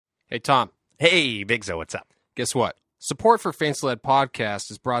Hey, Tom. Hey, Bigzo, what's up? Guess what? Support for Fancy Lad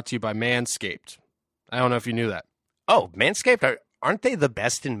Podcast is brought to you by Manscaped. I don't know if you knew that. Oh, Manscaped, aren't they the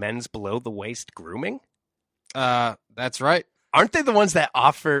best in men's below-the-waist grooming? That's right. Aren't they the ones that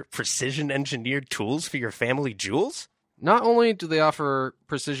offer precision-engineered tools for your family jewels? Not only do they offer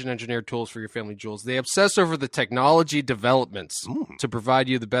precision-engineered tools for your family jewels, they obsess over the technology developments to provide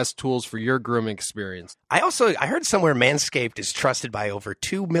you the best tools for your grooming experience. I heard somewhere Manscaped is trusted by over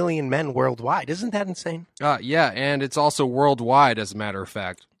 2 million men worldwide. Isn't that insane? Yeah, and it's also worldwide, as a matter of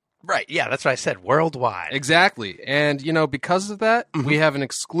fact. Right, yeah, that's what I said, worldwide. Exactly. And, because of that, we have an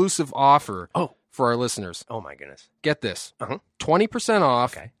exclusive offer for our listeners. Oh, my goodness. Get this. 20%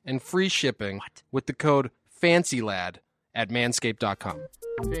 off and free shipping with the code FANCYLAD at manscaped.com.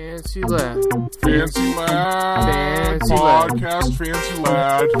 Fancy Lad. Fancy Lad. Fancy Podcast, Lad. Fancy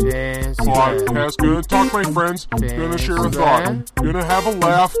Lad. Fancy Podcast, gonna talk to my friends, gonna share a thought, gonna have a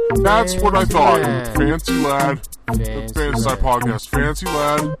laugh. That's what I thought. Fancy Lad. Fancy Fancy Lad. Podcast. Fancy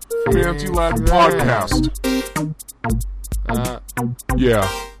Lad. Fancy Lad Podcast. Yeah.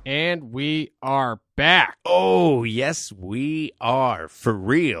 And we are back Oh, yes, we are, for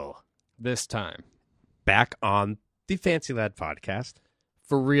real. this time. Back on the Fancy Lad Podcast.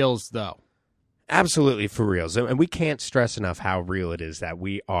 For reals, though. Absolutely for reals. And we can't stress enough how real it is that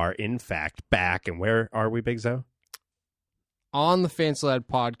we are, in fact, back. And where are we, Bigzo? On the Fancy Lad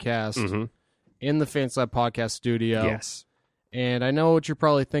Podcast, in the Fancy Lad Podcast studio. Yes. And I know what you're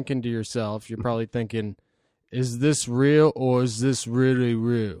probably thinking to yourself. You're probably thinking, is this real or is this really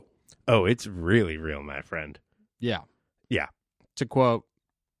real? Oh, it's really real, my friend. Yeah. Yeah. To quote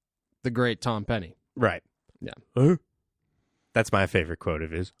the great Tom Penny. Right. Yeah. That's my favorite quote of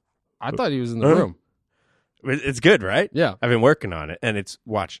his. I thought he was in the room. It's good, right? Yeah. I've been working on it, and it's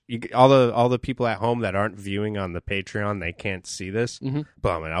all the people at home that aren't viewing on the Patreon, they can't see this.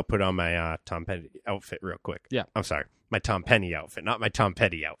 But I'll put on my Tom Penny outfit real quick. Yeah. I'm sorry, my Tom Penny outfit, not my Tom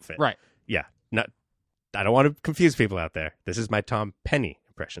Petty outfit. Right. Yeah. I don't want to confuse people out there. This is my Tom Penny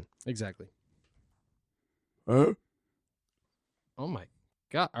impression. Exactly. Oh my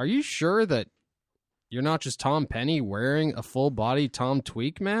God. Are you sure that you're not just Tom Penny wearing a full-body Tom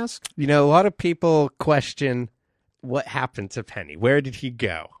Tweak mask? A lot of people question what happened to Penny. Where did he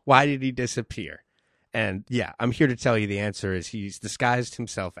go? Why did he disappear? And yeah, I'm here to tell you the answer is he's disguised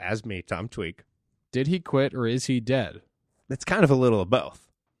himself as me, Tom Tweak. Did he quit or is he dead? It's kind of a little of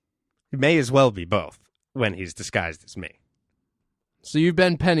both. It may as well be both when he's disguised as me. So you've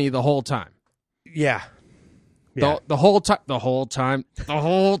been Penny the whole time? Yeah. The whole time? The whole time? The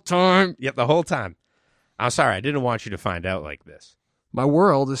whole time? Yep, the whole time. I'm sorry, I didn't want you to find out like this. My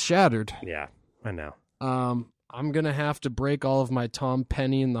world is shattered. Yeah, I know. I'm going to have to break all of my Tom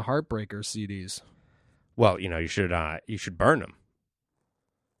Penny and the Heartbreaker CDs. Well, you should burn them.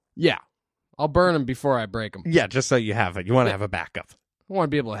 Yeah. I'll burn them before I break them. Yeah, just so you have it. You want to have a backup. I want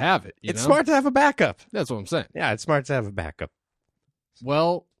to be able to have it. It's smart to have a backup. That's what I'm saying. Yeah, it's smart to have a backup.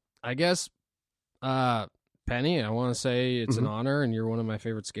 Well, I guess, Penny, I want to say it's an honor, and you're one of my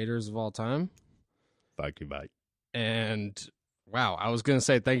favorite skaters of all time. Thank you, mate. And, wow, I was going to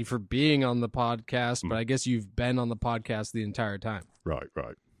say thank you for being on the podcast, but I guess you've been on the podcast the entire time. Right.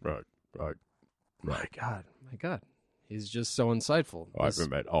 My God. He's just so insightful. All right,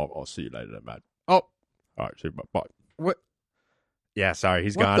 mate. I'll see you later, then, mate. Oh. All right, see you, bye. What? Yeah, sorry,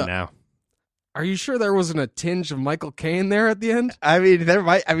 he's What gone the- now. Are you sure there wasn't a tinge of Michael Caine there at the end? I mean,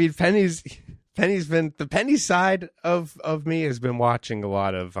 Penny's been the Penny side of me has been watching a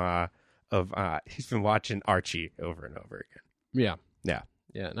lot of he's been watching Archie over and over again. Yeah.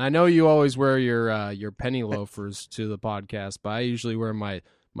 Yeah. And I know you always wear your penny loafers to the podcast, but I usually wear my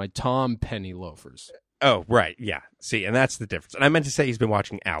Tom Penny loafers. Oh, right. Yeah. See, and that's the difference. And I meant to say he's been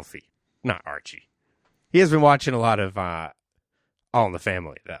watching Alfie, not Archie. He has been watching a lot of All in the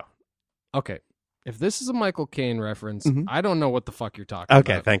Family, though. Okay. If this is a Michael Caine reference, I don't know what the fuck you're talking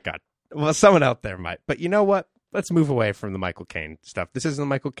about. Okay, thank God. Well, someone out there might. But you know what? Let's move away from the Michael Caine stuff. This isn't the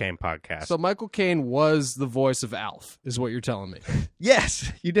Michael Caine podcast. So Michael Caine was the voice of Alf, is what you're telling me.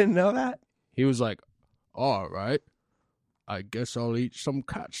 Yes. You didn't know that? He was like, all right, I guess I'll eat some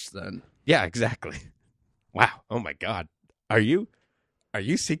cats then. Yeah, exactly. Wow. Oh, my God. Are you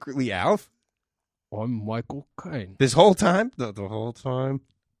secretly Alf? I'm Michael Caine. This whole time? The whole time?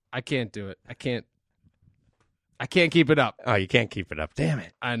 I can't do it. I can't keep it up. Oh, you can't keep it up. Damn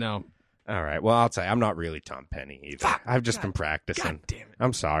it. I know. All right. Well, I'll tell you, I'm not really Tom Penny either. Fuck. I've just been practicing. God damn it.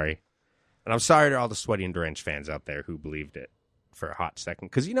 I'm sorry. And I'm sorry to all the Sweaty and Drenched fans out there who believed it for a hot second.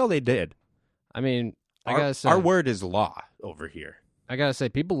 Because they did. I mean, I gotta say, our word is law over here. I gotta say,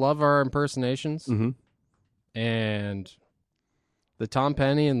 people love our impersonations. Mm-hmm. And the Tom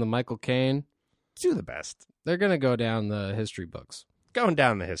Penny and the Michael Caine, Two of the best. they're going to go down the history books Going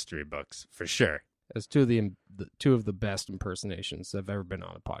down the history books, for sure. as two of the best impersonations that have ever been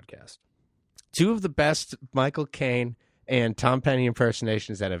on a podcast. Two of the best Michael Caine and Tom Penny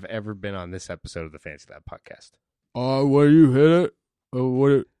impersonations that have ever been on this episode of the Fancy Lab podcast. When you hit it,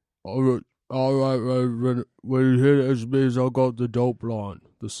 all right, when you hit it, it means I got the dope line,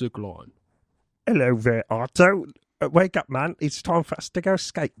 the sick line. Hello there, Otto. Wake up, man. It's time for us to go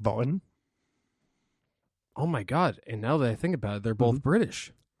skateboarding. Oh my God. And now that I think about it, they're both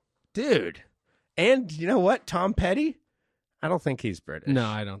British. Dude. And you know what? Tom Petty? I don't think he's British. No,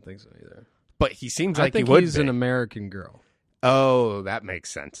 I don't think so either. But he seems I like think he would he's be. an American girl. Oh, that makes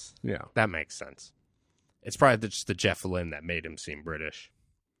sense. Yeah. That makes sense. It's probably just the Jeff Lynne that made him seem British.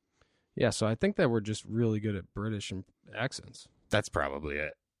 Yeah, so I think that we're just really good at British accents. That's probably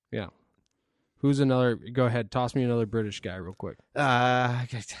it. Yeah. Who's another? Go ahead, toss me another British guy real quick. I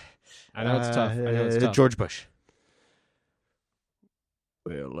know it's tough. I know it's tough. George Bush.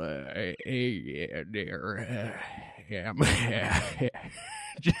 Well, yeah, there. Damn it.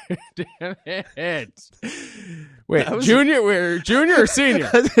 Wait, That was- junior or senior?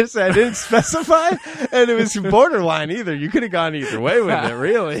 I didn't specify, and it was borderline either. You could have gone either way with it,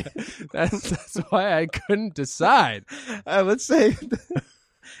 really. That's why I couldn't decide. Let's say,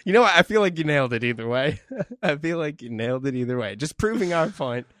 you know what? I feel like you nailed it either way. I feel like you nailed it either way. Just proving our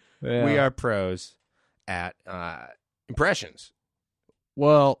point. Yeah. We are pros at impressions.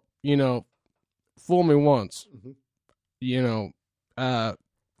 Well, fool me once.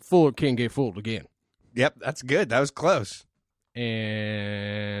 Fool can't get fooled again. Yep, that's good. That was close.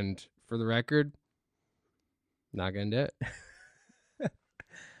 And for the record, not gonna do it.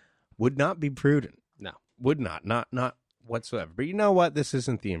 Would not be prudent. No. Would not whatsoever. But you know what? This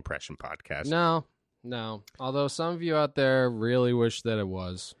isn't the impression podcast. No. Although some of you out there really wish that it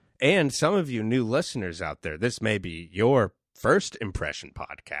was. And some of you new listeners out there, this may be your first impression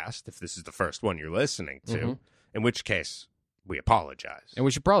podcast, if this is the first one you're listening to, Mhm. in which case we apologize. And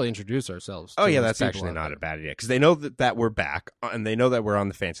we should probably introduce ourselves. Oh, to yeah, those that's people actually out not there. a bad idea, because they know that we're back, and they know that we're on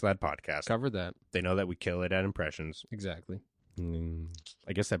the Fancy Lad podcast. Covered that. They know that we kill it at impressions. Exactly.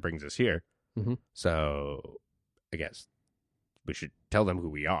 I guess that brings us here. Mhm. So I guess we should tell them who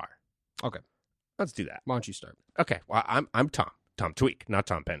we are. Okay. Let's do that. Why don't you start? Okay. Well, I'm Tom Tweak, not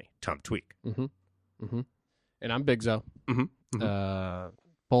Tom Penny. Tom Tweak. And I'm Bigzo.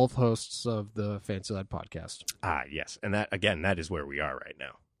 Both hosts of the Fancy Lad podcast. Ah, yes. And that is where we are right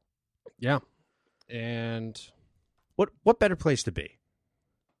now. Yeah. And What better place to be?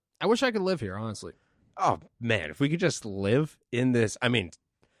 I wish I could live here, honestly. Oh, man, if we could just live in this. I mean,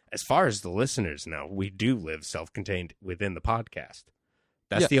 as far as the listeners know, we do live self-contained within the podcast.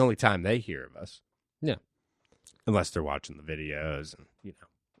 That's Yeah. the only time they hear of us. Yeah. Unless they're watching the videos and,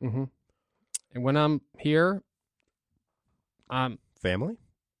 Mm-hmm. And when I'm here, family?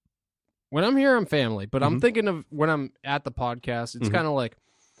 when I'm here, I'm family. But I'm Mhm. thinking of when I'm at the podcast, it's Mhm. kind of like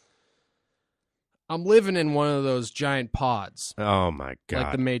I'm living in one of those giant pods, Oh, my God.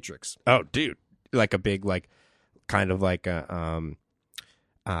 like the Matrix. Oh, dude. Like a big, kind of like a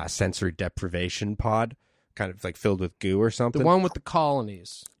sensory deprivation pod, kind of like filled with goo or something. The one with the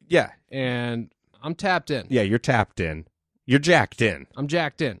colonies. Yeah. And I'm tapped in. Yeah, you're tapped in. You're jacked in. I'm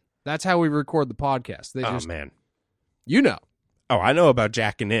jacked in. That's how we record the podcast. They Oh, just, man. you know. Oh, I know about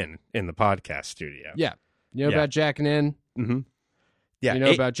jacking in the podcast studio. Yeah. You know Yeah. about jacking in? Mm-hmm. Yeah. You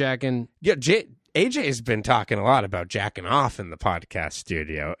know about jacking? Yeah, AJ's been talking a lot about jacking off in the podcast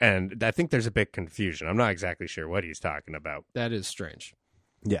studio, and I think there's a bit confusion. I'm not exactly sure what he's talking about. That is strange.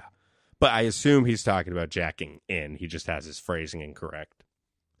 Yeah. But I assume he's talking about jacking in. He just has his phrasing incorrect.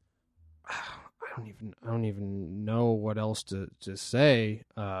 I don't even know what else to say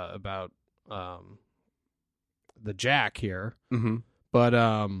about the jack here. Mm-hmm. But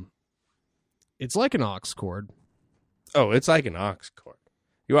it's like an aux cord. Oh, it's like an aux cord.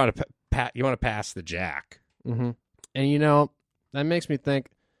 You want to you want to pass the jack. Mm-hmm. And that makes me think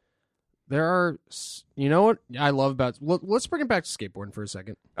there are. You know what I love about? Let's bring it back to skateboarding for a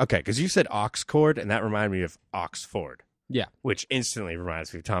second. Okay, because you said aux cord, and that reminded me of Oxford. Yeah. Which instantly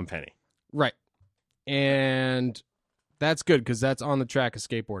reminds me of Tom Penny. Right. And that's good because that's on the track of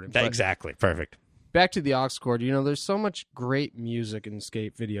skateboarding. But Exactly. Perfect. back to the aux cord, there's so much great music in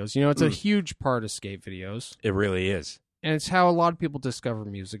skate videos. It's a huge part of skate videos. It really is. And it's how a lot of people discover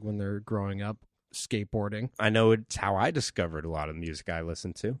music when they're growing up skateboarding. I know it's how I discovered a lot of the music I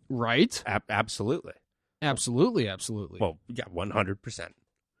listen to. Right? Absolutely. Absolutely. Well, yeah, 100%.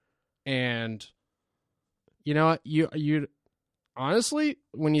 And you know what? You honestly,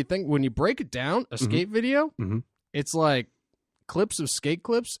 when you break it down, a skate video, Mhm. it's like clips of skate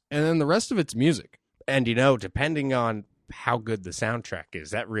clips, and then the rest of it's music. And, depending on how good the soundtrack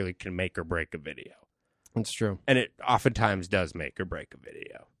is, that really can make or break a video. It's true. And it oftentimes does make or break a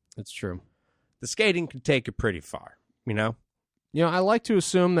video. It's true. The skating can take it pretty far, I like to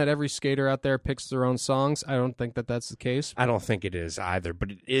assume that every skater out there picks their own songs. I don't think that that's the case. I don't think it is either,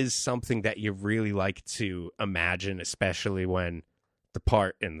 but it is something that you really like to imagine, especially when the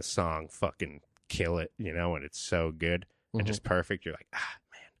part in the song fucking kill it, and it's so good and just perfect. You're like, man.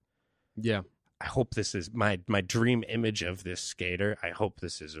 Yeah. I hope this is my dream image of this skater. I hope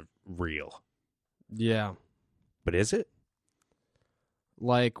this is real. Yeah. But is it?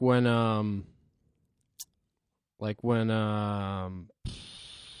 Like when I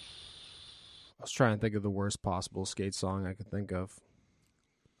was trying to think of the worst possible skate song I could think of.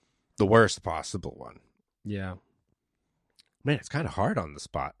 The worst possible one. Yeah. Man, it's kind of hard on the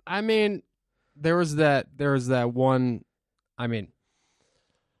spot. I mean, there was that one,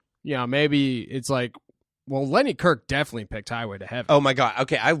 maybe it's like, well, Lenny Kirk definitely picked Highway to Heaven. Oh my God.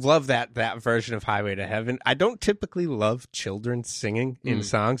 Okay, I love that version of Highway to Heaven. I don't typically love children singing in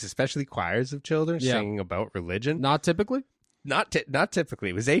songs, especially choirs of children singing about religion. Not typically? Not typically.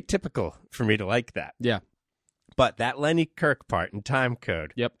 It was atypical for me to like that. Yeah. But that Lenny Kirk part in Time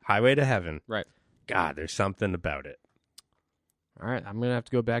Code, yep, Highway to Heaven. Right. God, there's something about it. All right, I'm going to have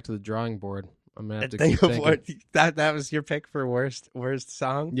to go back to the drawing board. I'm going to have to keep thinking. That was your pick for worst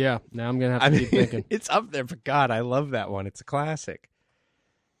song? Yeah, now I'm going to have to keep thinking. It's up there, but God, I love that one. It's a classic.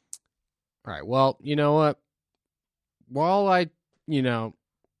 All right, well, you know what? While I,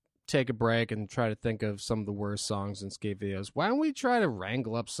 take a break and try to think of some of the worst songs in skate videos, why don't we try to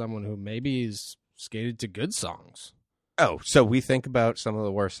wrangle up someone who maybe is skated to good songs? Oh, so we think about some of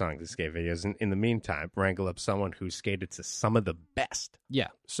the worst songs in skate videos, and in the meantime, wrangle up someone who skated to some of the best. Yeah,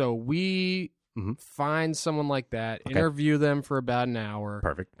 so we find someone like that, interview them for about an hour.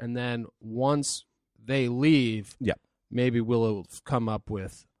 Perfect. And then once they leave, maybe we'll come up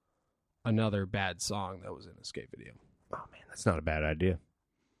with another bad song that was in a skate video. Oh, man, that's not a bad idea.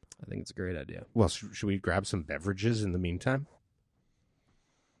 I think it's a great idea. Well, should we grab some beverages in the meantime?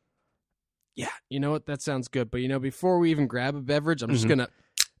 Yeah, you know what? That sounds good. But, before we even grab a beverage, I'm just going to...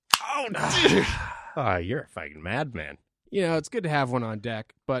 Oh, dude. Oh, you're a fucking madman. It's good to have one on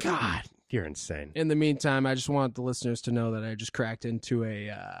deck. But God, you're insane. In the meantime, I just want the listeners to know that I just cracked into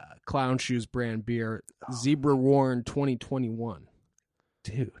a Clown Shoes brand beer, Zebra Warren 2021.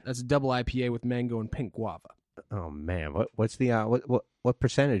 Dude. That's a double IPA with mango and pink guava. Oh, man. What's the... what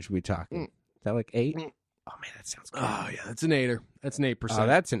percentage are we talking? Is that like 8? Oh, man, that sounds good. Oh, yeah, that's an 8er. That's an 8%. Oh,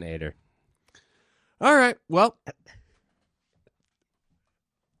 that's an 8er. All right. Well,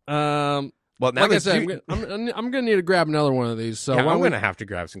 now like I said, I'm gonna need to grab another one of these. So I'm gonna have to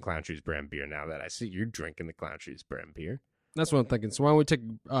grab some Clown Shoes brand beer now that I see you're drinking the Clown Shoes brand beer. That's what I'm thinking. So why don't we take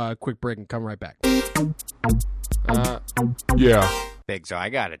a quick break and come right back? Yeah. Big, so I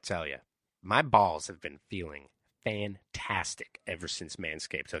gotta tell you, my balls have been feeling fantastic ever since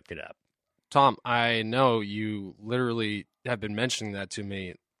Manscaped hooked it up. Tom, I know you literally have been mentioning that to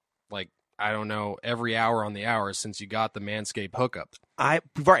me, like, I don't know, every hour on the hour since you got the Manscaped hookup.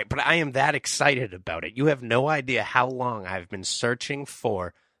 Right, but I am that excited about it. You have no idea how long I've been searching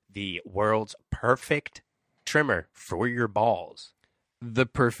for the world's perfect trimmer for your balls. The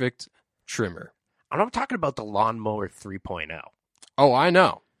perfect trimmer. I'm talking about the Lawnmower 3.0. Oh, I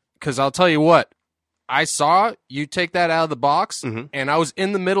know. Because I'll tell you what, I saw you take that out of the box, and I was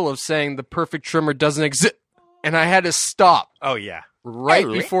in the middle of saying the perfect trimmer doesn't exist, and I had to stop. Oh, yeah. Right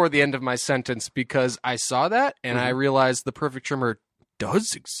before the end of my sentence because I saw that and I realized the perfect trimmer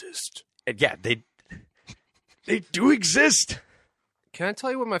does exist. Yeah, they do exist. Can I tell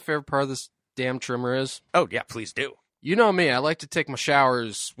you what my favorite part of this damn trimmer is? Oh, yeah, please do. You know me, I like to take my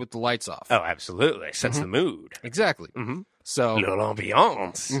showers with the lights off. Oh, absolutely. Sets the mood. Exactly. So, little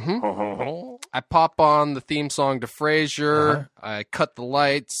ambiance. I pop on the theme song to Frasier, I cut the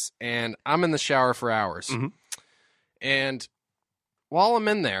lights, and I'm in the shower for hours. And while I'm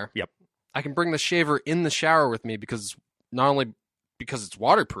in there, I can bring the shaver in the shower with me because not only because it's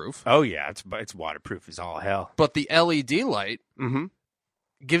waterproof. Oh, yeah, it's waterproof as all hell. But the LED light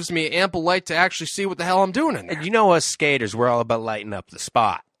gives me ample light to actually see what the hell I'm doing in there. And you know us skaters, we're all about lighting up the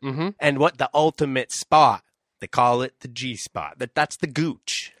spot. And what the ultimate spot, they call it the G spot. That's the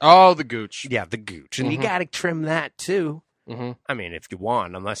gooch. Oh, the gooch. Yeah, the gooch. And you got to trim that too. I mean, if you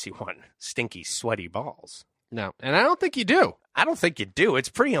want, unless you want stinky, sweaty balls. No, and I don't think you do. I don't think you do. It's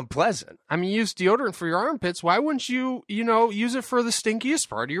pretty unpleasant. I mean, you use deodorant for your armpits. Why wouldn't you, use it for the stinkiest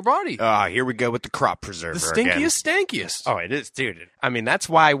part of your body? Here we go with the crop preserver. The stinkiest, stankiest. Oh, it is, dude. I mean, that's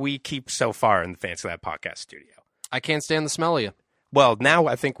why we keep so far in the Fancy Lab podcast studio. I can't stand the smell of you. Well, now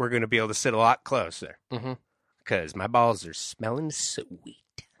I think we're going to be able to sit a lot closer. Mm-hmm. Because my balls are smelling sweet.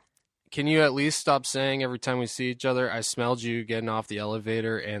 Can you at least stop saying every time we see each other, I smelled you getting off the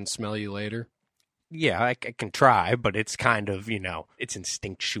elevator and smell you later? Yeah, I can try, but it's kind of, it's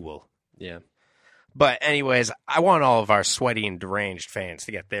instinctual. Yeah. But anyways, I want all of our sweaty and deranged fans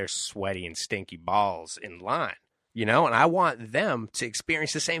to get their sweaty and stinky balls in line, and I want them to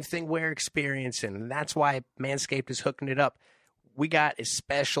experience the same thing we're experiencing. And that's why Manscaped is hooking it up. We got a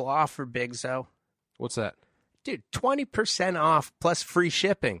special offer, Bigzo. What's that? Dude, 20% off plus free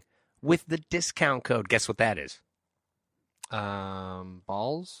shipping with the discount code. Guess what that is?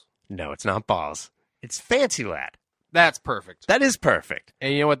 Balls? No, it's not balls. It's Fancy Lad. That's perfect. That is perfect.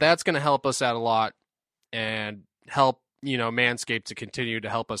 And you know what? That's going to help us out a lot and help, Manscaped to continue to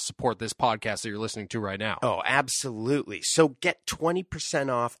help us support this podcast that you're listening to right now. Oh, absolutely. So get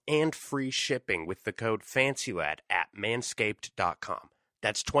 20% off and free shipping with the code FANCYLAD at manscaped.com.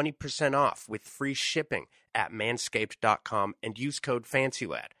 That's 20% off with free shipping at manscaped.com and use code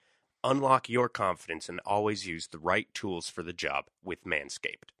FANCYLAD. Unlock your confidence and always use the right tools for the job with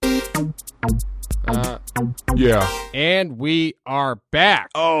Manscaped. Yeah. And we are back.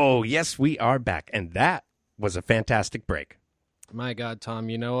 Oh, yes, we are back. And that was a fantastic break. My God, Tom,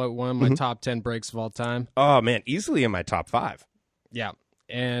 you know what? One of my top 10 breaks of all time. Oh, man, easily in my top 5. Yeah.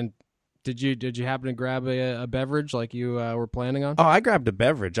 And did you happen to grab a beverage like you were planning on? Oh, I grabbed a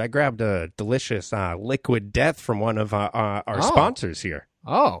beverage. I grabbed a delicious Liquid Death from one of our sponsors here.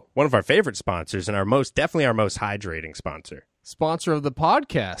 Oh. One of our favorite sponsors and definitely our most hydrating sponsor. Sponsor of the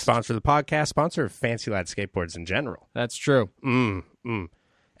podcast. Sponsor of the podcast, sponsor of Fancy Lad Skateboards in general. That's true. And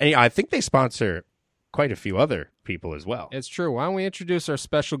I think they sponsor quite a few other people as well. It's true. Why don't we introduce our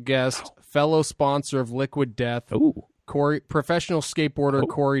special guest, fellow sponsor of Liquid Death, Ooh. professional skateboarder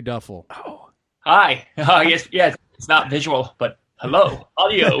Corey Duffel. Oh. Hi. Yes, it's not visual, but hello,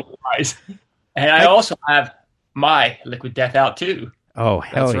 audio-wise. And I also have my Liquid Death out, too. Oh,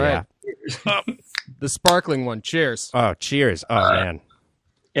 hell That's yeah. right. The sparkling one. Cheers. Oh, cheers. Oh, man.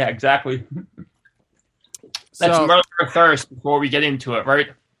 Yeah, exactly. Let's murder our thirst before we get into it, right?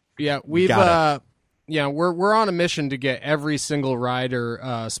 Yeah, we're on a mission to get every single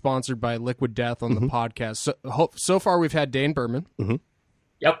rider sponsored by Liquid Death on the podcast. So far, we've had Dane Berman. Mm-hmm.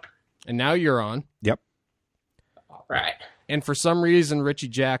 Yep. And now you're on. Yep. All right. And for some reason, Richie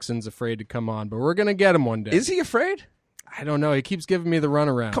Jackson's afraid to come on, but we're going to get him one day. Is he afraid? I don't know. He keeps giving me the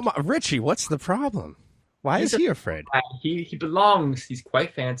runaround. Come on, Richie, what's the problem? Why is he afraid? He belongs. He's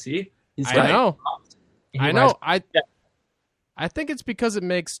quite fancy. I know. I think it's because it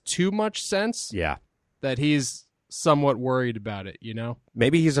makes too much sense. Yeah. That he's somewhat worried about it,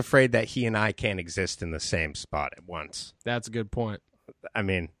 Maybe he's afraid that he and I can't exist in the same spot at once. That's a good point. I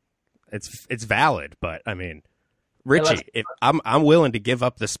mean, it's valid, but I mean, Richie, I'm willing to give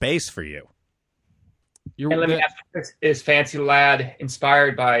up the space for you. And let me ask you this, is Fancy Lad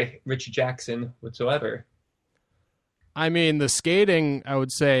inspired by Richie Jackson whatsoever? I mean, the skating, I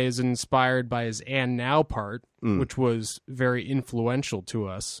would say, is inspired by his And Now part, which was very influential to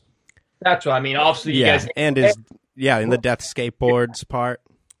us. That's what I mean. Obviously, you guys... And in the Death Skateboards part.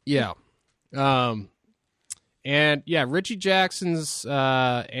 Yeah. Richie Jackson's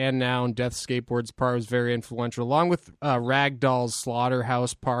And Now and Death Skateboards part was very influential, along with Ragdoll's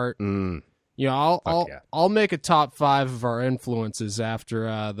Slaughterhouse part. I'll make a top 5 of our influences after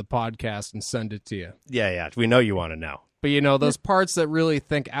the podcast and send it to you. Yeah, we know you want to know. But those parts that really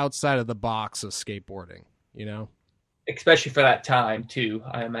think outside of the box of skateboarding, Especially for that time, too,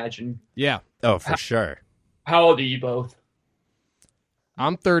 I imagine. Yeah. Oh, for sure. How old are you both?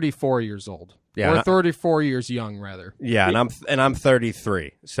 I'm 34 years old. Yeah, or 34 years young, rather. Yeah, and I'm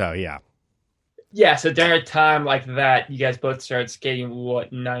 33. So yeah. Yeah, so during a time like that, you guys both started skating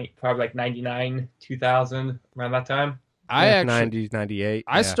probably like 99, 2000, around that time? 90, 98.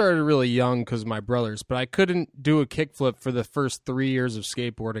 I started really young because of my brothers, but I couldn't do a kickflip for the first 3 years of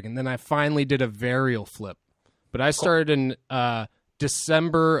skateboarding, and then I finally did a varial flip. But I started in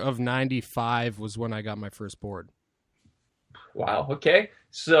December of 95 was when I got my first board. Wow, okay.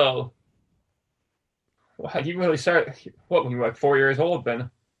 So, you really started, when you were like 4 years old then?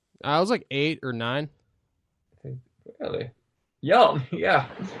 I was like 8 or 9. Really? Young, yeah.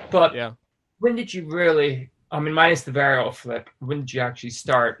 But when did you really, minus the varial flip, when did you actually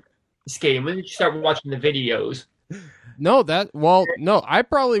start skating? When did you start watching the videos? I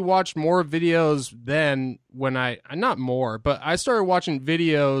probably watched more videos then not more, but I started watching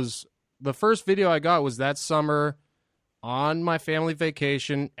videos. The first video I got was that summer on my family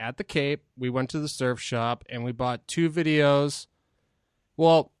vacation at the Cape. We went to the surf shop and we bought 2 videos.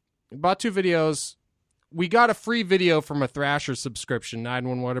 Well, we bought 2 videos. we got a free video from a Thrasher subscription,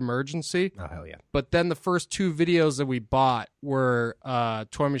 911 Emergency. Oh, hell yeah. But then the first 2 videos that we bought were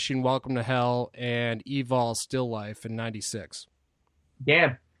Toy Machine Welcome to Hell and Evol Still Life in 96.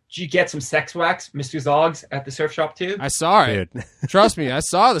 Damn. Did you get some sex wax, Mr. Zoggs, at the surf shop too? I saw it. Dude. Trust me, I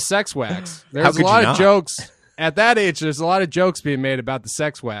saw the sex wax. How There's a could lot you of not? jokes. At that age, there's a lot of jokes being made about the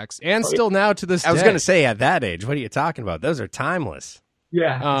sex wax. And still now to this day. I was going to say, at that age, what are you talking about? Those are timeless.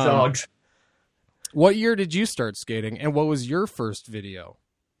 Yeah, Zoggs. What year did you start skating, and what was your first video?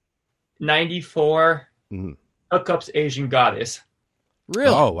 94, Hookups Asian Goddess.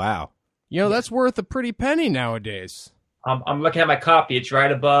 Really? Oh, wow. You know, that's worth a pretty penny nowadays. I'm looking at my copy. It's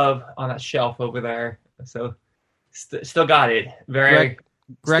right above on that shelf over there. So still got it. Very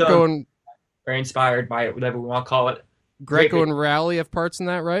inspired by it, whatever we want to call it. Greco and Rally have parts in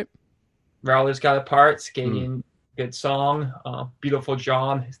that, right? Rally's got a part. Skating, good song. Beautiful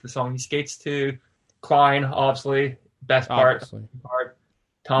John is the song he skates to. Klein, obviously, best part.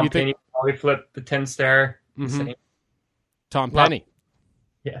 Tom Penny, Rally Flip, the 10 stair. Tom Penny.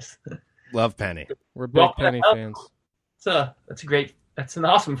 Yes. Love Penny. We're big Penny fans. That's an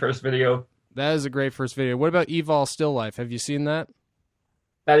awesome first video. That is a great first video. What about Evol Still Life? Have you seen that?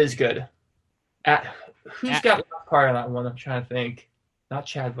 That is good. Who's got the part on that one? I'm trying to think. Not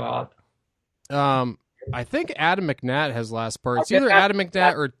Chad Vaught. I think Adam McNatt has last part. It's either Adam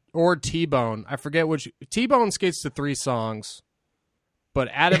McNatt or T-Bone. I forget which. T-Bone skates to 3 songs, but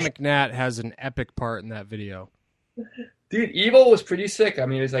Adam McNatt has an epic part in that video. Dude, Evil was pretty sick. I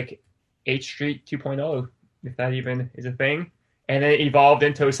mean, it was like 8th Street 2.0, if that even is a thing. And then it evolved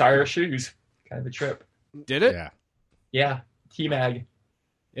into Osiris Shoes. Kind of a trip. Did it? Yeah. Yeah, T-Mag.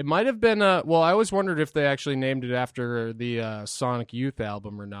 It might have been, well, I always wondered if they actually named it after the Sonic Youth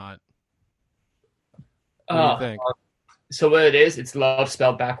album or not. What do you think? So what it is, it's love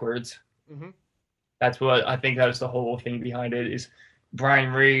spelled backwards. That's what I think that was the whole thing behind it, is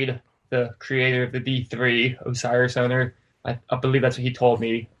Brian Reed, the creator of the D3, Osiris owner. I believe that's what he told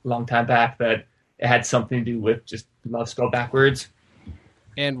me a long time back, that it had something to do with just love spelled backwards.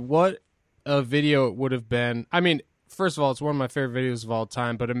 And what a video it would have been. I mean, first of all, it's one of my favorite videos of all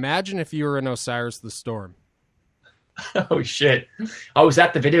time, but imagine if you were in Osiris the Storm. Oh, shit. I was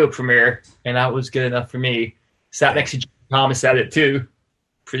at the video premiere, and that was good enough for me. Sat next to Jamie Thomas at it, too.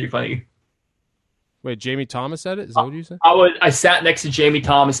 Pretty funny. Wait, Jamie Thomas at it? Is that what you said? I sat next to Jamie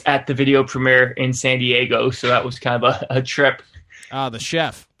Thomas at the video premiere in San Diego, so that was kind of a trip. The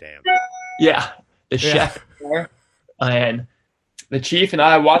chef. Damn. Yeah, the chef there. And the Chief and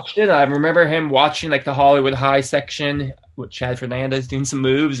I watched it. I remember him watching like the Hollywood High section with Chad Fernandez doing some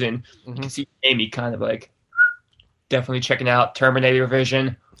moves, and you can see Amy kind of like definitely checking out Terminator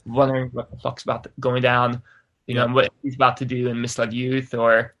Vision, wondering what the fuck's going down, what he's about to do in Misled Youth,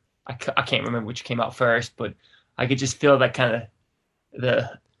 or I can't remember which came out first, but I could just feel that kind of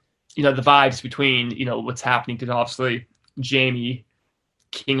the vibes between, what's happening, because obviously Jamie,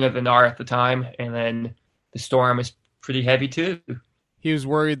 King of the Nar at the time, and then the Storm is pretty heavy too. He was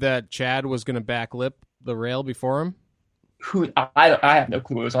worried that Chad was going to backlip the rail before him. I have no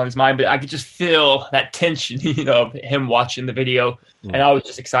clue what was on his mind, but I could just feel that tension, of him watching the video. And I was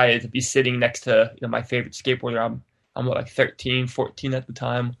just excited to be sitting next to my favorite skateboarder. I'm like 13, 14 at the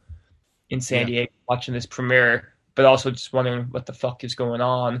time in San Diego watching this premiere, but also just wondering what the fuck is going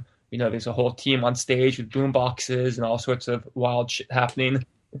on. There's a whole team on stage with boom boxes and all sorts of wild shit happening.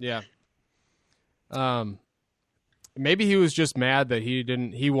 Yeah. Maybe he was just mad that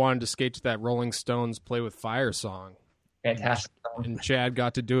he wanted to skate to that Rolling Stones Play with Fire song. Fantastic. And Chad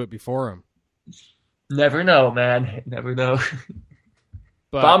got to do it before him. Never know, man. Never know.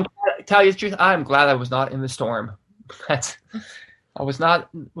 But I'm tell you the truth, I'm glad I was not in the Storm. I was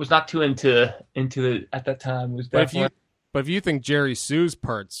not too into it at that time. It was definitely. But if you think Jerry Sue's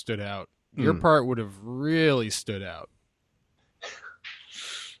part stood out, your part would have really stood out.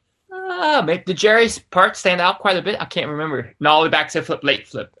 Maybe did Jerry's part stand out quite a bit? I can't remember. Nollie backside flip, late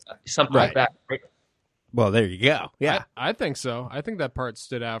flip, something like that. Right? Well, there you go. Yeah, I think so. I think that part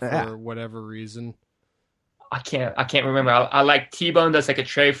stood out for whatever reason. I can't remember. I like T-Bone does like a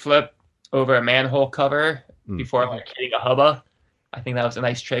tray flip over a manhole cover before like hitting a hubba. I think that was a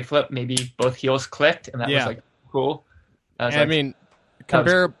nice tray flip. Maybe both heels clicked, and that was like cool. I mean,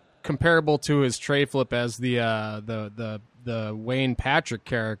 comparable to his tray flip as the Wayne Patrick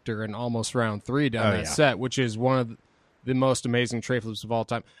character in Almost Round 3 down that set, which is one of the most amazing tray flips of all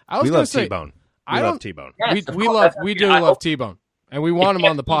time. We love T-Bone. We love T-Bone. Yes, we do love T-Bone, and we want him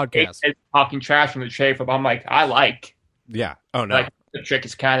on the podcast. Talking trash from the tray flip, I'm like, I like. Yeah. Oh no. Like the trick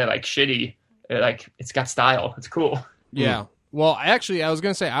is kind of like shitty. Like it's got style. It's cool. Yeah. Well, actually, I was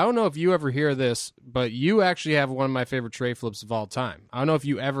going to say, I don't know if you ever hear this, but you actually have one of my favorite tray flips of all time. I don't know if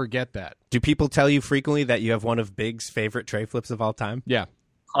you ever get that. Do people tell you frequently that you have one of Big's favorite tray flips of all time? Yeah.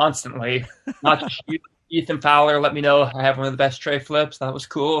 Constantly. Not just you. Ethan Fowler let me know I have one of the best tray flips. That was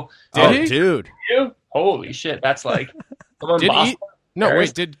cool. Did he? Dude. You? Holy shit. That's like...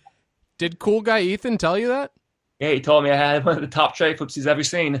 Did cool guy Ethan tell you that? Yeah, he told me I had one of the top tray flips he's ever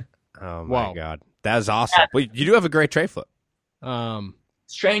seen. Oh, my God. That is awesome. Well, you do have a great tray flip.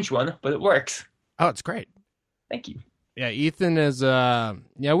 Strange one, but it works. Oh, it's great. Thank you. Yeah, Ethan is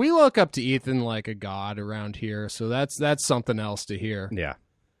we look up to Ethan like a god around here, so that's something else to hear. Yeah.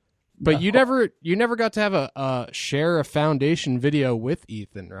 But you never got to have a share a foundation video with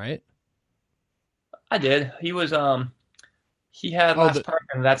Ethan, right? I did. He was he had last part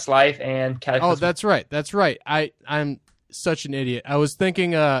in That's Life and Cataclysm. Oh, that's right. I'm such an idiot. I was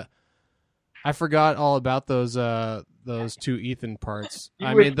thinking I forgot all about those two Ethan parts.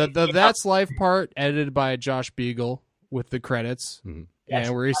 I mean the That's Life part edited by Josh Beagle with the credits. Mm-hmm.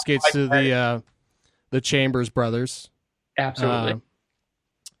 And where he skates to the Chambers brothers. Absolutely.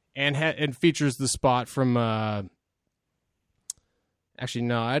 And features the spot from actually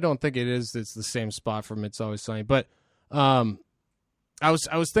no, I don't think it is. It's the same spot from It's Always Sunny. But I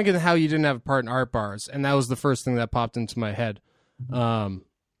was thinking how you didn't have a part in Art Bars, and that was the first thing that popped into my head. And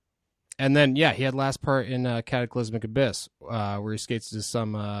then he had last part in Cataclysmic Abyss, where he skates to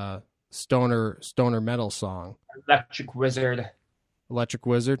some stoner metal song. Electric Wizard.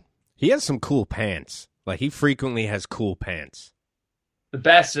 He has some cool pants. Like he frequently has cool pants. The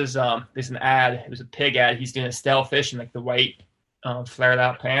best is there's an ad. It was a pig ad. He's doing a stalefish in like the white flared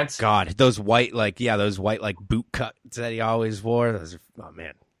out pants. God, those white boot cuts that he always wore. Those are, oh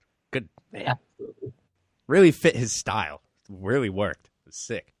man, good man. Absolutely. Really fit his style. Really worked. It was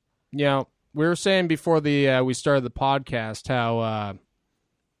sick. Yeah, we were saying before we started the podcast how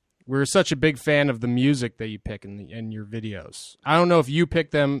we were such a big fan of the music that you pick in your videos. I don't know if you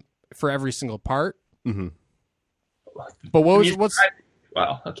pick them for every single part. Mm-hmm. But what's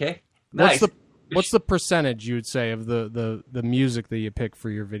wow, okay. Nice. What's the percentage you would say of the music that you pick for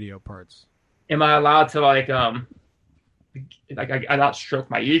your video parts? Am I allowed to I not stroke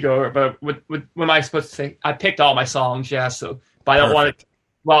my ego, but what am I supposed to say? I picked all my songs, yeah. So, but I don't want to.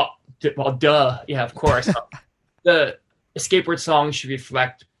 Well, duh, yeah, of course. The skateboard song should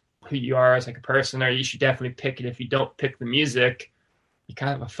reflect who you are as like a person, or you should definitely pick it. If you don't pick the music, you're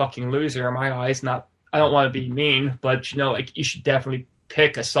kind of a fucking loser in my eyes. I don't want to be mean, but you should definitely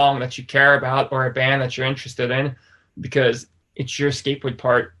pick a song that you care about or a band that you're interested in, because it's your skateboard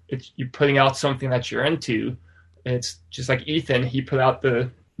part. You're putting out something that you're into. It's just like Ethan. He put out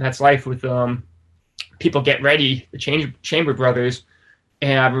That's Life with People Get Ready, the Chamber Brothers,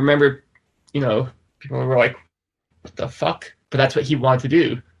 and I remember, people were like, "What the fuck?" But that's what he wanted to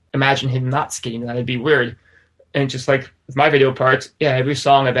do. Imagine him not skating. That'd be weird. And just like with my video parts, yeah, every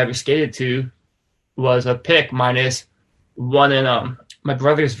song I've ever skated to was a pick, minus one in my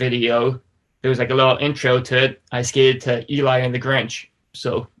brother's video. There was like a little intro to it. I skated to Eli and the Grinch,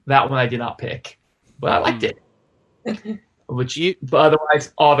 so that one I did not pick, but I liked it. But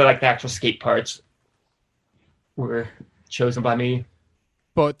otherwise, all the the actual skate parts were chosen by me.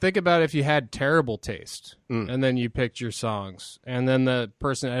 But think about if you had terrible taste, and then you picked your songs, and then the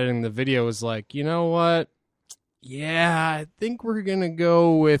person editing the video was like, you know what? Yeah, I think we're gonna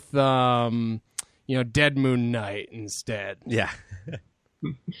go with Dead Moon Night instead. Yeah.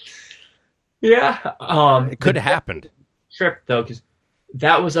 Yeah. It could have happened. Trip though, because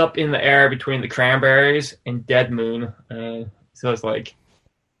that was up in the air between the Cranberries and Dead Moon. So it's like,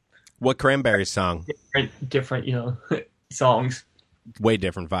 what Cranberries song? Different, songs. Way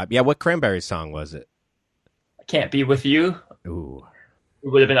different vibe. Yeah, what Cranberries song was it? I Can't Be With You. Ooh. It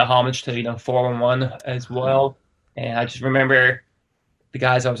would have been a homage to 411 as well. And I just remember the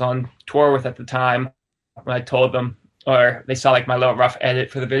guys I was on tour with at the time, when I told them, or they saw my little rough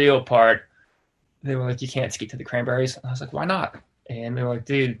edit for the video part, they were like, "You can't skate to the Cranberries." And I was like, "Why not?" And they were like,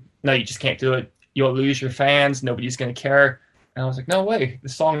 "Dude, no, you just can't do it. You'll lose your fans. Nobody's going to care." And I was like, "No way.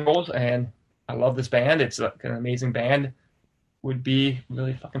 This song rolls, and I love this band. It's an amazing band. Would be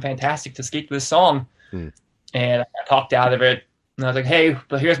really fucking fantastic to skate to this song." And I talked out of it, and I was like, "Hey,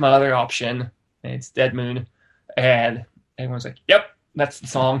 but here's my other option, and it's Dead Moon." And everyone's like, "Yep, that's the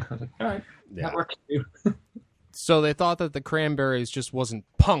song." I was like, "All right, that works too." So they thought that the Cranberries just wasn't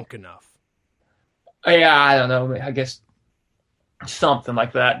punk enough. Yeah, I don't know. I guess something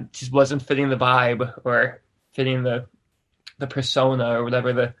like that. It just wasn't fitting the vibe or fitting the persona or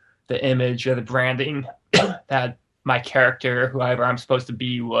whatever the image or the branding that my character, whoever I'm supposed to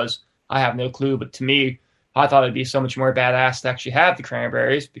be, was. I have no clue. But to me, I thought it'd be so much more badass to actually have the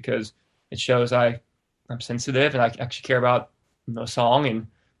Cranberries, because it shows I'm sensitive and I actually care about the song, and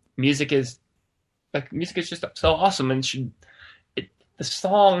music is just so awesome. And the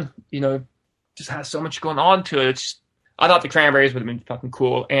song, just has so much going on to it. I thought the Cranberries would have been fucking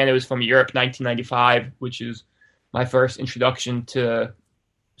cool. And it was from Europe, 1995, which is my first introduction to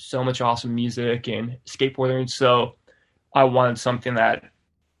so much awesome music and skateboarding. So I wanted something that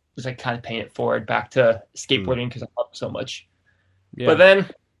was like kind of paying it forward back to skateboarding, because I love it so much. Yeah. But then,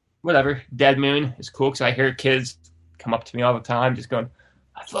 whatever, Dead Moon is cool, because I hear kids come up to me all the time just going,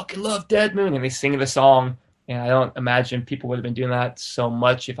 I fucking love Dead Moon, and they sing the song. And I don't imagine people would have been doing that so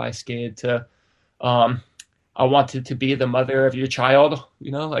much if I skated to I wanted to be the mother of your child,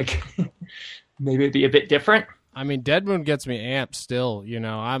 like maybe it'd be a bit different. I mean, Dead Moon gets me amped still,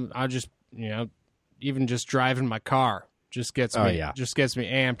 I just, even just driving my car just gets me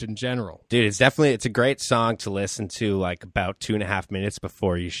amped in general. Dude, it's a great song to listen to like about 2.5 minutes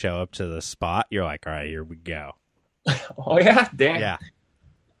before you show up to the spot. You're like, all right, here we go. Oh yeah, damn. Yeah.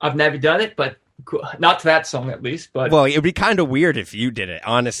 I've never done it, but cool. Not to that song at least. But well, it'd be kind of weird if you did it,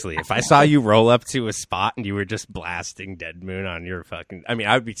 honestly. If I saw you roll up to a spot and you were just blasting Dead Moon on your fucking, I mean,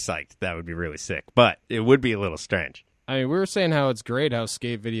 I would be psyched. That would be really sick, but it would be a little strange. I mean, we were saying how it's great how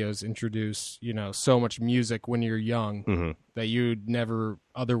skate videos introduce, so much music when you're young that you'd never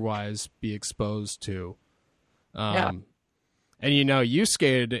otherwise be exposed to. Yeah. And, you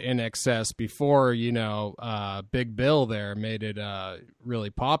skated in excess before, Big Bill there made it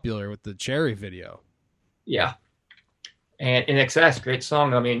really popular with the Cherry video. Yeah. And in excess, great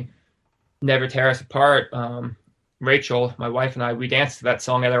song. I mean, Never Tear Us Apart. Rachel, my wife, and I, we danced to that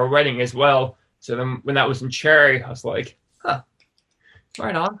song at our wedding as well. So then when that was in Cherry, I was like, huh,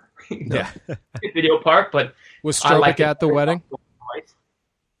 right on. Yeah. Video part, but was Strobic at the wedding?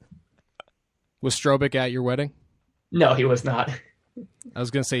 Was Strobic at your wedding? No, he was not. I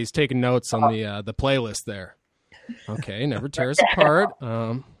was going to say he's taking notes on the playlist there. Okay, Never Tear Us Apart.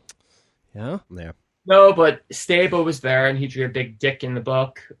 Yeah. No, but Stable was there, and he drew a big dick in the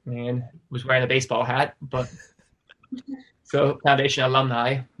book, and was wearing a baseball hat. But so Foundation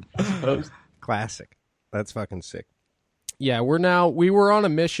alumni, I suppose. Classic. That's fucking sick. Yeah, we were on a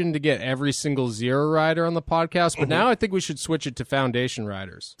mission to get every single Zero rider on the podcast, but now I think we should switch it to Foundation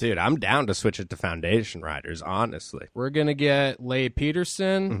riders. Dude, I'm down to switch it to Foundation riders, honestly. We're going to get Leigh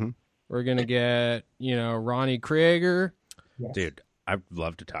Peterson. We're going to get, Ronnie Krieger. Yes. Dude, I'd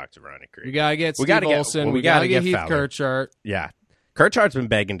love to talk to Ronnie Krieger. We got to get Steve Olson. We got to get Heath Kirchart. Yeah. Kirchart's been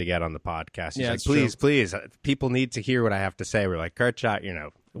begging to get on the podcast. He's like, please, people need to hear what I have to say. We're like, Kirchart,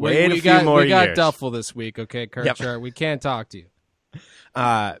 wait a few more years. We got Duffel this week, okay, Kirchart? Yep. We can't talk to you.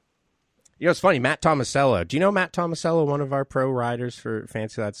 It's funny, Matt Tomasello. Do you know Matt Tomasello, one of our pro riders for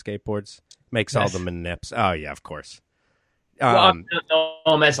Fancy Lad Skateboards? Makes all the manips. Oh, yeah, of course. Well, I don't know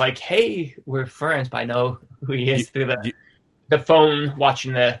him as like, hey, we're friends, but I know who he is through the phone,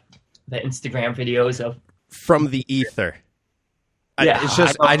 watching the Instagram videos of from the ether. Yeah,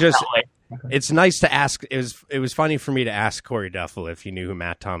 it's nice to ask. It was funny for me to ask Corey Duffel if he knew who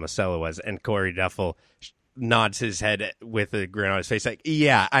Matt Tomasello was, and Corey Duffel nods his head with a grin on his face, like,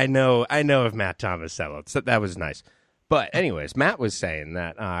 "Yeah, I know of Matt Tomasello." So that was nice. But anyways, Matt was saying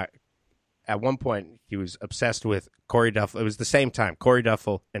that at one point he was obsessed with Corey Duffel. It was the same time, Corey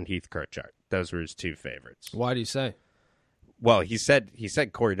Duffel and Heath Kirchart. Those were his two favorites. Why do you say? Well, he said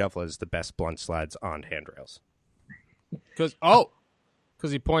Corey Duffel is the best blunt slides on handrails. Because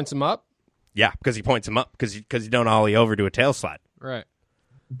he points him up? Yeah, because he points him up, because you don't ollie over to a tail slide. Right.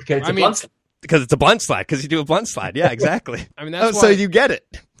 Because it's a blunt slide. Because it's a blunt slide, because you do a blunt slide. Yeah, exactly. I mean, that's why, so you get it.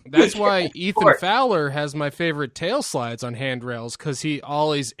 That's why Ethan Fowler has my favorite tail slides on handrails, because he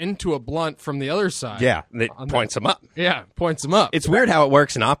ollies into a blunt from the other side. Yeah, it points him up. Yeah, points him up. It's weird how it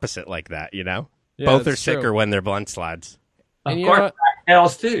works in opposite like that, Yeah, both are sicker true. When they're blunt slides. Of course,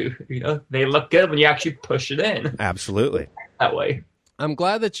 tails too. They look good when you actually push it in. Absolutely. That way. I'm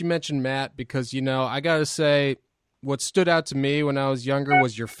glad that you mentioned Matt, because, I got to say, what stood out to me when I was younger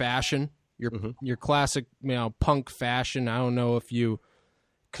was your fashion, your classic, punk fashion. I don't know if you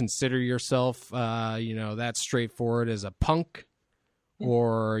consider yourself, that straightforward as a punk,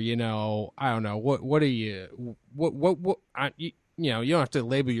 or, I don't know. What are you, you don't have to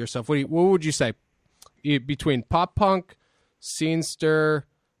label yourself. What would you say between pop punk, scenester,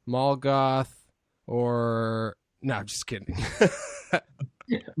 mall goth, or... No, I'm just kidding.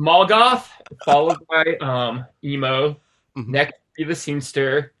 Mall goth, followed by emo, next be the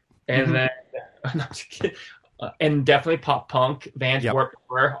scenester, and then I'm just kidding. And definitely pop punk, Vans, Warped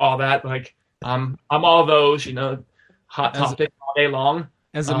Tour, all that. Like I'm all those, hot topic all day long.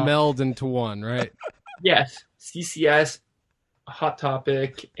 As a meld into one, right? Yes, CCS, Hot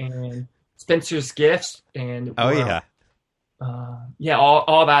Topic, and Spencer's Gifts, and all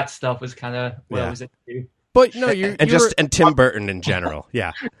that stuff was kind of what I was into. But no, and Tim Burton in general.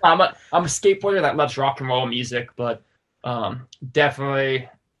 Yeah, I'm a skateboarder that loves rock and roll music, but definitely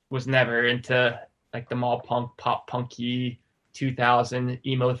was never into like the mall punk, pop punky 2000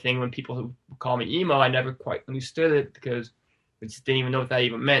 emo thing. When people who call me emo, I never quite understood it because I just didn't even know what that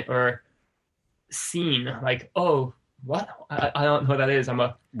even meant. Or scene, like, oh, what? I don't know what that is. I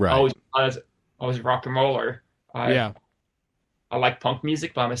was a rock and roller. I like punk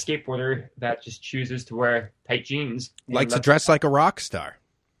music, but I'm a skateboarder that just chooses to wear tight jeans. Likes to dress like a rock star.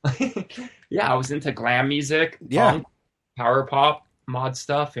 Yeah, I was into glam music, punk, power pop, mod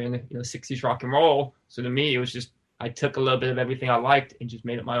stuff, and 60s rock and roll. So to me, it was just I took a little bit of everything I liked and just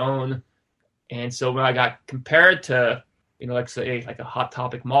made it my own. And so when I got compared to like say like a Hot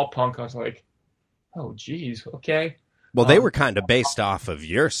Topic mall punk, I was like, oh geez, okay. Well, they were kind of based off of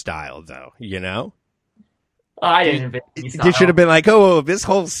your style, though. I didn't. You should have been like, oh, this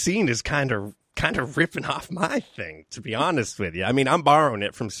whole scene is kind of ripping off my thing. To be honest with you, I mean, I'm borrowing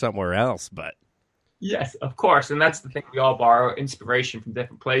it from somewhere else, but yes, of course, and that's the thing. We all borrow inspiration from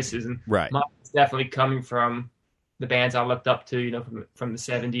different places, and right. Mine is definitely coming from the bands I looked up to, from the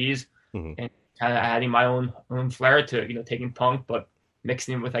 '70s, and kind of adding my own flair to it. Taking punk, but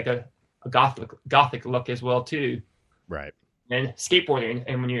mixing it with like a gothic look as well too. Right. And skateboarding,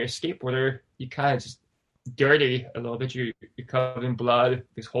 and when you're a skateboarder, you kind of just dirty a little bit. You're covered in blood.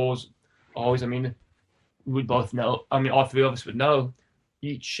 There's holes always. I mean, we both know. I mean, all three of us would know.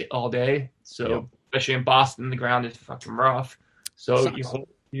 You eat shit all day, so especially in Boston, the ground is fucking rough. So there's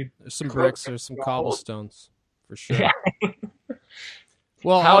some bricks, there's some cobblestones for sure. Yeah.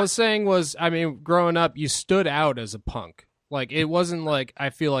 Well, I was saying growing up, you stood out as a punk. Like it wasn't like I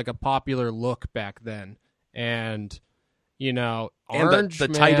feel like a popular look back then, and Orange the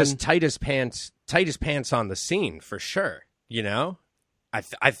tightest pants on the scene for sure. I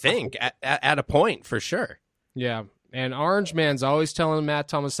think at a point for sure. Yeah, and Orange Man's always telling Matt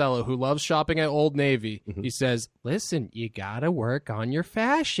Tomasello, who loves shopping at Old Navy, he says, "Listen, you gotta work on your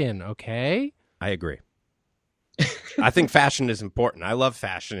fashion, okay?" I agree. I think fashion is important. I love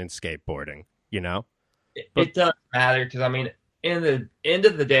fashion in skateboarding. It doesn't matter because I mean, in the end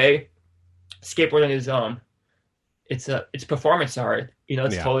of the day, skateboarding is it's performance art.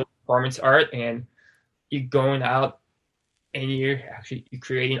 It's totally performance art, and you're going out and you're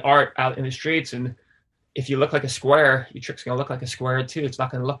creating art out in the streets. And if you look like a square, your trick's gonna look like a square too. It's not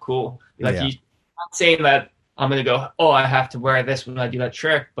gonna look cool. You're not saying that I'm gonna go, oh, I have to wear this when I do that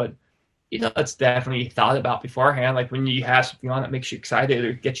trick, but it's definitely thought about beforehand. Like when you have something on that makes you excited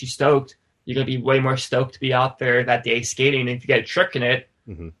or gets you stoked, you're gonna be way more stoked to be out there that day skating. And if you get a trick in it,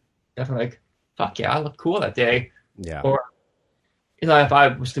 definitely like, fuck yeah, I look cool that day. Yeah. Or if I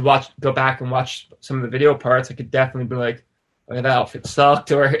was to go back and watch some of the video parts, I could definitely be like, oh, that outfit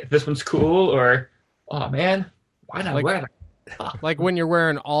sucked, or this one's cool, or oh man, why did I wear that? Like when you're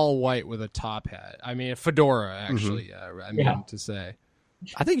wearing all white with a top hat. I mean, a fedora, actually. I mean to say.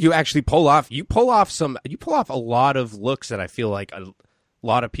 I think you actually pull off a lot of looks that I feel like a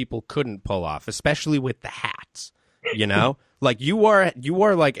lot of people couldn't pull off, especially with the hats. Like you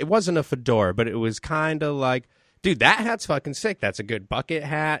wore like, it wasn't a fedora, but it was kind of like, dude, that hat's fucking sick. That's a good bucket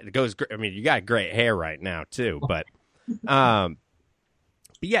hat. It goes. I mean, you got great hair right now too, but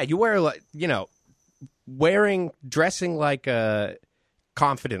yeah, you wear like dressing like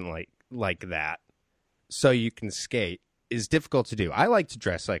confident like that, so you can skate is difficult to do. I like to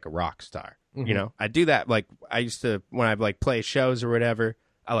dress like a rock star. I do that. Like I used to when I like play shows or whatever.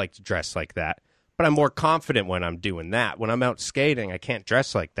 I like to dress like that, but I'm more confident when I'm doing that. When I'm out skating, I can't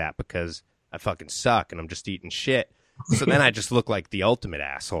dress like that because I fucking suck and I'm just eating shit. So then I just look like the ultimate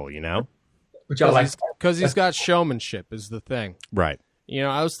asshole, Which I like because he's got showmanship is the thing, right?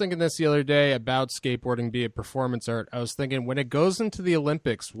 I was thinking this the other day about skateboarding, be it performance art. I was thinking when it goes into the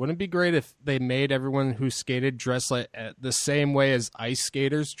Olympics, wouldn't it be great if they made everyone who skated dress like the same way as ice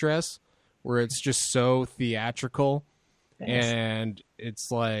skaters dress, where it's just so theatrical and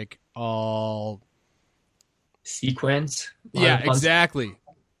it's like all sequence. Yeah, exactly.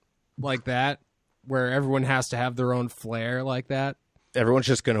 Like that, where everyone has to have their own flair like that. Everyone's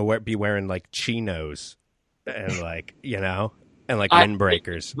just going to be wearing like chinos and like, and like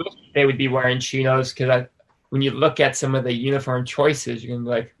windbreakers. I wish they would be wearing chinos because when you look at some of the uniform choices, you're going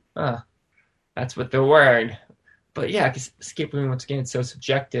to be like, that's what they're wearing. But yeah, because skateboarding, once again, it's so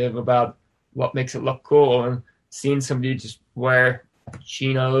subjective about what makes it look cool. And seeing somebody just wear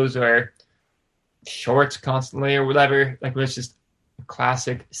chinos or shorts constantly or whatever, like when it's just a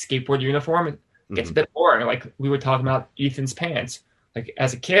classic skateboard uniform, gets a bit boring. Like we were talking about Ethan's pants. Like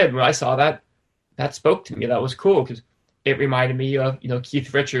as a kid, when I saw that, that spoke to me. That was cool because it reminded me of,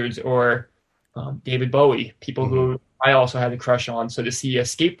 Keith Richards or David Bowie, people who I also had a crush on. So to see a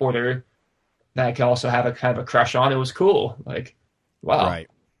skateboarder that I could also have a kind of a crush on, it was cool. Like, wow. Right.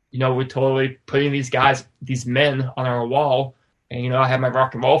 We're totally putting these guys, these men on our wall. And, I have my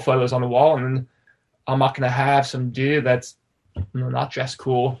rock and roll photos on the wall, and I'm not going to have some dude that's not dressed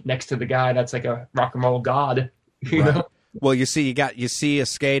cool next to the guy that's like a rock and roll god. You know? Well, you see a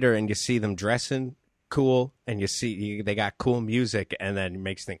skater and you see them dressing cool, and they got cool music, and then it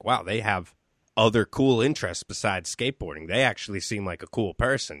makes you think, wow, they have other cool interests besides skateboarding. They actually seem like a cool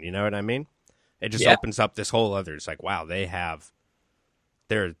person. You know what I mean? It just opens up this whole other. It's like, wow,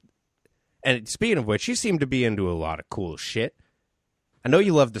 and speaking of which, you seem to be into a lot of cool shit. I know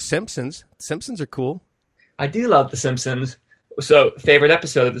you love The Simpsons. The Simpsons are cool. I do love The Simpsons. So, favorite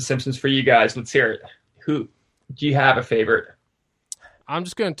episode of The Simpsons for you guys? Let's hear it. Who do you have a favorite? I'm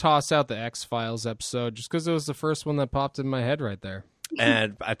just going to toss out the X-Files episode just because it was the first one that popped in my head right there.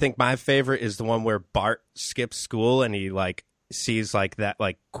 And I think my favorite is the one where Bart skips school and he like sees like that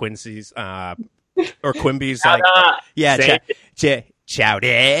like Quincy's or Quimby's like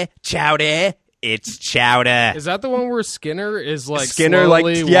chowder, it's chowder. Is that the one where Skinner is like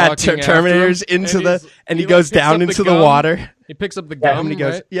Terminator's into and he goes down into the water. He picks up the gum and he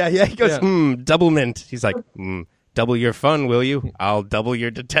goes, right? he goes, double mint. He's like, double your fun, will you? I'll double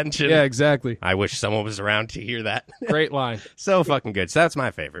your detention. Yeah, exactly. I wish someone was around to hear that. Great line. So fucking good. So that's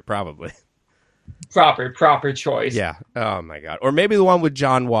my favorite, probably. Proper choice. Yeah. Oh my god. Or maybe the one with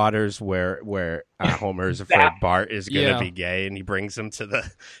John Waters where Homer is afraid Bart is gonna be gay, and he brings him to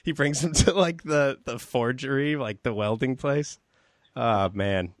like the forgery, like the welding place. Oh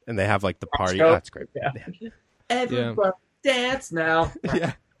man. And they have like the party. Oh, that's great. Yeah. Everybody dance now.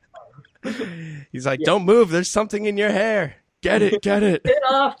 Yeah. He's like, don't move. There's something in your hair. Get it. Get it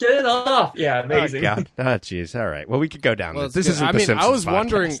off. Yeah, amazing. Oh, God. Oh, jeez. All right. Well, we could go down this. This isn't I the mean,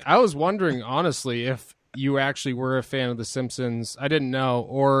 Simpsons I was wondering, honestly, if you actually were a fan of The Simpsons. I didn't know.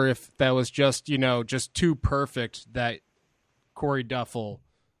 Or if that was just, just too perfect that Corey Duffel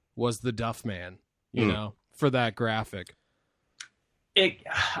was the DuffMan, you know, for that graphic.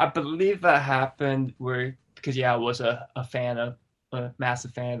 I believe that happened because I was a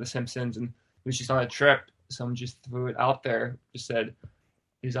massive fan of The Simpsons, and it was just on a trip. Someone just threw it out there, just said,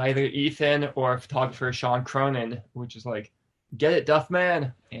 it was either Ethan or photographer Sean Cronin, which is like, get it,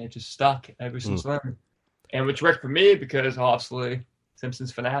 DuffMan. And it just stuck ever since then. And which worked for me because obviously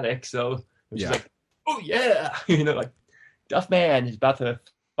Simpsons fanatic. So it was just like, oh yeah, like DuffMan is about to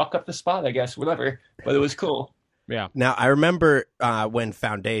fuck up the spot, I guess, whatever. But it was cool. Yeah. Now, I remember when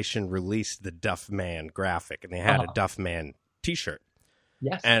Foundation released the DuffMan graphic, and they had a DuffMan t-shirt.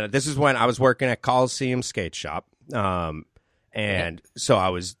 Yes. And this is when I was working at Coliseum Skate Shop. And so I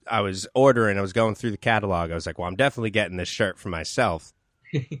was ordering, I was going through the catalog. I was like, well, I'm definitely getting this shirt for myself.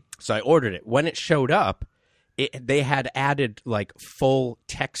 So I ordered it. When it showed up, they had added like full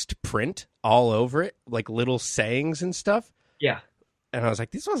text print all over it, like little sayings and stuff. Yeah. And I was like,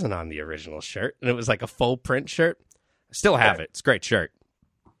 this wasn't on the original shirt. And it was like a full print shirt. I still have it. It's a great shirt.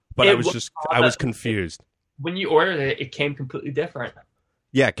 But I was confused. When you ordered it, it came completely different.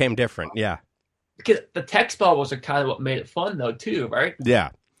 Yeah, it came different. Yeah. Because the text bubbles are kind of what made it fun, though, too, right?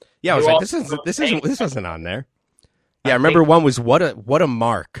 Yeah. Yeah, I was like, this wasn't on there. Yeah, I remember one was what a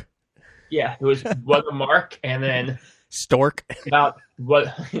mark. Yeah, it was what a mark, and then stork. About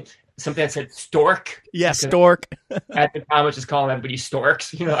what something that said stork. Yeah, stork. At the time, I was just calling everybody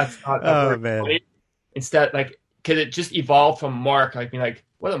storks. That's not. Oh man. Funny. Instead, like, because it just evolved from mark, like being like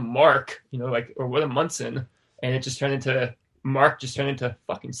what a mark, or what a Munson, and it just turned into. Mark just turned into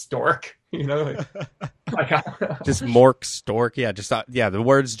fucking stork, like just mork, stork. Yeah, the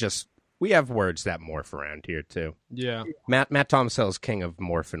words we have words that morph around here too. Yeah. Matt Thomasell's king of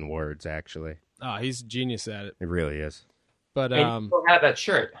morphing words, actually. Oh, he's a genius at it. It really is. But you still have that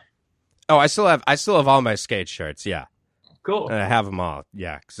shirt. Oh, I still have all my skate shirts, yeah. Cool. And I have them all,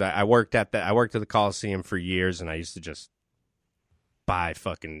 yeah, because I worked at the Coliseum for years, and I used to just buy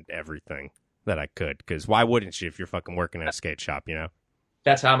fucking everything that I could, because why wouldn't you if you're fucking working at a skate shop,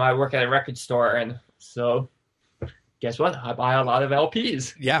 That's how I work at a record store, and so guess what? I buy a lot of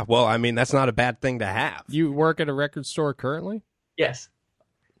LPs. Yeah, well, I mean, that's not a bad thing to have. You work at a record store currently? Yes.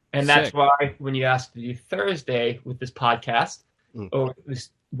 And that's why when you asked to do Thursday with this podcast, or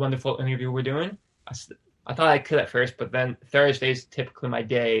this wonderful interview we're doing, I thought I could at first, but then Thursday's typically my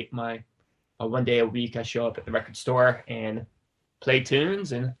day, one day a week I show up at the record store and play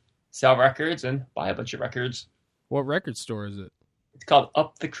tunes and sell records and buy a bunch of records. What record store is it? It's called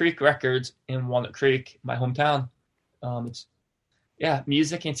Up the Creek Records in Walnut Creek, my hometown. It's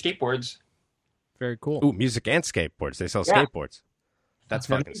music and skateboards. Very cool. Ooh, music and skateboards. They sell skateboards. That's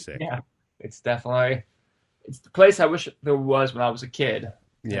fucking sick. Yeah, it's the place I wish there was when I was a kid.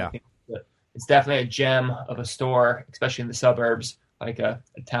 Yeah. It's definitely a gem of a store, especially in the suburbs, like a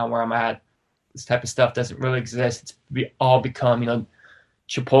town where I'm at. This type of stuff doesn't really exist. It's all become,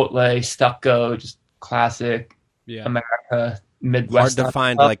 Chipotle, Stucco, just classic America, Midwest. Hard to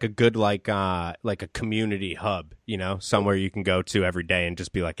find like a good like a community hub, somewhere you can go to every day and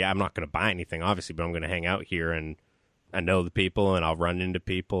just be like, yeah, I'm not going to buy anything, obviously, but I'm going to hang out here and I know the people and I'll run into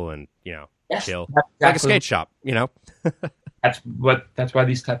people and chill, like a skate shop, That's why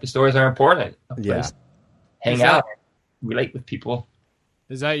these type of stores are important. Hang out, relate with people.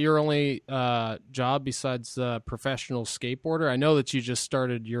 Is that your only job besides professional skateboarder? I know that you just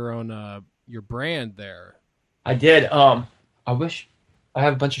started your own your brand there. I did. I wish I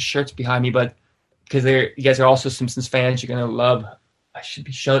have a bunch of shirts behind me, but because you guys are also Simpsons fans, you're gonna love. I should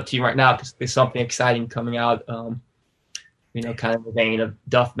be showing it to you right now because there's something exciting coming out. Kind of the vein of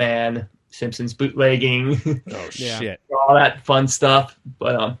DuffMan, Simpsons bootlegging. Oh shit! All that fun stuff.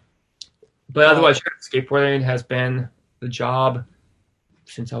 But otherwise, skateboarding has been the job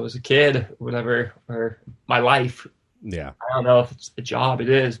since I was a kid, whatever, or my life. Yeah. I don't know if it's a job, it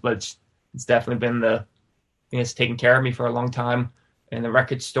is, but it's definitely been it's taken care of me for a long time. And the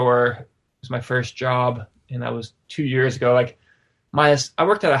record store was my first job, and that was 2 years ago. I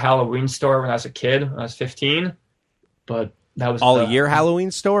worked at a Halloween store when I was a kid, when I was 15, but that was all year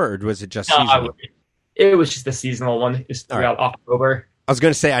Halloween store, or was it just seasonal? It was just a seasonal one. It's throughout October. I was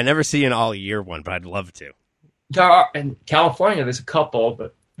going to say, I never see an all year one, but I'd love to. There are, in California, there's a couple,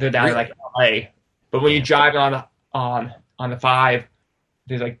 but they're down in LA. But when you drive on the 5,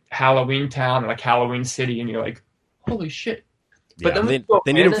 there's Halloween Town and Halloween City, and you're like, holy shit! Yeah, but then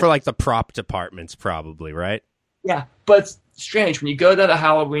they need them for the prop departments, probably, right? Yeah, but it's strange when you go to the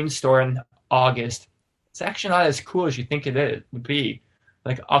Halloween store in August. It's actually not as cool as you think it would be.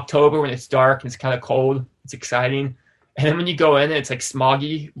 October when it's dark and it's kind of cold, it's exciting, and then when you go in, it's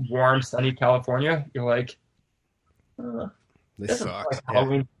smoggy, warm, sunny California. You're like, this sucks.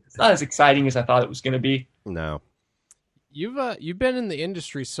 Halloween. It's not as exciting as I thought it was going to be. No. You've been in the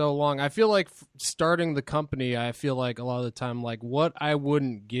industry so long. I feel like starting the company, I feel like a lot of the time, what I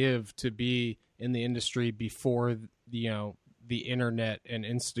wouldn't give to be in the industry before, the internet and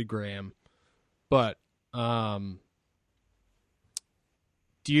Instagram. But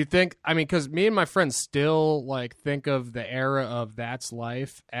do you think, because me and my friends still think of the era of That's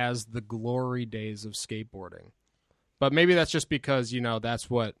Life as the glory days of skateboarding. But maybe that's just because, that's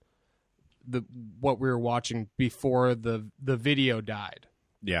what we were watching before the video died.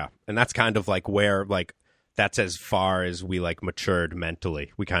 Yeah, and that's kind of where that's as far as we matured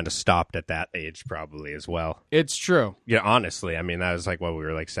mentally. We kind of stopped at that age probably as well. It's true. Yeah, honestly, that was we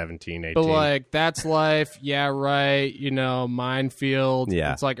were 17, 18. But That's Life, yeah, right, Minefield.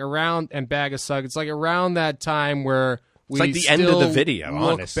 Yeah. It's around, and Bag of Suck. It's around that time where we the end of the video,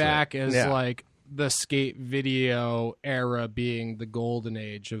 look honestly. back as the skate video era being the golden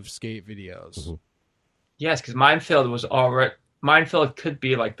age of skate videos. Mm-hmm. Yes, because Minefield could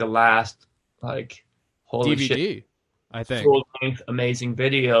be the last holy DVD, shit, I think, full-length amazing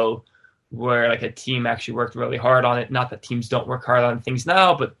video where a team actually worked really hard on it. Not that teams don't work hard on things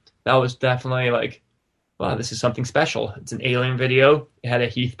now, but that was definitely wow, this is something special. It's an Alien video. It had a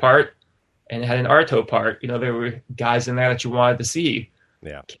Heath part and it had an Arto part. There were guys in there that you wanted to see.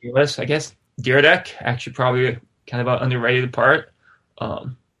 Yeah, Keyless, I guess. Deerdeck, actually probably kind of an underrated part. But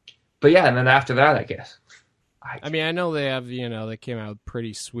yeah, and then after that, I guess. I know they have, they came out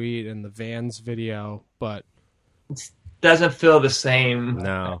Pretty Sweet and the Vans video, but it doesn't feel the same.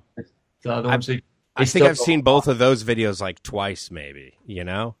 No. The other ones, I think I've seen both of those videos twice, maybe,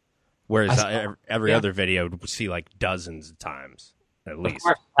 Whereas every other video would see dozens of times, at least.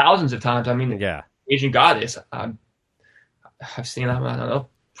 Thousands of times. Yeah. Asian Goddess, I've seen them, I don't know.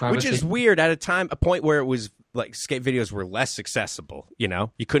 Which is weird at a point where it was skate videos were less accessible, You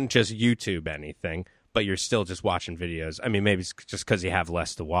couldn't just YouTube anything, but you're still just watching videos. Maybe it's just because you have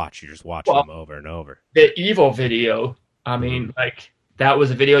less to watch. You're just watching them over and over. The Evil video, that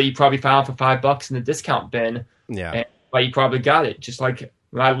was a video you probably found for $5 in the discount bin. Yeah. And you probably got it. Just when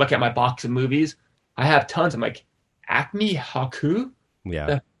I look at my box of movies, I have tons. I'm Acme Haku? Yeah.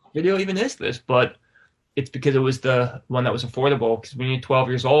 The video even is this? But it's because it was the one that was affordable. Because when you're 12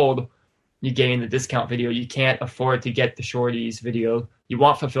 years old, you gain the discount video. You can't afford to get the Shorties video. You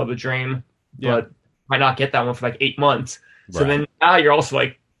want Fulfill the Dream, but might not get that one for 8 months. So then now you're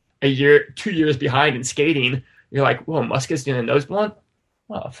also a year, 2 years behind in skating. you're like, whoa, Muska's doing a nose blunt?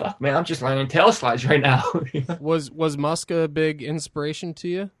 Oh, fuck, man, I'm just learning tail slides right now. Was Muska a big inspiration to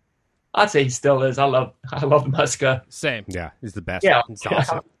you? I'd say he still is. I love Muska. Same. Yeah, he's the best. Yeah. He's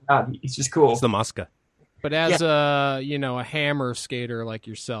awesome. He's just cool. It's the Muska. But as a hammer skater like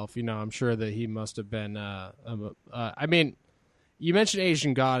yourself, I'm sure that he must have been. I mean, you mentioned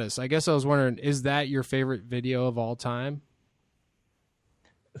Asian Goddess. I guess I was wondering, is that your favorite video of all time?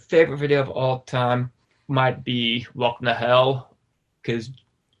 Favorite video of all time might be Welcome to Hell, because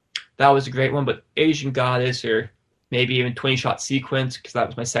that was a great one. But Asian Goddess, or maybe even 20 Shot Sequence, because that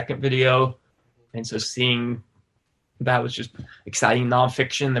was my second video, and so seeing. That was just exciting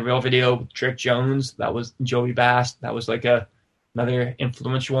nonfiction. The real video with Trick Jones, that was Joey Bass. That was like another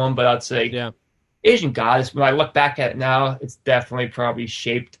influential one. But I'd say Asian Goddess, when I look back at it now, it's definitely probably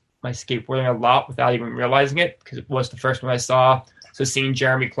shaped my skateboarding a lot without even realizing it, because it was the first one I saw. So seeing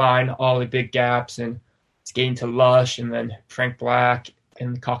Jeremy Klein, all the big gaps, and skating to Lush, and then Frank Black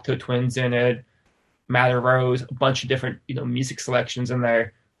and the Cocteau Twins in it, Matter Rose, a bunch of different music selections in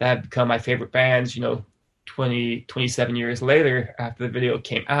there that have become my favorite bands. 27 years later, after the video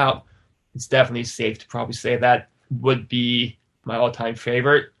came out, it's definitely safe to probably say that would be my all-time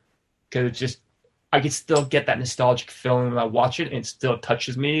favorite, because it's just, I could still get that nostalgic feeling when I watch it, and it still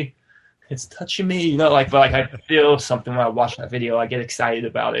touches me. It's touching me, but I feel something when I watch that video. I get excited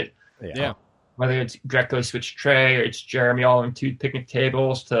about it. Yeah. Whether it's Greco Switch Tray, or it's Jeremy all in two picnic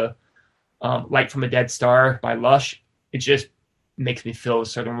tables, to Light from a Dead Star by Lush, it just makes me feel a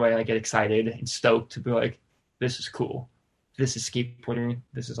certain way, and I get excited and stoked to be like, this is cool. This is skateboarding.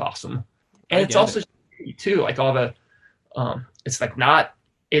 This is awesome. And it's also too, like all the it's like not,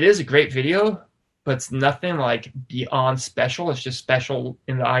 it is a great video, but it's nothing like beyond special. It's just special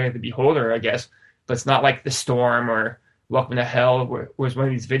in the eye of the beholder, I guess. But it's not like The Storm or Welcome to Hell, where it's one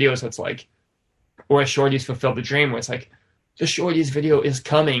of these videos that's like, or a Shorty's Fulfill the Dream, where it's like, the Shorty's video is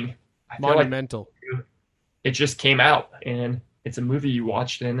coming. I Monumental. Feel like it just came out, and it's a movie you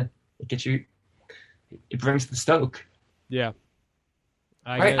watched, and it gets you, it brings the stoke. Yeah.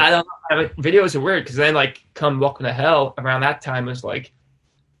 I don't know. Videos are weird, because then like come Welcome to Hell around that time was like,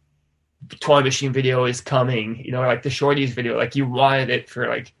 the Toy Machine video is coming, like the Shorties video, like you wanted it for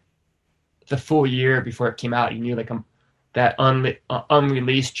like the full year before it came out. You knew like that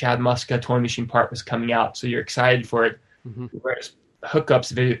unreleased Chad Muska Toy Machine part was coming out, so you're excited for it. Mm-hmm. Whereas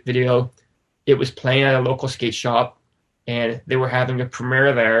Hookups video, it was playing at a local skate shop, and they were having a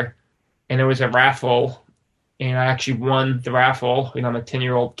premiere there, and there was a raffle, and I actually won the raffle. I'm a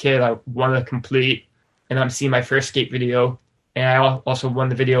 10-year-old kid. I won a complete, and I'm seeing my first skate video, and I also won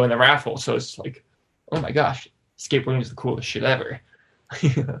the video in the raffle. So it's like, oh my gosh, skateboarding is the coolest shit ever.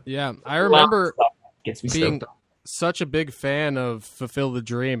 Yeah, I remember gets me being stoked. Such a big fan of Fulfill the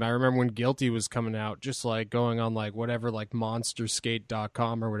Dream. I remember when Guilty was coming out, just like going on like whatever, like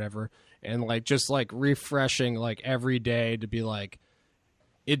monsterskate.com or whatever, and like just like refreshing like every day to be like,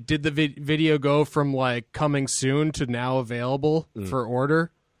 it did the video go from like coming soon to now available for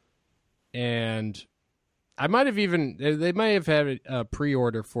order. And I might have even, they might have had a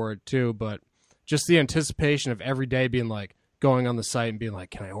pre-order for it too, but just the anticipation of every day being like, going on the site and being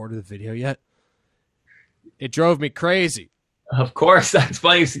like, can I order the video yet? It drove me crazy. Of course. That's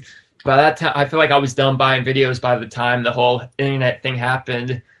funny. By that time, I feel like I was done buying videos by the time the whole internet thing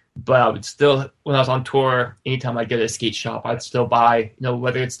happened. But I would still, when I was on tour, anytime I'd go to a skate shop, I'd still buy,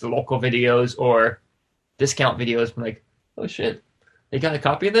 whether it's the local videos or discount videos. I'm like, oh shit, they got a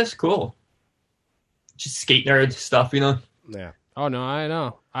copy of this? Cool. Just skate nerd stuff, Yeah. Oh, no, I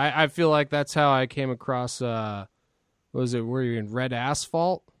know. I feel like that's how I came across, what was it, were you in Red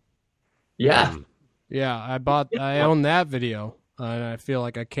Asphalt? Yeah. Yeah, I own that video, and I feel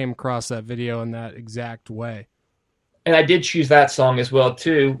like I came across that video in that exact way. And I did choose that song as well,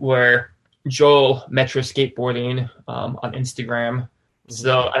 too, where Joel Metro Skateboarding on Instagram. Mm-hmm.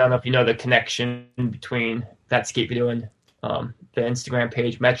 So I don't know if you know the connection between that skate video and the Instagram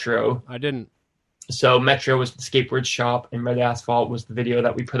page Metro. I didn't. So Metro was the skateboard shop, and Red Asphalt was the video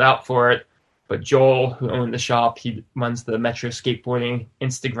that we put out for it. But Joel, who owned the shop, he runs the Metro Skateboarding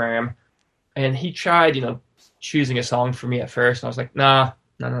Instagram. And he tried, choosing a song for me at first. And I was like, nah.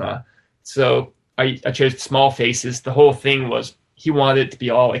 So I chose Small Faces. The whole thing was he wanted it to be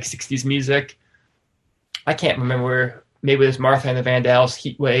all like 60s music. I can't remember. Maybe it was Martha and the Vandals,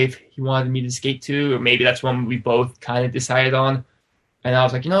 Heat Wave. He wanted me to skate to, or maybe that's one we both kind of decided on. And I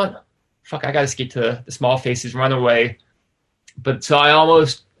was like, you know what? Fuck, I got to skate to the Small Faces Runaway. But so I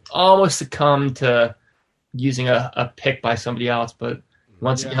almost succumbed to using a pick by somebody else. But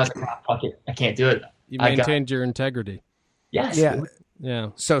once again, I was like, fuck it, I can't do it. You maintained your integrity. Yes. Yeah. Yeah.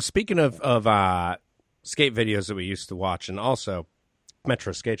 So speaking of skate videos that we used to watch, and also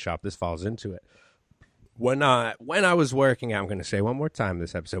Metro Skate Shop. This falls into it. When I was working, I'm going to say one more time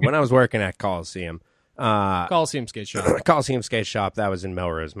this episode. When I was working at Coliseum Skate Shop. Coliseum Skate Shop, that was in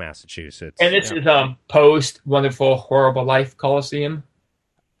Melrose, Massachusetts. And this is post Wonderful Horrible Life Coliseum.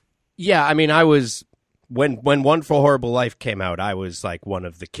 Yeah, I mean, I was when Wonderful Horrible Life came out, I was like one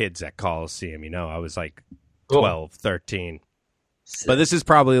of the kids at Coliseum. I was like 12, 13. But this is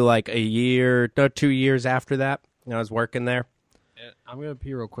probably like 2 years after that. I was working there. I'm gonna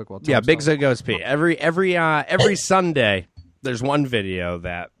pee real quick while Bigzo goes pee. Every Sunday, there's one video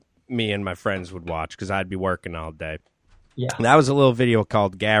that me and my friends would watch because I'd be working all day. Yeah, and that was a little video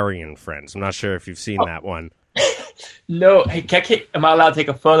called Gary and Friends. I'm not sure if you've seen that one. No, hey, am I allowed to take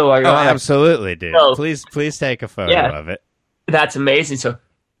a photo while you're on? Absolutely, dude. No. Please take a photo of it. That's amazing. So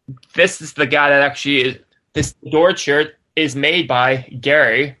this is the guy that actually is. This Adored shirt is made by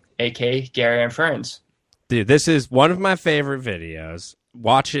Gary, aka Gary and Friends. Dude, this is one of my favorite videos.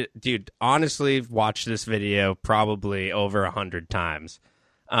 Watch it, dude. Honestly, watch this video probably over 100 times.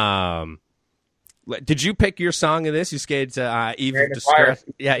 Did you pick your song of this? You skated to Eve of Distress?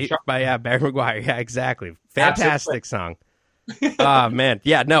 By Barry McGuire. Yeah, exactly. Fantastic song. Oh man,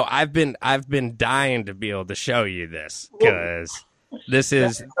 yeah. No, I've been dying to be able to show you this because this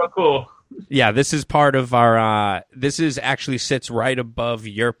is so cool. Yeah, this is part of our. This is actually sits right above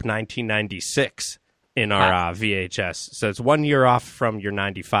Yerp 1996 in our VHS. So it's 1 year off from your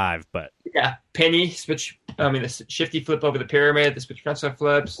 95, but yeah, penny switch. I mean, the shifty flip over the pyramid, the switch frontside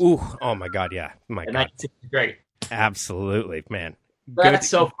flips. Ooh, oh my god, yeah, my god, 96 is great. Absolutely, man. That's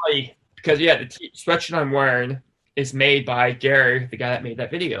so funny because the sweatshirt I'm wearing is made by Gary, the guy that made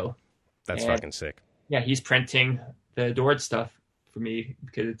that video. That's fucking sick. Yeah, he's printing the Adored stuff for me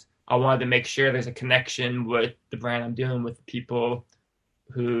because I wanted to make sure there's a connection with the brand I'm doing with people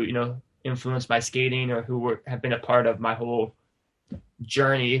who, influenced my skating or who have been a part of my whole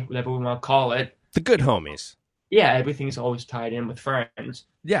journey, whatever we want to call it. The good homies. Yeah, everything's always tied in with friends.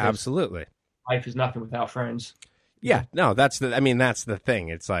 Yeah, absolutely. Life is nothing without friends. Yeah, no, that's the thing.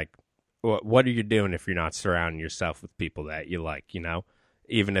 It's like, what are you doing if you're not surrounding yourself with people that you like,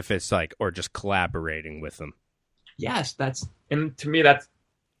 even if it's like, or just collaborating with them. Yes, and to me, that's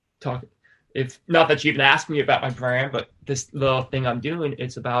talking. If not that you even asked me about my brand, but this little thing I'm doing,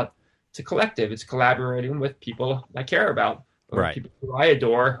 it's a collective. It's collaborating with people I care about, or right. people who I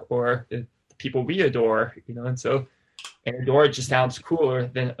adore, or the people we adore, and adore just sounds cooler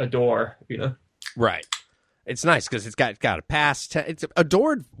than adore, Right. It's nice because it's got a past. It's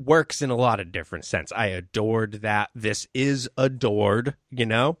adored works in a lot of different sense. I adored that. This is adored,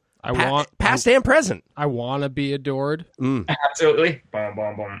 past and present. I want to be adored. Absolutely. Boom,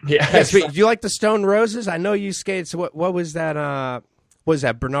 boom, boom. Yeah. Do you like the Stone Roses? I know you skated. So what was that? What was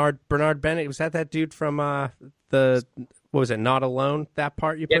that? Bernard Bennett? Was that dude from what was it? Not Alone? That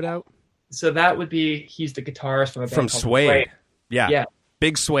part you put out? So that would be, he's the guitarist from a band from called Suede. Yeah.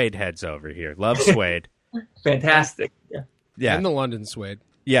 Big Suede heads over here. Love Suede. Fantastic. Yeah. And the London Suede.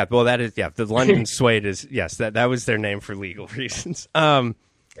 Yeah, well, that is, the London Suede is, yes, that was their name for legal reasons.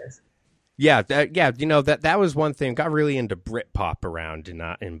 Yes. Yeah, that was one thing. Got really into Britpop around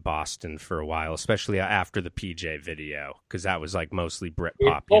in Boston for a while, especially after the PJ video, because that was like mostly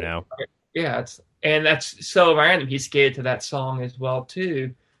Britpop, Yeah, that's so random. He skated to that song as well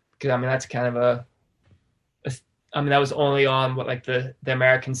too, because that's kind of that was only on the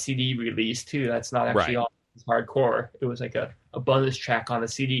American CD release too. That's not actually on hardcore. It was like a bonus track on the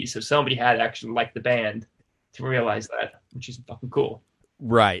CD, so somebody had to actually like the band to realize that, which is fucking cool.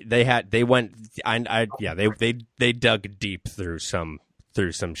 Right. They dug deep through some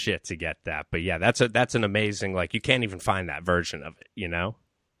shit to get that. But yeah, that's an amazing, you can't even find that version of it,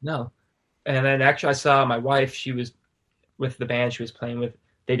 No. And then actually I saw my wife, she was with the band she was playing with.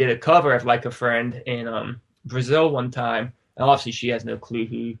 They did a cover of Like a Friend in Brazil one time. And obviously she has no clue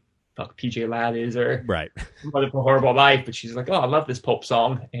who fuck PJ Ladd is or Wonderful Horrible Life, but she's like, oh, I love this Pulp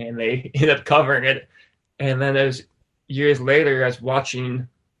song. And they ended up covering it. And then there's years later, I was watching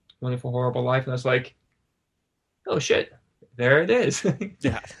Wonderful Horrible Life, and I was like, "Oh shit, there it is!"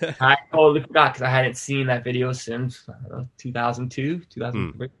 Yeah, I totally forgot because I hadn't seen that video since 2002,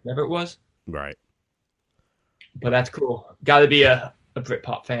 2003, whatever it was. Right. But that's cool. Got to be a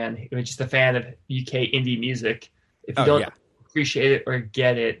Britpop fan. You're just a fan of UK indie music. If you don't appreciate it or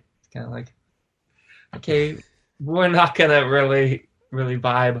get it, it's kind of like, okay, we're not gonna really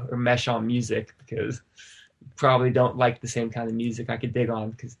vibe or mesh on music because probably don't like the same kind of music I could dig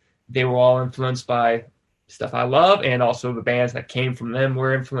on because they were all influenced by stuff I love, and also the bands that came from them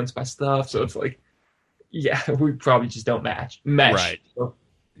were influenced by stuff. So it's like, yeah, we probably just don't mesh. Right. So,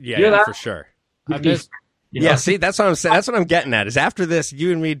 yeah, for sure. I miss. Yeah, see, that's what I'm saying. That's what I'm getting at. Is after this,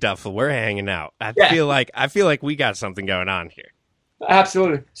 you and me, Duffel, we're hanging out. I feel like we got something going on here.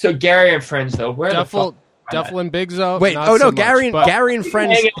 Absolutely. So Gary and Friends, though, where Duffel, the fuck? Duffel and Bigzo. Wait, not oh so no, much, Gary and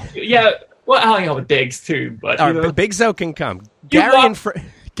Friends. Yeah, well, I'll hang out with Biggs too, but Bigzo can come.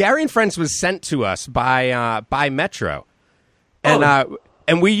 Gary and Friends was sent to us by Metro,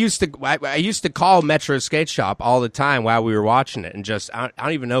 and we used to. I used to call Metro Skate Shop all the time while we were watching it, and just I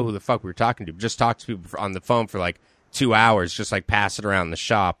don't even know who the fuck we were talking to. Just talk to people on the phone for like 2 hours, just like pass it around the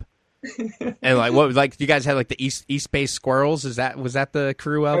shop. And like you guys had like the East Bay Squirrels? Was that the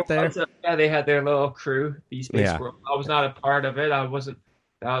crew out there? Yeah, they had their little crew, the East Bay Yeah. Squirrels. I was not a part of it. That was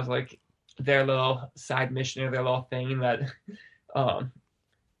like their little side mission or their little thing that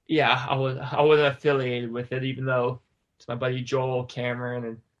I wasn't affiliated with it, even though it's my buddy Joel, Cameron,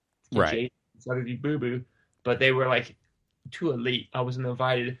 and Right. Jason, other Boo Boo, but they were like too elite. I wasn't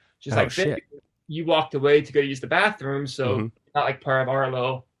invited. Just Oh, like shit. you walked away to go use the bathroom, so not like part of our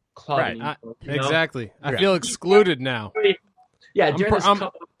little club. Right. anymore, you know? Exactly. I feel excluded now. Yeah, during this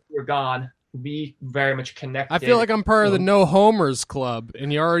couple we were gone, we very much connected. I feel like I'm part of the No Homers Club,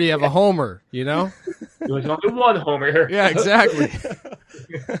 and you already have a Homer, you know? There was only one Homer. Yeah, exactly.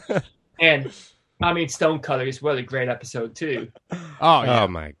 And I mean, Stonecutters, what a great episode too. Oh, yeah. Oh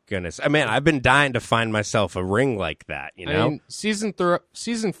my goodness! Man, I've been dying to find myself a ring like that. You know, I mean, season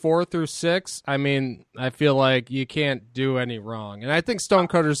 4 through 6. I mean, I feel like you can't do any wrong, and I think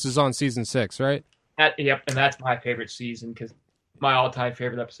Stonecutters is on season 6, right? Yep, and that's my favorite season because my all-time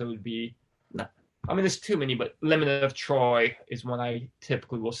favorite episode would be. I mean, there's too many, but Lemon of Troy is one I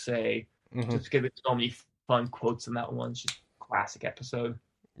typically will say. Just because there's so many fun quotes in that one. It's just a classic episode.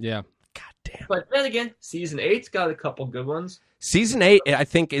 Yeah. God damn. But then again, season 8's got a couple good ones. Season 8, I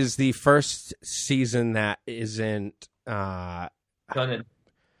think, is the first season that isn't Done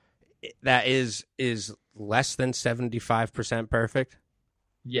that is less than 75% perfect.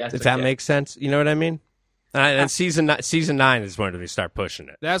 Yes, If that makes sense, you know what I mean. And season 9 is when they start pushing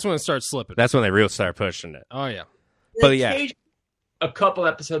it. That's when it starts slipping. That's when they really start pushing it. Oh, yeah. But yeah, a couple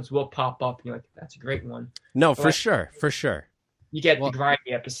episodes will pop up, and you're like, "That's a great one." no, for sure. You get the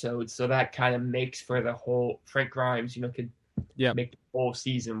grimy episodes, so that kind of makes for the whole Frank Grimes, could make the whole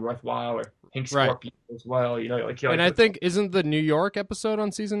season worthwhile, or Hank Scorpio as well, And I think, isn't the New York episode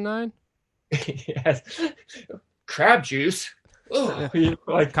on season 9? Yes. Crab juice. Oh,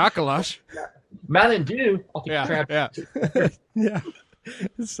 like Cockalosh. Mountain Dew. I'll take crab. Yeah. Yeah.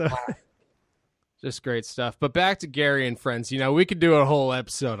 So. Just great stuff. But back to Gary and Friends. We could do a whole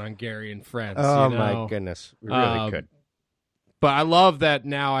episode on Gary and Friends. Oh my goodness, we really could. But I love that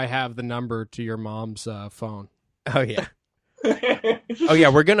now I have the number to your mom's phone. Oh yeah. Oh yeah,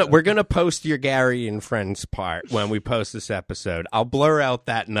 we're gonna post your Gary and Friends part when we post this episode. I'll blur out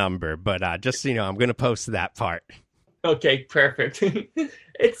that number, but just so you know, I'm gonna post that part. Okay, perfect.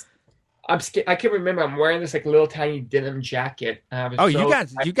 I can remember I'm wearing this like little tiny denim jacket.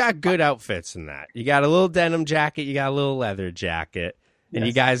 You got good outfits in that. You got a little denim jacket, you got a little leather jacket, and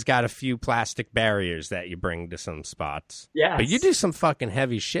you guys got a few plastic barriers that you bring to some spots. Yeah, but you do some fucking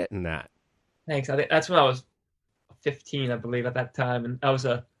heavy shit in that. Thanks. I think that's when I was 15, I believe, at that time, and that was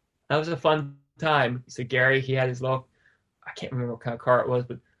a fun time. So Gary, he had his little, I can't remember what kind of car it was,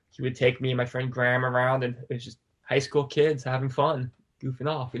 but he would take me and my friend Graham around, and it was just high school kids having fun, goofing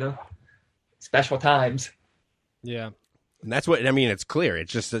off, special times. Yeah, and that's what I mean. It's clear.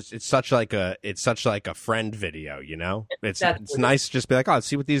 It's just it's such like a friend video, It's nice to just be like, oh, let's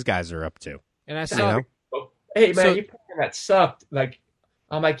see what these guys are up to. And I saw, hey man, you put that sucked. Like,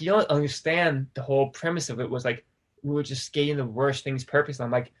 I'm like, you don't understand the whole premise of it was like we were just skating the worst things purposely.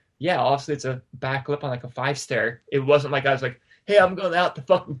 I'm like, yeah, obviously it's a backlip on like a 5-stair. It wasn't like I was like, hey, I'm going out to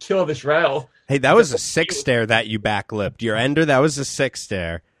fucking kill this rail. Hey, that was a 6-stair that you backlipped. Your ender, that was a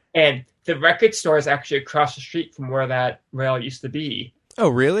 6-stair. And the record store is actually across the street from where that rail used to be. Oh,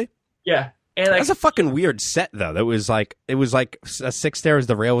 really? Yeah. And like, that's a fucking weird set, though. It was like a 6-stair as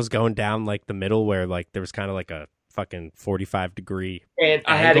the rail was going down like the middle where like there was kind of like a fucking 45-degree and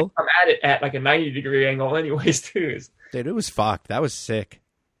I angle. had to come at it at like a 90-degree angle anyways, too. Dude, it was fucked. That was sick.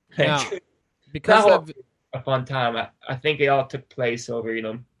 Now, because of a fun time. I think it all took place over,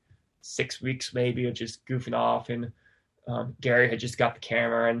 6 weeks maybe of just goofing off, and Gary had just got the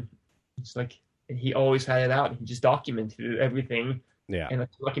camera, and it's like, and he always had it out, and he just documented everything. Yeah. And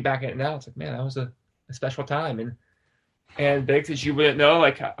looking back at it now, it's like, man, that was a special time. And Biggs, as you wouldn't know,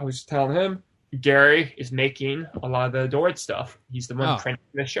 like I was telling him, Gary is making a lot of the adored stuff. He's the one printing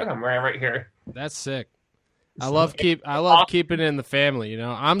the shirt I'm wearing right here. That's sick. I love keeping it in the family.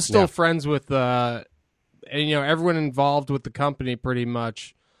 I'm still friends with and everyone involved with the company pretty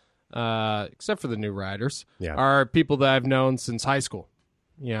much. except for the new riders, Yeah. are people that I've known since high school,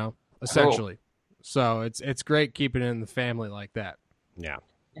 you know, essentially. So it's great keeping it in the family like that. Yeah.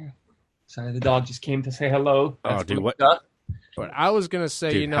 Sorry, the dog just came to say hello. Oh, dude, what? But I was going to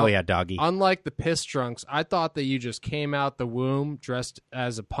say, Dude, you know, hell yeah, doggy. unlike the piss drunks, I thought that you just came out the womb dressed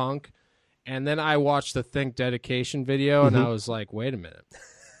as a punk. And then I watched the Think Dedication video, and I was like, wait a minute.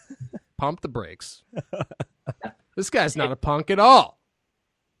 Pump the brakes. This guy's not a punk at all.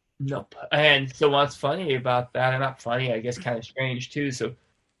 Nope. And so what's funny about that, and not funny, I guess kind of strange too. So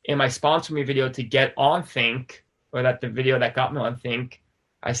in my sponsor me video to get on Think, or that the video that got me on Think,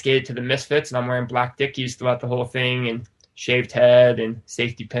 I skated to the Misfits, and I'm wearing black Dickies throughout the whole thing, and shaved head, and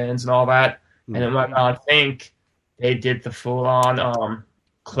safety pins, and all that. And then when I Think, they did the full-on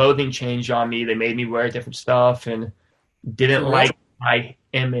clothing change on me. They made me wear different stuff, and didn't like my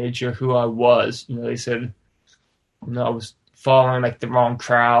image or who I was. You know, they said, you know, I was following like the wrong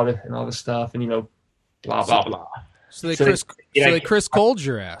crowd and all this stuff, and you know, blah blah blah. So they Chris Cole'd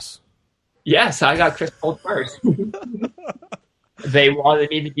your ass. Yes, I got Chris Cole first. They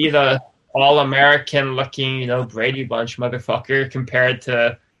wanted me to be the all-American looking, you know, Brady Bunch motherfucker compared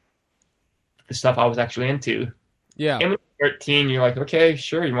to the stuff I was actually into. Yeah. And when you're 13, you're like, okay,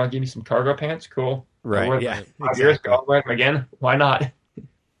 sure, you want to give me some cargo pants? Cool. Right, yeah, 5 years ago, I'll wear them again. Why not?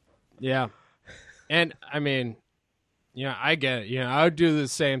 Yeah. And, I mean, yeah, I get it. You know, I would do the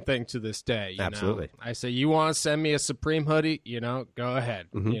same thing to this day. You Absolutely. know? I say, you want to send me a Supreme hoodie? You know, go ahead.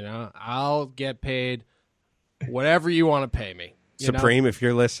 You know, I'll get paid whatever you want to pay me. Supreme, if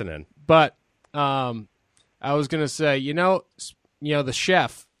you're listening. But I was going to say, you know, the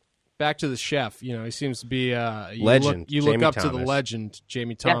chef, back to the chef, you know, he seems to be legend. You look Jamie up Thomas. to the legend,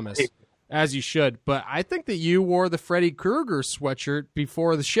 Jamie Thomas, Yeah. as you should. But I think that you wore the Freddy Krueger sweatshirt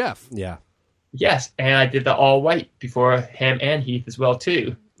before the chef. Yeah. Yes, and I did the all white before him and Heath as well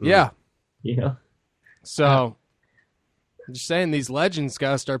too. Yeah. You know. So I'm just saying, these legends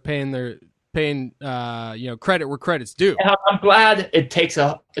got to start paying credit where credit's due. And I'm glad it takes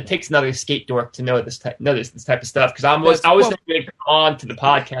another skate dork to know this type of stuff, because I was going to come on to the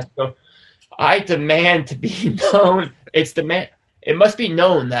podcast. So I demand to be known. It must be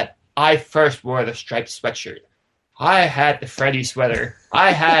known that I first wore the striped sweatshirt. I had the Freddy sweater.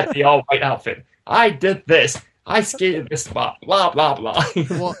 I had the all white outfit. I did this. I skated this spot. Blah blah blah.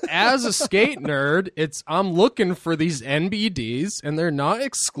 Well, as a skate nerd, I'm looking for these NBDs, and they're not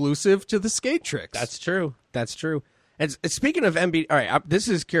exclusive to the skate tricks. That's true. That's true. And speaking of NBD, all right, this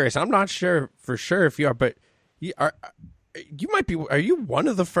is curious. I'm not sure for sure if you are, but you might be. Are you one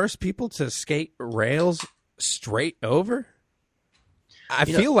of the first people to skate rails straight over? I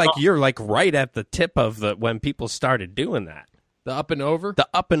feel like you're like right at the tip of when people started doing that. The up and over? The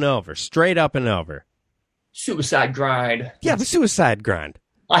up and over, straight up and over. Suicide grind. Yeah, the suicide grind.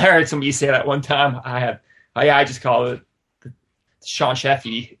 I heard somebody say that one time. I just call it the Sean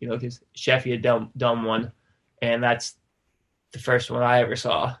Sheffy, you know, because Sheffy had done one, and that's the first one I ever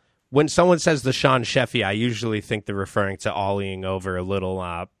saw. When someone says the Sean Sheffy, I usually think they're referring to ollieing over a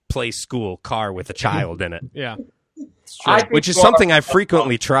little play school car with a child in it. Yeah. Which is something I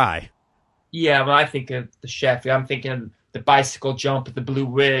frequently try. Yeah, when I think of the Sheffy, I'm thinking of the bicycle jump with the blue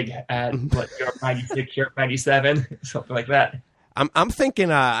wig at Europe 96, Europe 97, something like that. I'm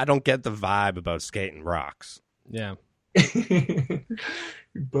thinking I don't get the vibe about skating rocks. Yeah.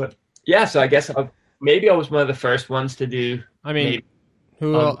 But yeah, so I guess maybe I was one of the first ones to do. I mean,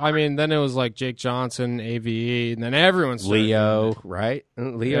 then it was like Jake Johnson, AVE, and then everyone's Leo, right?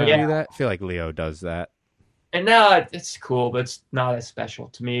 Leo do that? I feel like Leo does that. And now it's cool, but it's not as special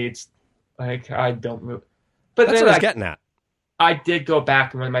to me. It's like I don't really. But that's then what I was getting at. I did go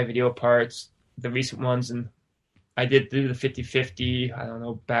back and run my video parts, the recent ones, and I did do the 50-50, I don't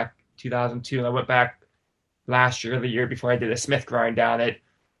know, back 2002. And I went back last year or the year before I did a Smith grind down it,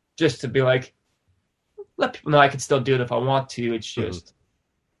 just to be like, let people know I can still do it if I want to. It's just,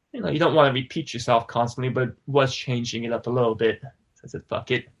 you know, you don't want to repeat yourself constantly, but it was changing it up a little bit. So I said, fuck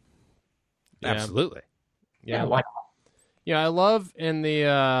it. Yeah. Absolutely. Yeah, why not? Yeah, I love in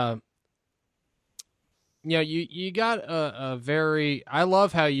the you got a very, I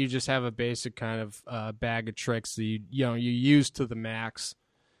love how you just have a basic kind of bag of tricks that you use to the max.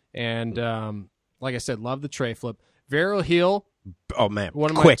 And like I said, love the tray flip. Varial heel. Oh man.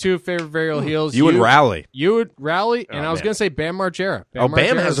 One of my two favorite varial heels. You would rally. You would rally, and I was going to say Bam Margera.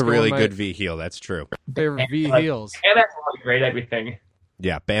 Bam has a really good V heel, that's true. Favorite V heels. And that's great everything.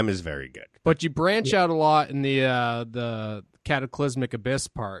 Yeah, Bam is very good. But you branch out a lot in the cataclysmic abyss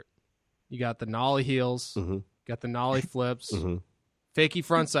part. You got the nollie heels, got the nollie flips, fakie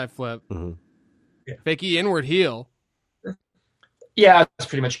frontside flip, fakie inward heel, Yeah, I was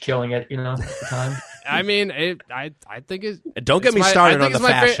pretty much killing it, at the time. I mean, I think it's. Don't get me started on the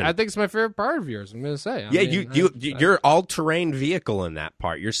fashion. I think it's my favorite part of yours. I'm going to say. You're all-terrain vehicle in that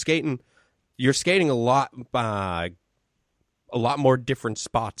part. You're skating a lot more different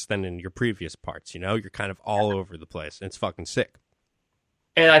spots than in your previous parts. You're kind of all over the place. And it's fucking sick.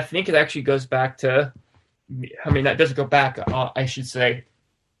 And I think it actually goes back to. I mean, that doesn't go back. I should say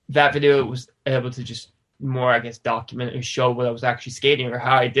that video was able to just more, I guess, document and show what I was actually skating or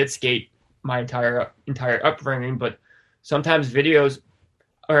how I did skate my entire upbringing. But sometimes videos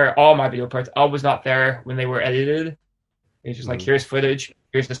or all my video parts, I was not there when they were edited. It's just like, here's footage,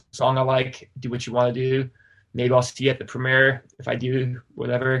 here's the song I like, do what you want to do. Maybe I'll see you at the premiere if I do,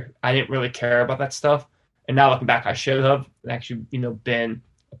 whatever. I didn't really care about that stuff. And now looking back, I should have actually, been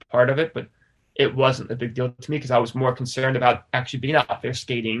a part of it, but it wasn't a big deal to me because I was more concerned about actually being out there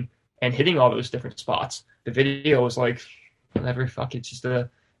skating and hitting all those different spots. The video was like, whatever, fuck, it's just a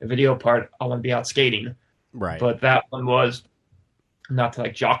video part. I want to be out skating. Right. But that one was, not to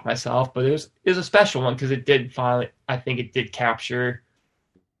like jock myself, but it was a special one because it did finally, I think it did capture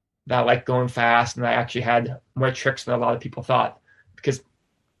that like going fast, and I actually had more tricks than a lot of people thought. Because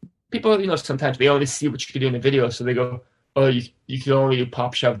people, sometimes they only see what you can do in the video, so they go, oh, you can only do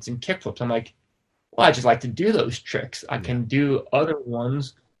pop shoves and kickflips. I'm like, well, I just like to do those tricks. I can do other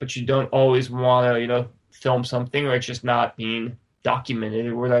ones, but you don't always want to, film something or it's just not being documented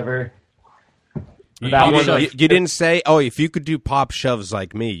or whatever. You didn't say, oh, if you could do pop shoves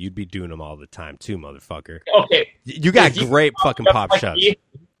like me, you'd be doing them all the time too, motherfucker. Okay. You got great fucking pop shoves. Me,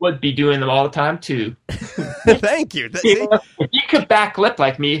 would be doing them all the time too. Thank you. If you could backlip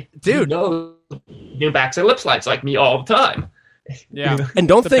like me, dude, do backs and lip slides like me all the time. Yeah. And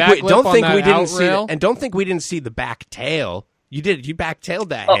don't think we didn't see the back tail. You did. You backtailed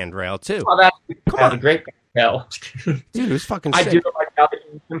that handrail too. Oh, that's a great tail. Dude, it was fucking sick. I do like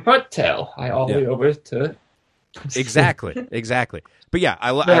the front tail. I all the way over to. Exactly. But yeah,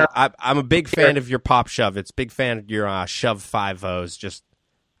 I'm a big fan of your pop shove. It's big fan of your shove 5-0s. Just,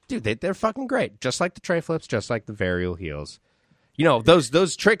 dude, they're fucking great. Just like the tray flips, just like the varial heels.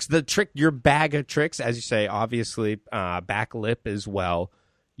 Those tricks. Your bag of tricks, as you say, obviously back lip as well.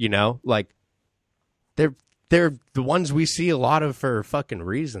 Like they're the ones we see a lot of for a fucking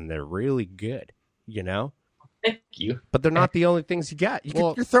reason. They're really good. Thank you. But they're not the only things you got.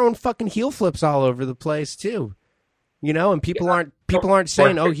 You're throwing fucking heel flips all over the place too. And people aren't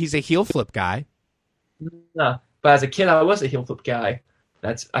saying, "Oh, he's a heel flip guy." No, but as a kid, I was a heel flip guy.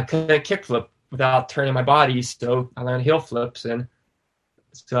 I couldn't kick flip without turning my body, so I learned heel flips, and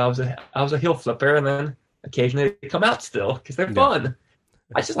so I was a heel flipper, and then occasionally they come out still because they're fun.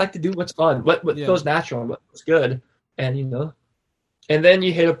 I just like to do what's fun, what feels natural, and what's good, and and then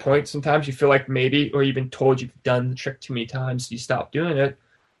you hit a point. Sometimes you feel like maybe, or you've been told you've done the trick too many times, so you stop doing it,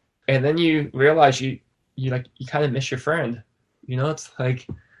 and then you realize you kind of miss your friend. It's like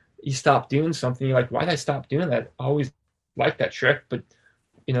you stop doing something. You're like, why did I stop doing that? I always liked that trick, but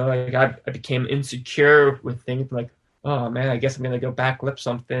like I became insecure with things like, oh man, I guess I'm gonna go backlip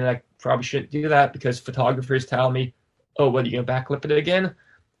something. I probably shouldn't do that because photographers tell me, oh, what, are you gonna backlip it again?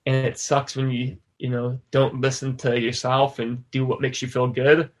 And it sucks when you don't listen to yourself and do what makes you feel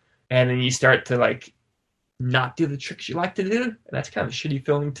good, and then you start to like not do the tricks you like to do, and that's kind of a shitty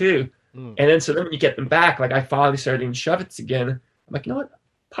feeling too. And then so then when you get them back, like I finally started doing shove-its again. I'm like, you know what?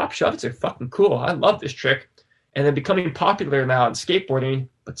 Pop shove-its are fucking cool. I love this trick. And then becoming popular now in skateboarding,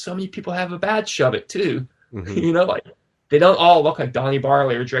 but so many people have a bad shove-it too. Like they don't all look like Donnie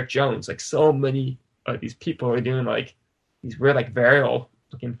Barley or Drake Jones. Like so many of these people are doing like these weird like varial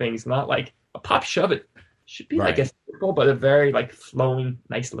looking things, not like a pop shove-it. Should be like a simple but a very like flowing,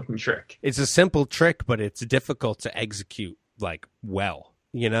 nice looking trick. It's a simple trick, but it's difficult to execute like well,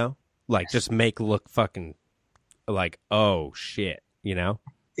 like just make look fucking like, oh shit,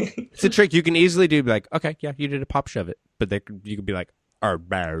 It's a trick you can easily do. Be like, okay, yeah, you did a pop shove it, but you could be like,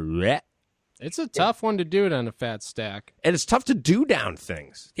 it's a tough one to do it on a fat stack, and it's tough to do down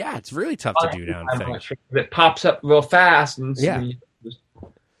things. Yeah, it's really tough to do down things. It pops up real fast, and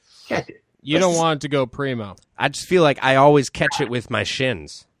you don't want it to go primo. I just feel like I always catch it with my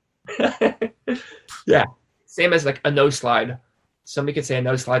shins. Yeah, same as like a nose slide. Somebody could say a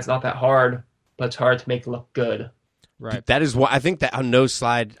nose slide's not that hard, but it's hard to make it look good. Right. That is what I think that a nose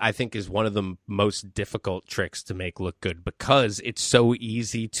slide is one of the most difficult tricks to make look good because it's so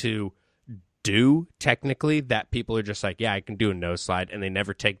easy to do technically that people are just like, yeah, I can do a nose slide, and they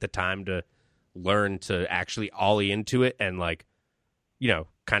never take the time to learn to actually ollie into it and like,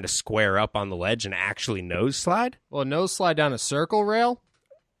 kind of square up on the ledge and actually nose slide. Well, nose slide down a circle rail?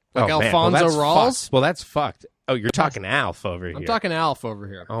 Like oh, Alfonso Rawls? Well, that's fucked. Oh, you're talking Alf over here. I'm talking Alf over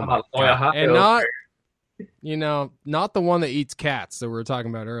here. Oh my God. And not the one that eats cats that we were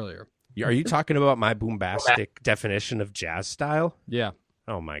talking about earlier. Are you talking about my boombastic definition of jazz style? Yeah.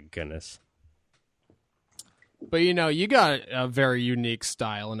 Oh my goodness. But you got a very unique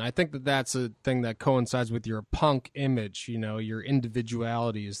style, and I think that's a thing that coincides with your punk image. Your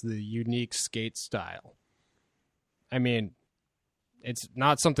individuality is the unique skate style. I mean, it's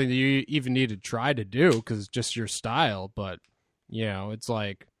not something that you even need to try to do because it's just your style, but it's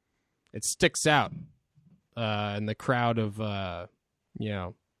like it sticks out in the crowd of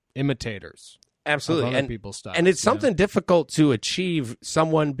imitators. Absolutely. Of other people's styles. And it's something difficult to achieve,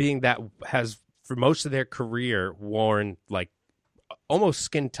 someone being that has for most of their career worn like almost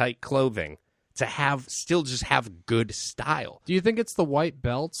skin tight clothing to still just have good style. Do you think it's the white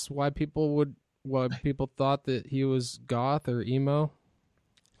belts why people thought that he was goth or emo?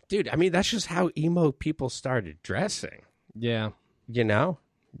 Dude, I mean, that's just how emo people started dressing. Yeah.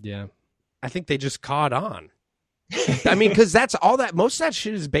 Yeah. I think they just caught on. I mean, because that's all that, most of that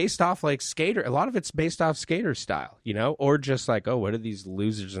shit is based off like skater. A lot of it's based off skater style, or just like, oh, what are these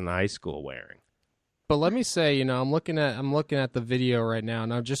losers in high school wearing? But let me say, I'm looking at the video right now,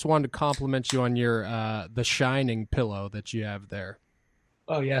 and I just wanted to compliment you on your the Shining pillow that you have there.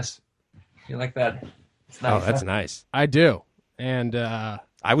 Oh yes, you like that? It's nice, that's nice. I do, and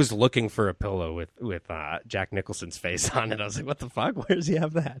I was looking for a pillow with Jack Nicholson's face on it. I was like, what the fuck? Where does he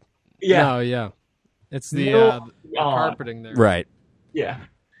have that? Yeah, no, yeah, it's the carpeting there, right? Yeah.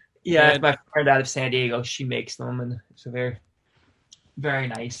 It's my friend out of San Diego. She makes them, and so they're very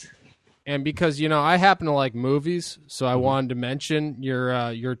nice. And because I happen to like movies, so I wanted to mention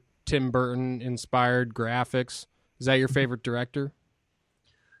your Tim Burton inspired graphics. Is that your favorite director?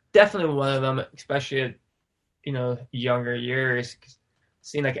 Definitely one of them, especially at younger years.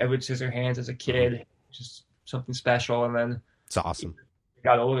 Seeing like Edward Scissorhands as a kid, just something special, and then it's awesome. I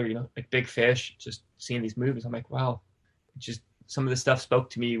got older, like Big Fish. Just seeing these movies, I'm like, wow. Just some of the stuff spoke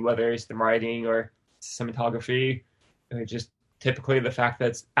to me, whether it's the writing or cinematography, and just typically the fact that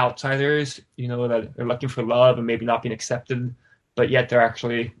it's outsiders, that they're looking for love and maybe not being accepted, but yet they're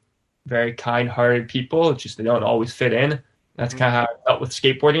actually very kind-hearted people. It's just they don't always fit in. That's kind of how I felt with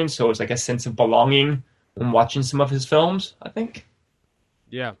skateboarding. So it's like a sense of belonging when watching some of his films, I think.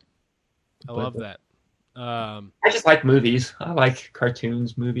 Yeah, I love that. I just like movies. I like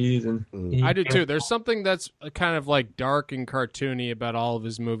cartoons, movies, and I do too. There's something that's kind of like dark and cartoony about all of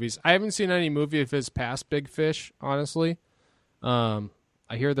his movies. I haven't seen any movie of his past Big Fish, honestly. I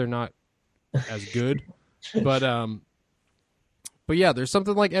hear they're not as good, but yeah, there's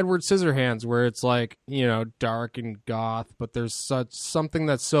something like Edward Scissorhands where it's like, dark and goth, but there's something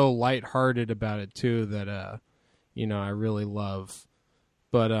that's so lighthearted about it too that, I really love.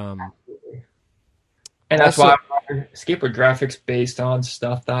 But, and that's why skateboard graphics based on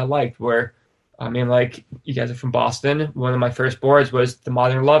stuff that I liked, where, I mean, like, you guys are from Boston. One of my first boards was the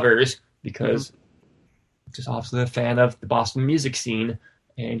Modern Lovers, because just obviously a fan of the Boston music scene,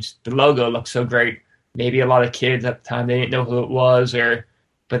 and just the logo looked so great. Maybe a lot of kids at the time, they didn't know who it was,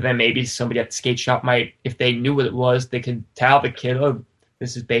 but then maybe somebody at the skate shop might, if they knew what it was, they could tell the kid, oh,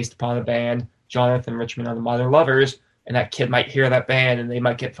 this is based upon a band, Jonathan Richman on the Modern Lovers, and that kid might hear that band and they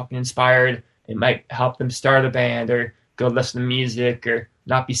might get fucking inspired. It might help them start a band or go listen to music or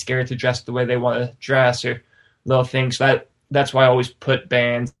not be scared to dress the way they want to dress or little things. That's why I always put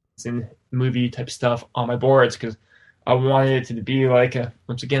bands and movie type stuff on my boards, because I wanted it to be like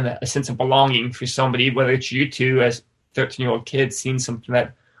once again a sense of belonging for somebody, whether it's you two as 13-year-old kids seeing something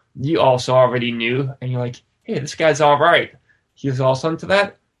that you also already knew and you're like, hey, this guy's all right. He was also into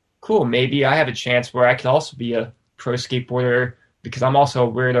that. Cool. Maybe I have a chance where I could also be a pro skateboarder because I'm also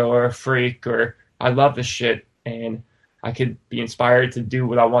a weirdo or a freak, or I love this shit and I could be inspired to do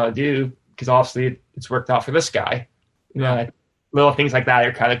what I want to do because obviously it's worked out for this guy. Little things like that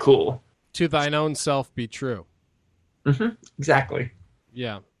are kind of cool. To thine own self be true. Mm-hmm. Exactly.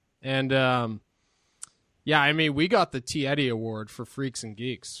 Yeah. And, I mean, we got the T. Eddie Award for Freaks and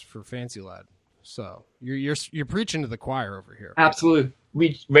Geeks for Fancy Lad. So you're preaching to the choir over here. Absolutely.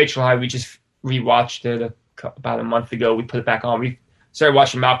 Rachel and I, we just rewatched it about a month ago. We put it back on. We started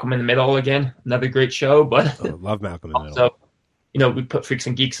watching Malcolm in the Middle again. Another great show, but love Malcolm in the Middle. So, we put Freaks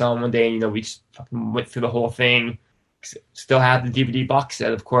and Geeks on one day, and we just fucking went through the whole thing. Still had the DVD box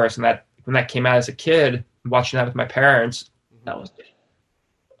set, of course, and when that came out as a kid, watching that with my parents, that was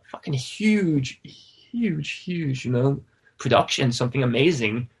fucking huge, production, something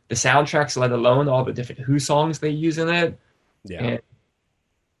amazing. The soundtracks, let alone all the different Who songs they use in it. Yeah.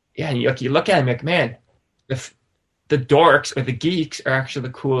 And you look at them like, man, the dorks or the geeks are actually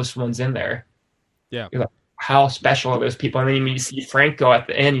the coolest ones in there. Yeah. You're like, how special are those people. I mean, when you see Franco at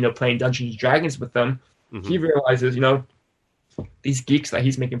the end, you know, playing Dungeons and Dragons with them, he realizes, you know, these geeks that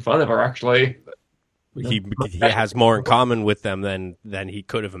he's making fun of are actually... He has more in common with them than he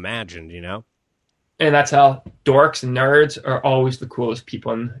could have imagined, you know? And that's how dorks and nerds are always the coolest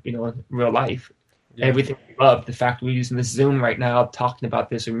people in, you know, in real life. Yeah. Everything we love, the fact we're using this Zoom right now talking about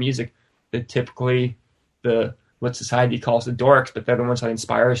this or music, that typically what society calls the dorks, but they're the ones that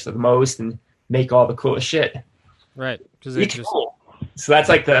inspire us the most and make all the coolest shit. Right. Because it's just cool. So that's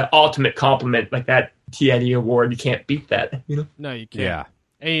like the ultimate compliment, like that T-Eddie award. You can't beat that, you know? No, you can't. Yeah.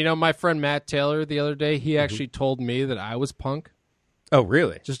 And you know, my friend Matt Taylor the other day, he actually told me that I was punk. Oh,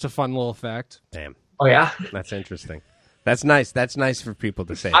 really? Just a fun little fact. Damn. Oh, yeah? That's interesting. That's nice. That's nice for people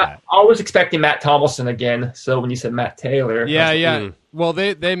to say that. I was expecting Matt Tomlinson again, so when you said Matt Taylor... Yeah. Well,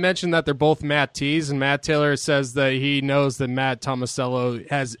 they mentioned that they're both Matt T's, and Matt Taylor says that he knows that Matt Tomasello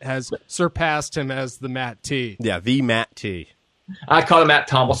has surpassed him as the Matt T. Yeah, the Matt T. I call him Matt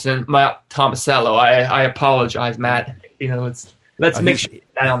Tomlinson, Matt Tomasello. I apologize, Matt. You know, let's make sure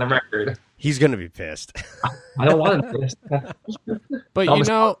that on the record. He's going to be pissed. I don't want him pissed. But, you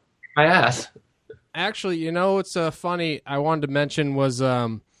know... My ass. Actually, you know, what's funny I wanted to mention was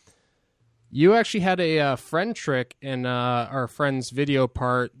you actually had a friend trick in our friend's video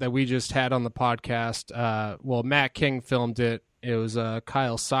part that we just had on the podcast. Well, Matt King filmed it. It was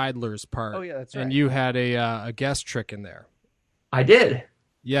Kyle Seidler's part. Oh, yeah, that's right. And you had a guest trick in there. I did.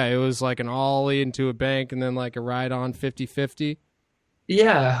 Yeah, it was like an ollie into a bank and then like a ride on 50-50.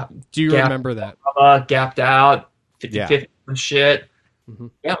 Yeah. Do you remember that? Gapped out, 50-50 and shit. Mm-hmm.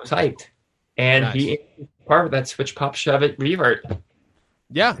 Yeah, it was hyped. And nice. He part of that switch pop shove it revert.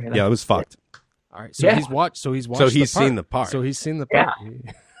 Yeah. Yeah, it was fucked. All right. So he's watched So he's seen the part. So he's seen the part.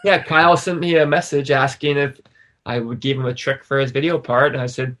 Yeah, Kyle sent me a message asking if I would give him a trick for his video part, and I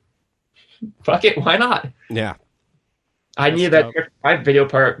said, fuck it, why not? Yeah. I needed that trick for my video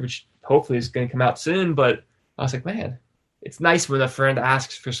part, which hopefully is going to come out soon, but I was like, man, it's nice when a friend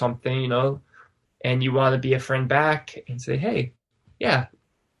asks for something, you know, and you want to be a friend back and say, hey, yeah,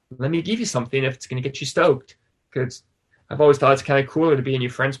 let me give you something if it's going to get you stoked. Because I've always thought it's kind of cooler to be in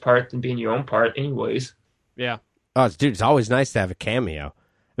your friend's part than be in your own part anyways. Yeah. Oh, dude, it's always nice to have a cameo.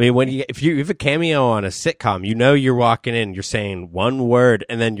 I mean, if you have a cameo on a sitcom, you know you're walking in, you're saying one word,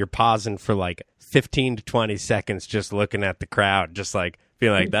 and then you're pausing for like 15 to 20 seconds just looking at the crowd, just like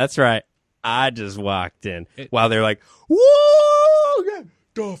feeling like, that's right, I just walked in. While they're like, whoa, yeah,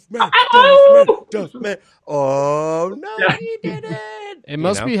 DuffMan. Oh, no, he didn't. It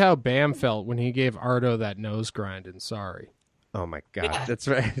must be how Bam felt when he gave Ardo that nose grind in Sorry. Oh, my God. That's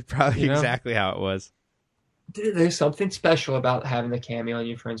right. Probably exactly how it was. Dude, there's something special about having a cameo on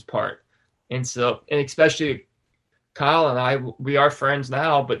your friend's part. And especially Kyle and I, we are friends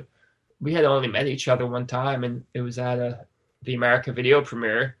now, but we had only met each other one time, and it was at the America video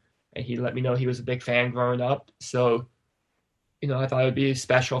premiere, and he let me know he was a big fan growing up. So, you know, I thought it would be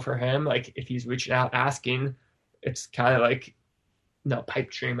special for him. Like, if he's reaching out asking, it's kind of like, pipe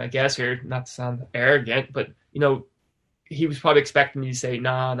dream, I guess, or not to sound arrogant, but, you know, he was probably expecting me to say,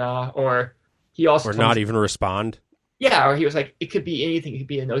 nah, or he also... Or not even respond. Yeah, or he was like, it could be anything. It could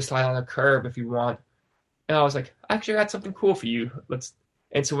be a no slide on a curb if you want. And I was like, actually, I got something cool for you.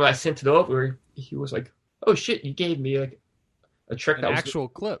 And so when I sent it over, he was like, oh, shit, you gave me like a trick that was... An actual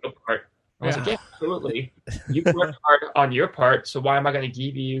clip. Part. I was like, yeah, absolutely. You worked hard on your part, so why am I going to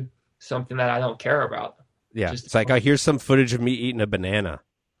give you something that I don't care about? Yeah, it's like, here's some footage of me eating a banana.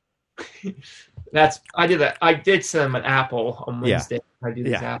 I did that. I did send him an apple on Wednesday. Yeah. I do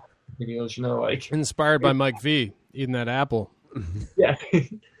these apple videos, you know, like... Inspired by Mike V, eating that apple. Yeah.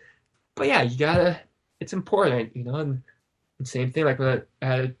 But yeah, you gotta... It's important, you know, and same thing, like when I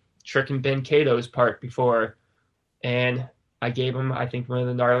had Trick and Ben Cato's part before, and I gave him, I think, one of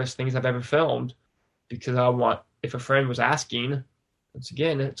the gnarliest things I've ever filmed, because if a friend was asking, once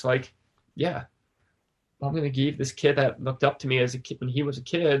again, it's like, yeah, I'm going to give this kid that looked up to me as a kid when he was a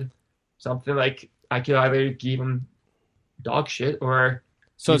kid something like I could either give him dog shit or...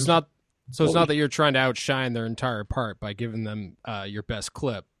 So it's not that you're trying to outshine their entire part by giving them your best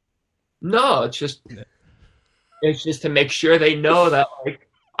clip. No, it's just to make sure they know that, like,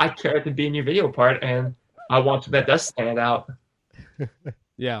 I care to be in your video part, and I want that does stand out.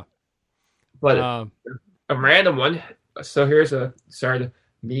 Yeah. But a random one. So here's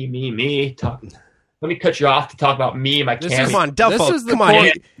me talking. Let me cut you off to talk about me and my camera. Come on, Duffel. Come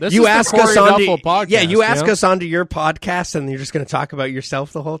on. You ask us onto podcast. Yeah, you ask us onto your podcast, and you're just going to talk about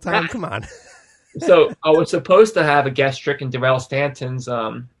yourself the whole time. Come on. So I was supposed to have a guest trick in Darrell Stanton's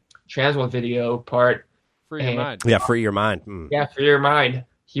Transworld video part. Free your mind. Yeah, free your mind. Yeah, free your mind.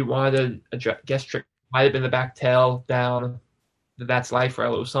 He wanted a guest trick might have been the back tail down the That's Life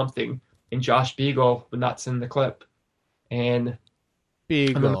rail or something, and Josh Beagle would not send the clip. And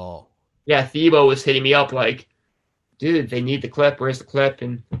Beagle. Yeah, Thebo was hitting me up like, dude, they need the clip. Where's the clip?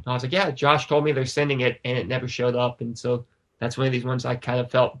 And I was like, yeah, Josh told me they're sending it, and it never showed up. And so that's one of these ones I kind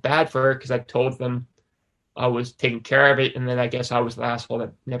of felt bad for because I told them I was taking care of it, and then I guess I was the asshole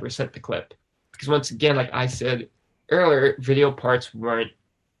that never sent the clip. Because once again, like I said earlier, video parts weren't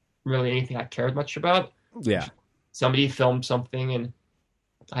really anything I cared much about. Yeah. Somebody filmed something, and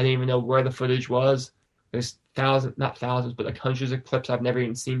I didn't even know where the footage was. There's not thousands, but like hundreds of clips I've never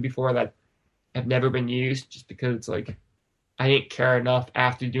even seen before that have never been used just because it's like I didn't care enough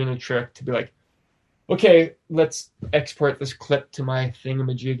after doing the trick to be like, okay, let's export this clip to my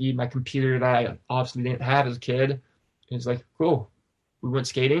thingamajiggy, my computer that I obviously didn't have as a kid. And it's like, cool. We went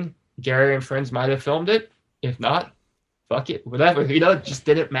skating. Gary and friends might have filmed it. If not, fuck it. Whatever. It just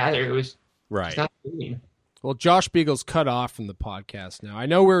didn't matter. It was right. Not doing. Well, Josh Beagle's cut off from the podcast now. I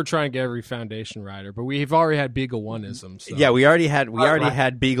know we were trying to get every Foundation rider, but we've already had Beagle 1-isms. So. Yeah, we already had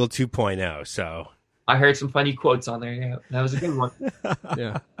Beagle 2.0, so. I heard some funny quotes on there. Yeah, that was a good one.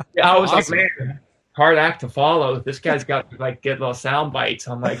 Yeah. I was awesome. Like, man, hard act to follow. This guy's got like good little sound bites.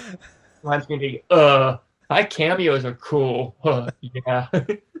 I'm like, mine's gonna be, my cameos are cool. Yeah.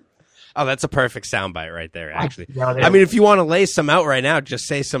 Oh, that's a perfect soundbite right there, actually. I mean, if you want to lay some out right now, just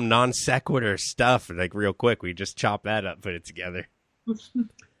say some non sequitur stuff, like real quick. We just chop that up, put it together.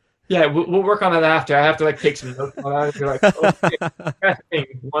 Yeah, we'll work on that after. I have to like take some notes on that. You're like, okay,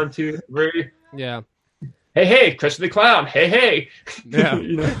 1, 2, 3. Yeah. Hey, Krusty the Clown. Hey. Yeah. All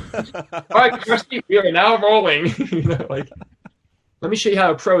right, Krusty, we are now rolling. Like, let me show you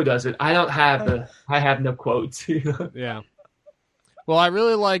how a pro does it. I have no quotes. Yeah. Well, I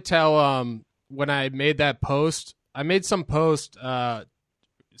really liked how when I made that post, I made some post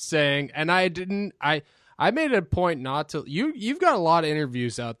saying, and I made it a point not to. You've got a lot of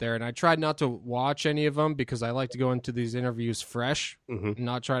interviews out there, and I tried not to watch any of them because I like to go into these interviews fresh, and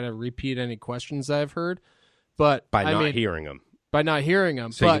not try to repeat any questions I've heard. But by not hearing them,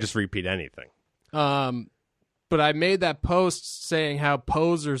 so you can just repeat anything. But I made that post saying how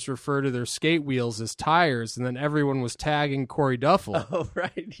posers refer to their skate wheels as tires, and then everyone was tagging Corey Duffel. Oh,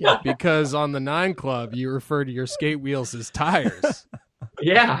 right. Yeah. Because on the 9 Club, you refer to your skate wheels as tires.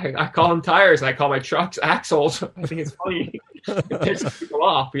 Yeah, I call them tires, and I call my trucks axles. I think it's funny. It pisses people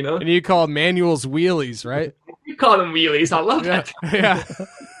off, And you call manuals wheelies, right? You call them wheelies. I love that. Yeah.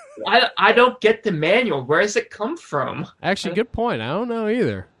 I don't get the manual. Where does it come from? Actually, good point. I don't know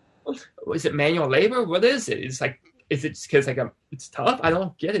either. Is it manual labor? What is it? Is it just because it's tough? I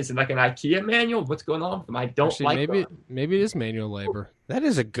don't get it. Is it like an IKEA manual? What's going on with them? I don't maybe it is manual labor. That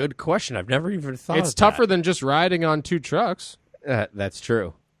is a good question. I've never even thought. It's tougher than just riding on 2 trucks. That's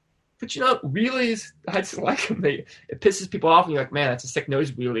true. But wheelies, I just like them. It pisses people off, and you're like, man, that's a sick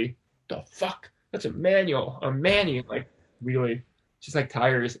nose wheelie. The fuck? That's a manual. A manual, like wheelie. Just like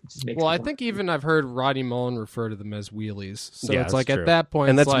tires. It just makes I think even I've heard Roddy Mullen refer to them as wheelies. So yeah, it's like true. At that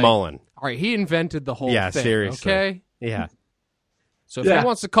point, and that's like, Mullen. All right, he invented the whole thing. Yeah, seriously. Okay. Yeah. So if he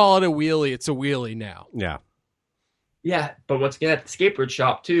wants to call it a wheelie, it's a wheelie now. Yeah. Yeah, but once again, at the skateboard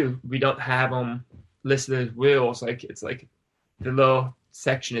shop too, we don't have them listed as wheels. Like it's like the little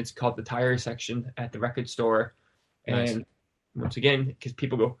section. It's called the tire section at the record store. And once again, because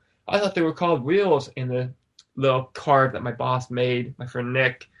people go, I thought they were called wheels. In the little card that my boss made, my friend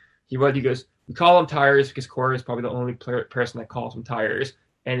Nick, he goes, we call them tires because Corey is probably the only person that calls them tires,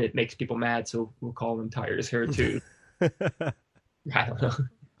 and it makes people mad, so we'll call them tires here too. I don't know.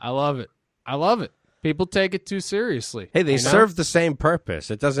 I love it. People take it too seriously. Hey, they serve the same purpose.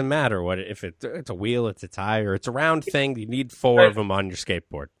 It doesn't matter if it's a wheel, it's a tire, it's a round thing. You need 4 of them on your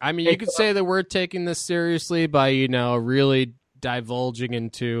skateboard. I mean, you could say that we're taking this seriously by really divulging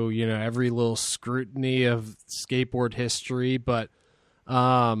into every little scrutiny of skateboard history, but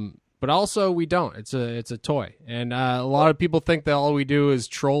also we don't. It's a toy, and a lot of people think that all we do is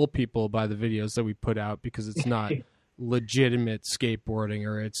troll people by the videos that we put out because it's not legitimate skateboarding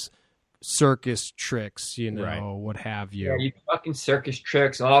or it's circus tricks, what have you. Yeah, you fucking circus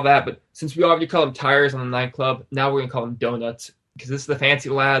tricks and all that, but since we already call them tires on the 9 Club, now we're gonna call them donuts because this is the Fancy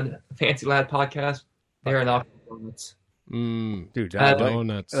Lad podcast. They're not donuts. Dude,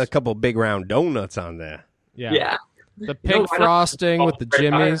 donuts. A couple big round donuts on there. Yeah. The pink frosting with the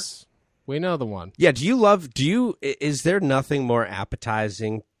jimmies. We know the one. Yeah, is there nothing more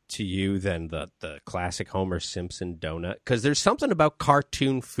appetizing to you than the classic Homer Simpson donut? Because there's something about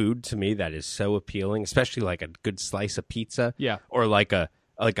cartoon food to me that is so appealing, especially like a good slice of pizza. Yeah. Or like a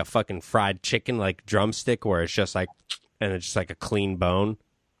fucking fried chicken, like drumstick, where it's just like, and it's just like a clean bone.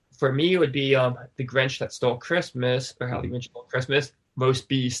 for me, it would be The Grinch That Stole Christmas, or How the Grinch Stole Christmas, roast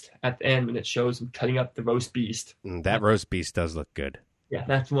beast at the end when it shows him cutting up the roast beast. That roast beast does look good. Yeah,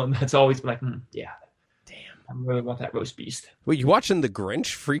 that's one that's always been like, yeah. Damn. I really want that roast beast. Wait, you watching The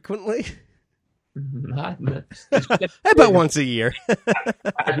Grinch frequently? About once a year.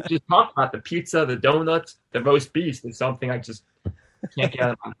 As we just talked about, the pizza, the donuts, the roast beast is something I just can't get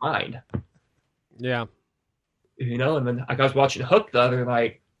out of my mind. Yeah. You know, and then I was watching Hook the other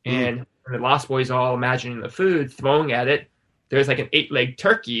night, and the Lost Boys are all imagining the food, throwing at it. There's like an 8-legged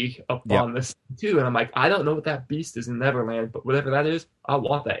turkey up on this too, and I'm like, I don't know what that beast is in Neverland, but whatever that is, I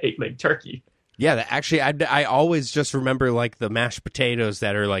want that 8-legged turkey. Yeah, actually, I always just remember like the mashed potatoes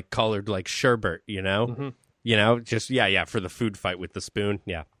that are like colored like sherbet, you know? Mm-hmm. You know, just, for the food fight with the spoon.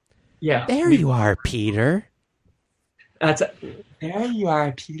 Yeah. Yeah. There you are, Peter. There you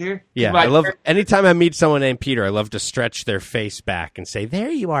are, Peter. Yeah, I love, anytime I meet someone named Peter, I love to stretch their face back and say, there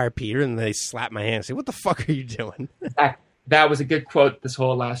you are, Peter. And they slap my hand and say, what the fuck are you doing? That was a good quote this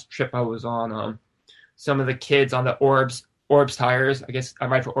whole last trip I was on. Some of the kids on the Orbs tires. I guess I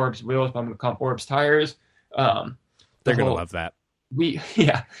ride for Orbs wheels, but I'm going to call them Orbs tires. They're going to love that.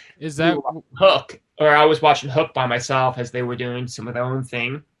 Is that Hook? Or I was watching Hook by myself as they were doing some of their own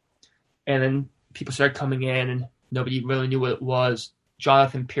thing. And then people started coming in and nobody really knew what it was.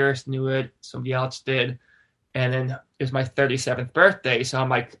 Jonathan Pierce knew it. Somebody else did. And then it was my 37th birthday. So I'm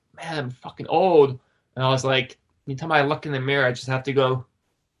like, man, I'm fucking old. And I was like, anytime I look in the mirror, I just have to go,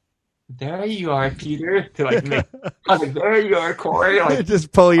 there you are, Peter. To like make, I was like, there you are, Corey. Like,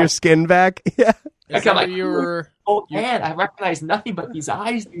 just pull your skin back. Yeah. Is that like you were old man? I recognize nothing but these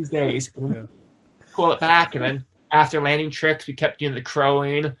eyes these days. Pull it back, and then after landing tricks, we kept doing the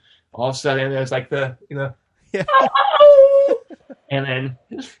crowing. All of a sudden, there's like the and then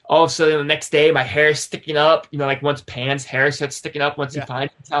all of a sudden the next day, my hair is sticking up. You know, like once Pan's hair starts sticking up, once he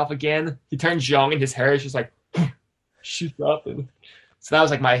finds himself again, he turns young, and his hair is just like shoots up. And so that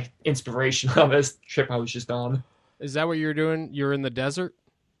was like my inspiration on this trip I was just on. Is that what you're doing? You're in the desert?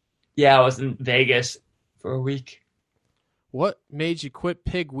 Yeah, I was in Vegas for a week. What made you quit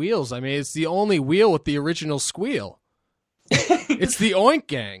Pig Wheels? I mean, it's the only wheel with the original squeal. It's the Oink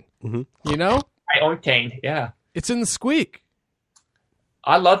Gang. Mm-hmm. You know? I Oink, yeah. It's in the squeak.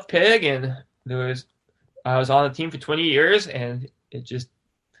 I love Pig, and I was on the team for 20 years, and it just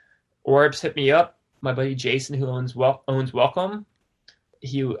Orbs hit me up. My buddy Jason, who owns Welcome,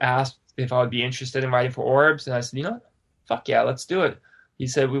 he asked if I would be interested in riding for Orbs, and I said, fuck yeah, let's do it. He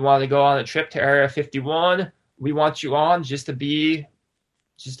said we want to go on a trip to Area 51. We want you on just to be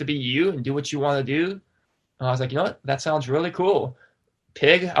you and do what you want to do. And I was like, you know what? That sounds really cool.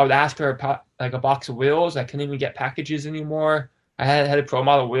 Pig, I would ask for a box of wheels. I couldn't even get packages anymore. I hadn't had a pro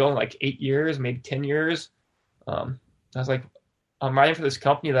model wheel in like 8 years, maybe 10 years. I was like, I'm riding for this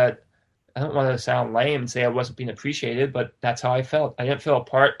company that I don't want to sound lame and say I wasn't being appreciated, but that's how I felt. I didn't feel a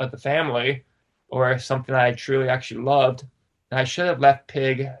part of the family or something that I truly actually loved. And I should have left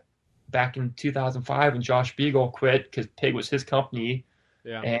Pig back in 2005 when Josh Beagle quit because Pig was his company.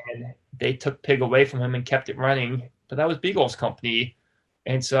 Yeah. And they took Pig away from him and kept it running. But that was Beagle's company.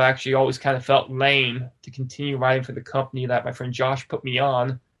 And so I actually always kind of felt lame to continue riding for the company that my friend Josh put me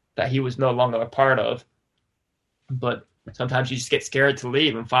on that he was no longer a part of. But sometimes you just get scared to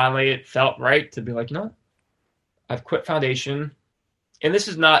leave. And finally it felt right to be like, I've quit Foundation. And this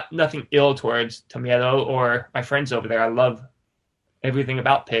is nothing ill towards Tomato or my friends over there. I love everything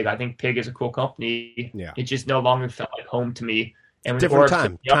about Pig. I think Pig is a cool company. Yeah. It just no longer felt like home to me. And when different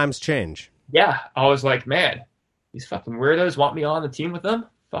time. Times change. Yeah. I was like, man, these fucking weirdos want me on the team with them?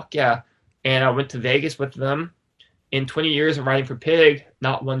 Fuck yeah. And I went to Vegas with them. In 20 years of riding for Pig,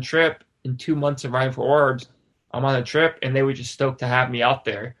 not one trip. In 2 months of riding for Orbs, I'm on a trip, and they were just stoked to have me out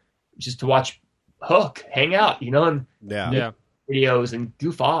there just to watch Hook, hang out, and videos and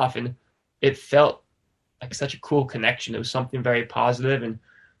goof off. And it felt like such a cool connection. It was something very positive, and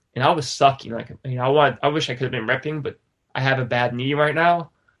I was sucking. I wish I could have been ripping, but I have a bad knee right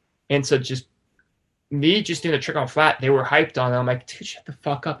now, and so just me just doing a trick on flat, they were hyped on it. I'm like, dude, shut the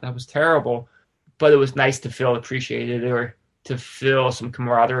fuck up. That was terrible, but it was nice to feel appreciated or to feel some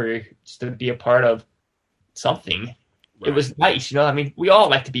camaraderie, just to be a part of something. Right. It was nice, we all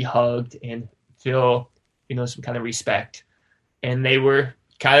like to be hugged and feel, some kind of respect, and they were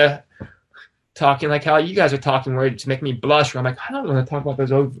kind of talking like how you guys are talking, where it's making me blush. Where I'm like, I don't want to talk about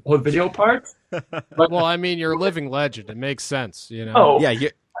those old video parts. But, well, you're a living legend. It makes sense,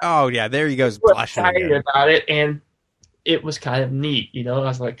 Oh yeah. There he goes, blushing excited about it, and it was kind of neat. I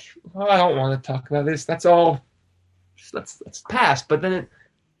was like, I don't want to talk about this. That's all. Let's pass. But then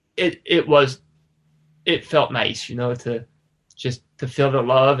it felt nice, to just to feel the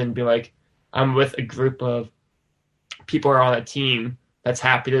love and be like, I'm with a group of people who are on a team that's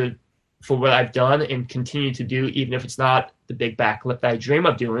happy for what I've done and continue to do, even if it's not the big backflip that I dream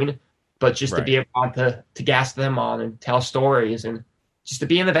of doing, but just to be able to gas them on and tell stories and just to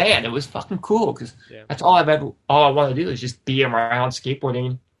be in the band. It was fucking cool because that's all I want to do is just be around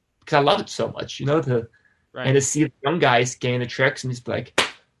skateboarding because I love it so much, you know, and to see the young guys getting the tricks and just be like,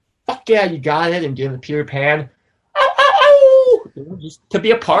 fuck yeah, you got it, and doing the Peter Pan, just to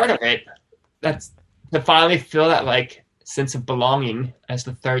be a part of it. That's to finally feel that like sense of belonging. As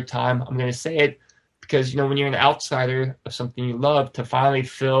the third time I'm going to say it, because you know when you're an outsider of something you love, to finally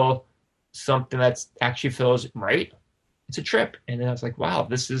feel something that's actually feels right, it's a trip. And then I was like, wow,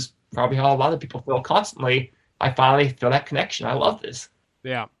 this is probably how a lot of people feel constantly. I finally feel that connection. I love this.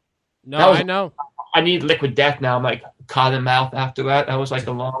 Yeah. No, I know. I need Liquid Death now. I'm like caught in mouth after that. That was like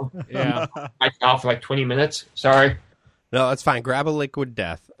a long night out for like 20 minutes. Sorry. No, that's fine. Grab a Liquid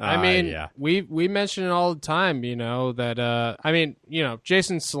Death. I mean, we mention it all the time, you know, that, I mean, you know,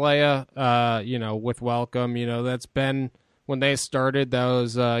 Jason Saleya, you know, with Welcome, you know, that's been, when they started, that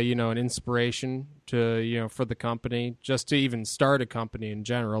was, you know, an inspiration to, you know, for the company, just to even start a company in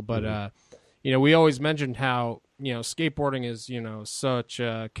general. But, you know, we always mentioned how, you know, skateboarding is, you know, such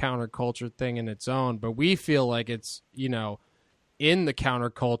a counterculture thing in its own, but we feel like it's, you know, in the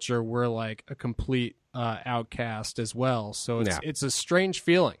counterculture, we're like a complete outcast as well. So it's a strange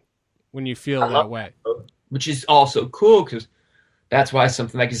feeling when you feel that way. Which is also cool because that's why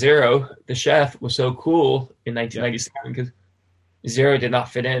something like Zero, the chef, was so cool in 1997 because Zero did not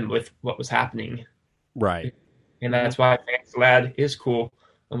fit in with what was happening. Right. And that's why Fancy Lad is cool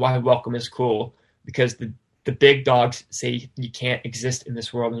and why Welcome is cool, because the big dogs say you can't exist in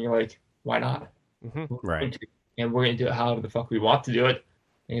this world, and you're like, why not? Right. And we're going to do it however the fuck we want to do it.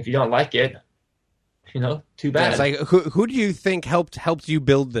 And if you don't like it, you know, too bad. It's like, who do you think helped you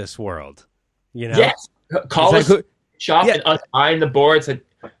build this world? You know? Yes. Call us shop and us buying the boards,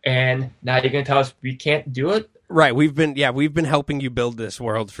 and now you're going to tell us we can't do it? Right. We've been helping you build this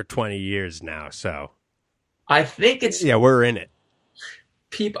world for 20 years now, so. I think it's... Yeah, we're in it.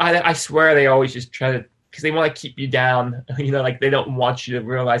 People, I swear they always just try to, because they want to keep you down. You know, like they don't want you to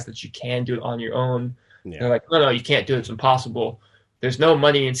realize that you can do it on your own. Yeah. They're like, no, you can't do it. It's impossible. There's no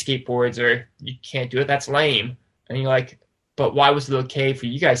money in skateboards, or you can't do it. That's lame. And you're like, but why was it okay for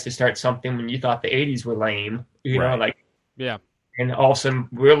you guys to start something when you thought the 80s were lame? You know, like, yeah. And all of a sudden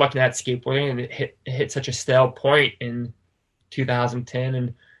we're looking at skateboarding, and it hit such a stale point in 2010.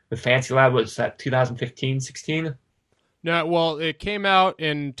 And with Fancy Lab, was that 2015, 16? No, well, it came out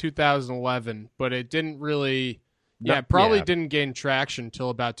in 2011, but it didn't really, didn't gain traction until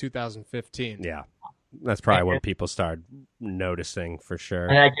about 2015. Yeah, that's probably when people started noticing for sure.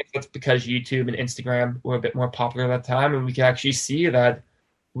 And I guess that's because YouTube and Instagram were a bit more popular at that time, and we could actually see that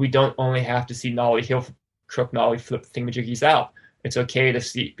we don't only have to see nollie heel crook nollie flip thingamajiggies out. It's okay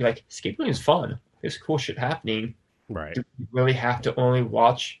to be like, skateboarding is fun. There's cool shit happening. Right. Do we really have to only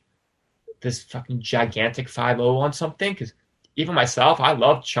watch this fucking gigantic 5.0 on something? Because even myself, I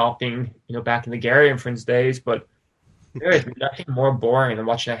loved chomping, you know, back in the Gary and Friends days, but there is nothing more boring than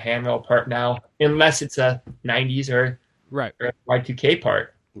watching a handrail part now, unless it's a 90s or Y2K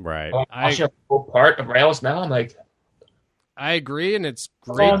part. Right. Watching a full part of rails now, I'm like, I agree, and it's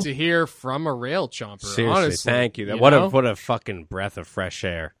great to hear from a rail chomper. Seriously, honestly, thank you. What a fucking breath of fresh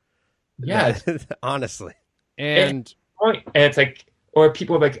air. Yeah, honestly. And it's like, or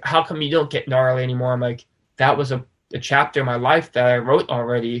people are like, how come you don't get gnarly anymore? I'm like, that was a chapter in my life that I wrote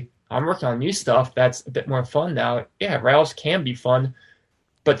already. I'm working on new stuff that's a bit more fun now. Yeah, rails can be fun,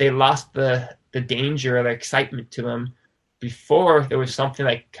 but they lost the danger or the excitement to them. Before, there was something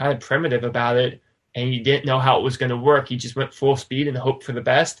like kind of primitive about it, and you didn't know how it was going to work. You just went full speed and hoped for the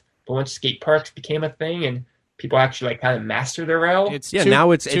best. But once skate parks became a thing and people actually like kind of master their rail,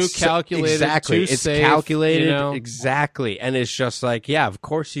 now it's too calculated, exactly. Too it's safe, calculated, you know? exactly, and it's just like, yeah, of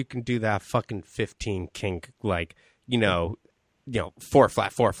course you can do that fucking 15 kink, like you know, 4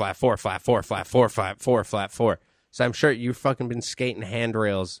 flat, 4 flat, 4 flat, 4 flat, 4 flat, 4 flat, 4. So I'm sure you've fucking been skating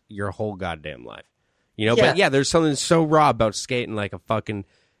handrails your whole goddamn life, you know. But yeah, there's something so raw about skating like a fucking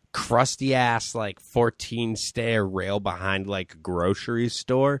crusty ass like 14 stair rail behind like a grocery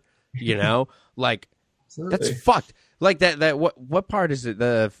store, you know, like. That's fucked. Like that. What part is it?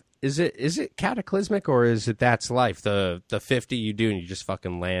 Is it cataclysmic or is it that's life? The 50 you do and you just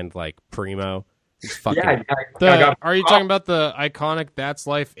fucking land like primo. It's fucking. Are you talking about the iconic That's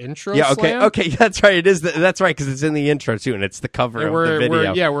Life intro? Yeah. Slam? Okay. That's right. It is. That's right because it's in the intro too, and it's the cover of the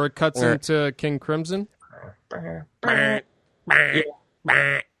video. Where it cuts into King Crimson.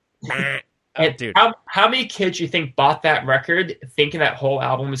 And dude. How many kids you think bought that record thinking that whole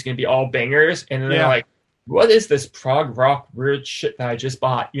album was going to be all bangers, and then they're like, "What is this prog rock weird shit that I just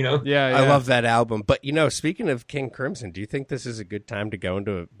bought?" You know? Yeah, I love that album. But speaking of King Crimson, do you think this is a good time to go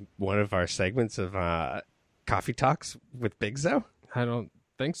into one of our segments of Coffee Talks with Bigzo? I don't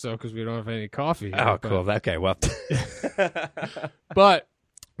think so because we don't have any coffee. Oh, cool. Okay, well. But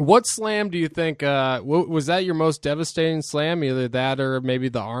what slam do you think, was that your most devastating slam? Either that or maybe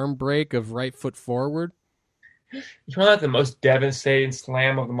the arm break of right foot forward? You know what the most devastating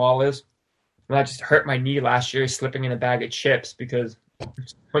slam of them all is? When I just hurt my knee last year slipping in a bag of chips because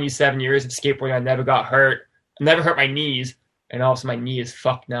 27 years of skateboarding, I never got hurt. I never hurt my knees, and also my knee is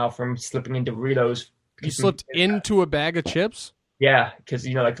fucked now from slipping in Doritos. You slipped into a bag of chips? Yeah, because,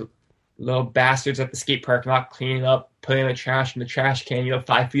 like little bastards at the skate park not cleaning up, putting the trash in the trash can,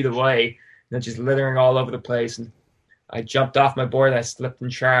 5 feet away, and just littering all over the place. And I jumped off my board and I slipped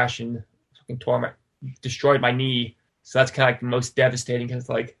in trash and fucking destroyed my knee. So that's kind of like the most devastating because,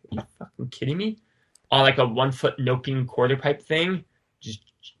 are you fucking kidding me? On like a 1 foot noping quarter pipe thing.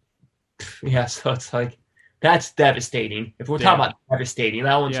 So it's that's devastating. If we're talking about devastating,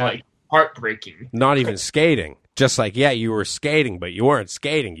 that one's heartbreaking. Not even skating. Just you were skating, but you weren't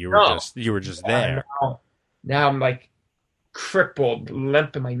skating. You were just there. Now I'm crippled,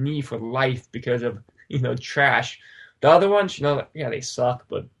 limp in my knee for life because of trash. The other ones, they suck,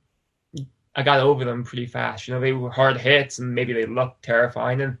 but I got over them pretty fast. They were hard hits and maybe they looked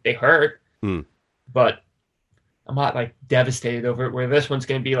terrifying and they hurt, but I'm not devastated over it. Where this one's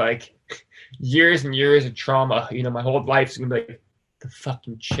gonna be years and years of trauma. My whole life's gonna be the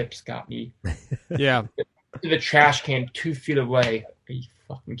fucking chips got me. Yeah. The trash can 2 feet away. Are you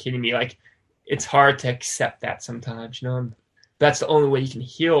fucking kidding me? It's hard to accept that sometimes, That's the only way you can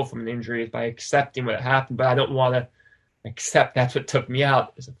heal from an injury is by accepting what happened, but I don't want to accept that's what took me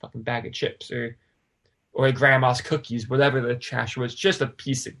out is a fucking bag of chips or a grandma's cookies, whatever the trash was, just a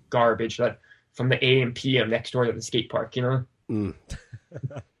piece of garbage from the AM PM next door to the skate park, Son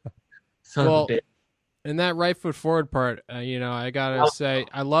of a bitch. In that right foot forward part, I gotta say,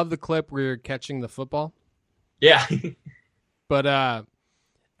 I love the clip where you're catching the football. Yeah. But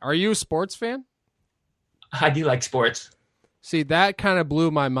are you a sports fan? I do like sports. See, that kind of blew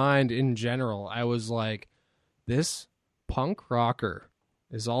my mind in general. I was like, this punk rocker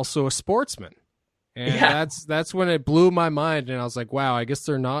is also a sportsman. And that's when it blew my mind, and I was like, wow, I guess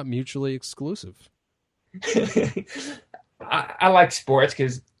they're not mutually exclusive. I like sports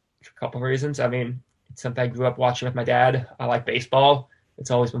because for a couple of reasons. I mean, it's something I grew up watching with my dad. I like baseball. It's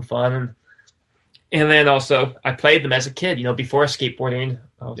always been fun. And then also, I played them as a kid. Before skateboarding,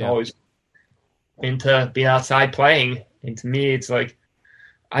 I was always into being outside playing. And to me, it's I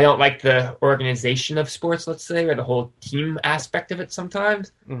don't like the organization of sports, let's say, or the whole team aspect of it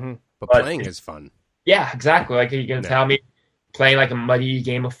sometimes. Mm-hmm. But playing is fun. Yeah, exactly. Are you going to tell me playing a muddy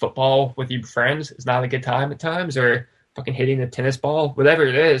game of football with your friends is not a good time at times, or fucking hitting a tennis ball, whatever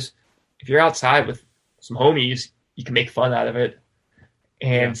it is? If you're outside with some homies, you can make fun out of it.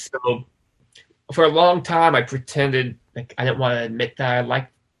 And so for a long time, I pretended I didn't want to admit that I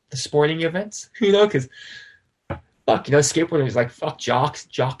liked the sporting events, because skateboarding is fuck jocks.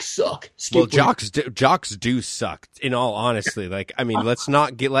 Jocks suck. Well, jocks do suck. In all honesty, let's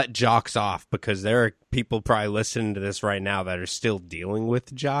not let jocks off because there are people probably listening to this right now that are still dealing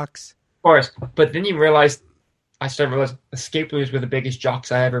with jocks. Of course, but then you realize I started realizing the skateboarders were the biggest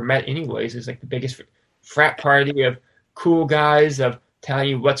jocks I ever met. Anyways, it's the biggest frat party of cool guys of telling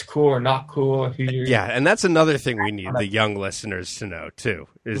you what's cool or not cool. Or who you're... Yeah, and that's another thing we need the young listeners to know, too,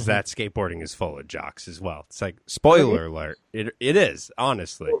 is that skateboarding is full of jocks as well. It's spoiler alert. It is,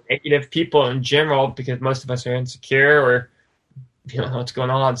 honestly. Negative people in general, because most of us are insecure or you don't know what's going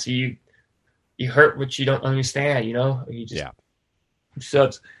on, so you hurt what you don't understand, You just, So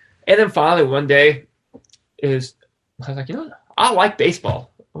it's, and then finally one day I was I like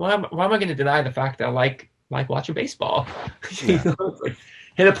baseball. Why am I going to deny the fact that I like watching baseball? Hit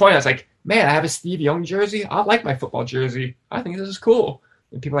a point, I was like, man, I have a Steve Young jersey. I like my football jersey. I think this is cool.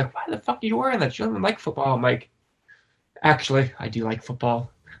 And people are like, why the fuck are you wearing that? You don't even like football. I'm like, actually, I do like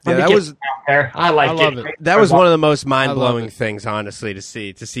football. Yeah, that was. I love it. That was one of the most mind-blowing things, honestly, to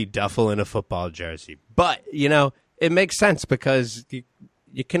see Duffel in a football jersey. But it makes sense because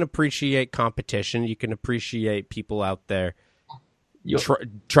you can appreciate competition. You can appreciate people out there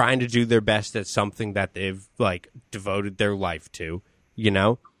trying to do their best at something that they've devoted their life to.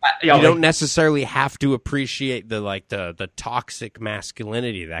 You don't necessarily have to appreciate the toxic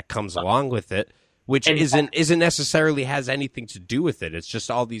masculinity that comes along with it, which isn't necessarily has anything to do with it. It's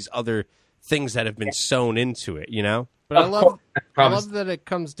just all these other things that have been sewn into it, you know? But I love that it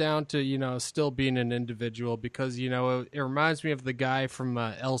comes down to, you know, still being an individual because, you know, it reminds me of the guy from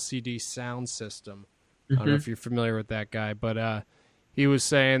LCD Sound System. I don't know if you're familiar with that guy, but he was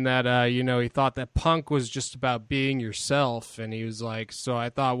saying that, you know, he thought that punk was just about being yourself. And he was like, so I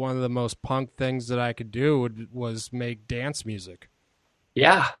thought one of the most punk things that I could do was make dance music.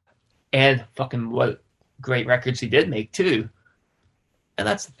 Yeah. And fucking what great records he did make, too. And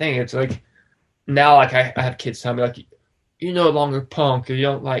that's the thing. It's like, now, like, I have kids tell me, like, you're no longer punk, or you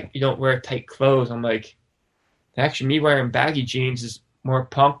don't wear tight clothes. I'm like, actually, me wearing baggy jeans is more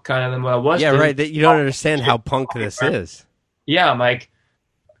punk kind of than what I was. Yeah, right. You don't understand how punk this is. Yeah, I'm like,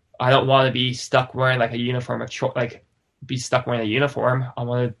 I don't want to be stuck wearing like a uniform, be stuck wearing a uniform. I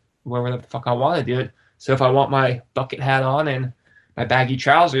want to wear whatever the fuck I want to do it. So if I want my bucket hat on and my baggy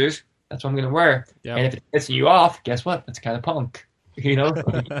trousers, that's what I'm going to wear. Yep. And if it's pissing you off, guess what? That's kind of punk, you know?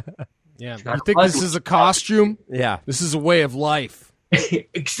 Yeah. You think this is a costume? Yeah. This is a way of life.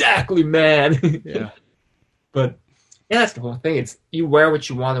 Exactly, man. Yeah. But yeah, that's the whole thing. It's you wear what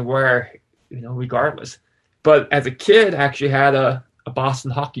you want to wear, you know, regardless. But as a kid, I actually had a Boston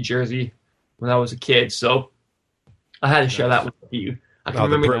hockey jersey when I was a kid, so I had to share that with you. I can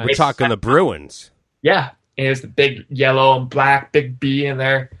remember we're talking the Bruins. Yeah, and it was the big yellow and black, big B in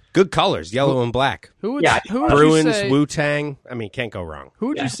there. Good colors, yellow and black. Who would Bruins, Wu-Tang. I mean, can't go wrong. Who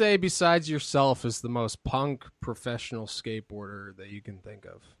would you say besides yourself is the most punk professional skateboarder that you can think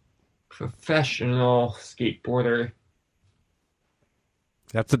of? Professional skateboarder.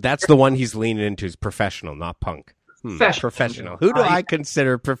 That's the one he's leaning into, is professional, not punk. Professional. Who do I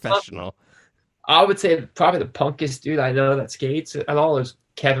consider professional? I would say probably the punkest dude I know that skates at all is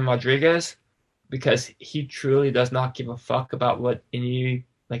Kevin Rodriguez, because he truly does not give a fuck about what any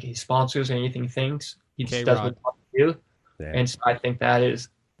like his sponsors or anything thinks. He just does what he wants to do. Yeah. And so I think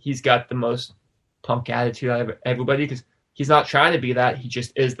he's got the most punk attitude out of everybody, because he's not trying to be that. He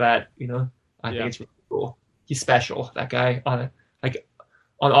just is that, you know. I think it's really cool. He's special, that guy, on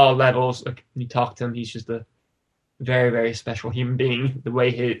all levels. Like, when you talk to him, he's just a very, very special human being, the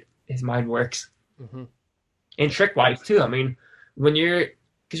way his mind works. Mm-hmm. And trick-wise, too. I mean,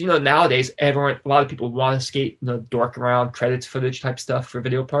 because, you know, nowadays, a lot of people want to skate, you know, dork around, credits footage type stuff for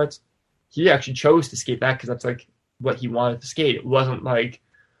video parts. He actually chose to skate that because that's, like, what he wanted to skate. It wasn't like,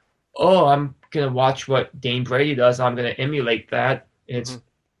 oh, I'm going to watch what Dane Brady does, I'm going to emulate that. It's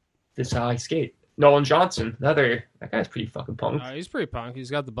this is how I skate. Nolan Johnson, that guy's pretty fucking punk. He's pretty punk. He's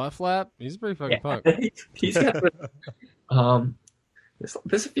got the butt flap. He's pretty fucking punk. He's got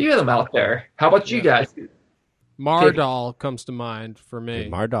there's a few of them out there. How about you guys? Mardal comes to mind for me. Yeah,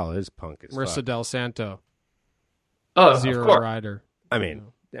 Mardal is punk as Marissa fuck. Del Santo. Oh, Zero of course. Rider. I mean,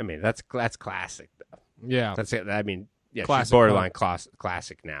 that's classic though. Yeah. That's it. I mean, yeah, Classic she's borderline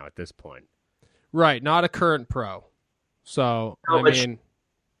classic now at this point. Right, not a current pro. So,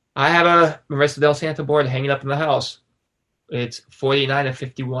 I have a Marissa Del Santo board hanging up in the house. It's 49 and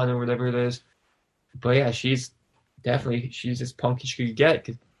 51 or whatever it is. But yeah, she's as punk as she could get.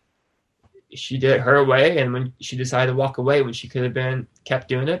 Cause she did it her way, and when she decided to walk away, when she could have kept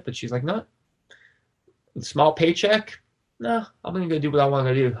doing it, but she's like, no. Small paycheck? No, I'm going to go do what I want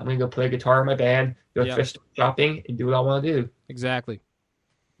to do. I'm going to go play guitar in my band, go thrift store shopping, and do what I want to do. Exactly.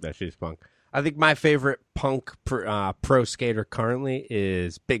 That she's punk. I think my favorite punk pro skater currently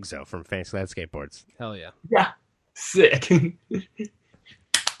is Bigzo from Fantasyland Skateboards. Hell yeah. Yeah. Sick.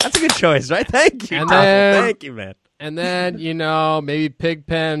 That's a good choice, right? Thank you. Thank you, man. And then, you know, maybe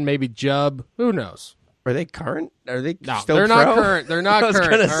Pigpen, maybe Jub. Who knows? Are they current? Are they pro? still They're not current. They're not current. I was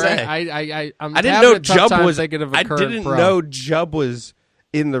gonna say. Right? I didn't know Jub was. Thinking of a I current didn't pro. know Jub was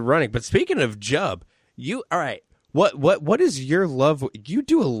in the running. But speaking of Jub, all right. What is your love? You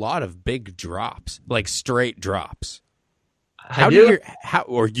do a lot of big drops, like straight drops. You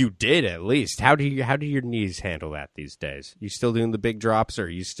did at least. How do your knees handle that these days? You still doing the big drops, or are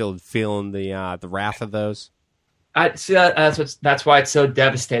you still feeling the wrath of those? I see that's why it's so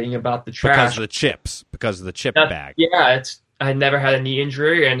devastating about the trash. Because of the chip bag. Yeah, I never had a knee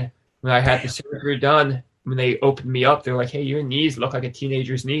injury, and when I had the surgery done, when they opened me up, they're like, "Hey, your knees look like a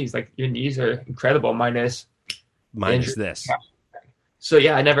teenager's knees. Like, your knees are incredible, minus this." So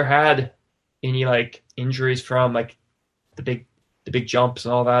yeah, I never had any like injuries from like the big jumps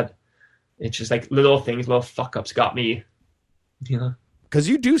and all that. It's just like little things, little fuck ups got me, you know. Because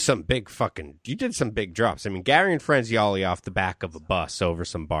you did some big drops. I mean, Gary and Friends Yolly off the back of a bus over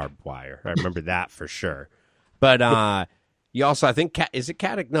some barbed wire. I remember that for sure. But you also, I think, is it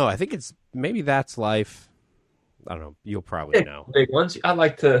Caddick? No, I think it's, maybe That's Life. I don't know. You'll probably know. Big ones. I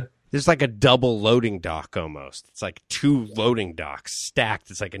like to There's like a double loading dock almost. It's like 2 loading docks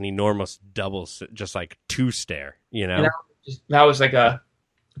stacked. It's like an enormous double, just like 2-stair, you know? That was like a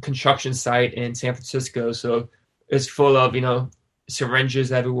construction site in San Francisco. So it's full of,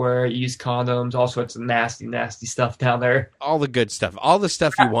 syringes everywhere, used condoms, all sorts of nasty, nasty stuff down there. All the good stuff. All the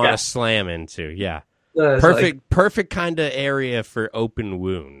stuff you want to slam into. Yeah. Perfect kind of area for open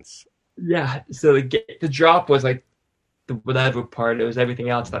wounds. Yeah. So the drop was like the whatever part. It was everything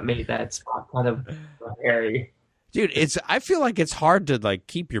else that made that spot kind of hairy. Dude, I feel like it's hard to like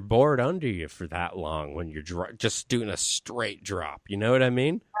keep your board under you for that long when you're just doing a straight drop. You know what I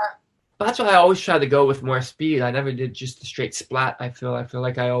mean? That's why I always try to go with more speed. I never did just a straight splat. I feel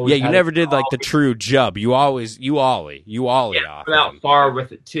like I always. Yeah, you never did like the true jub. You ollie off. Went out far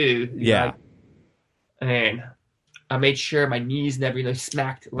with it too. Yeah. And I made sure my knees never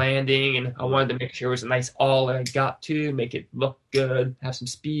smacked landing, and I wanted to make sure it was a nice all that I got to make it look good, have some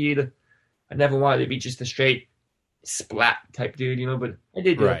speed. I never wanted it to be just a straight splat type dude, but I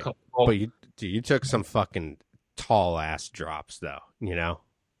did do a couple. But you took some fucking tall ass drops though,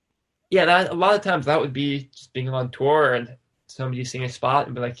 Yeah, a lot of times that would be just being on tour and somebody seeing a spot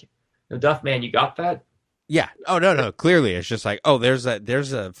and be like, DuffMan, you got that? Yeah. Oh, no. Clearly, it's just like, oh, there's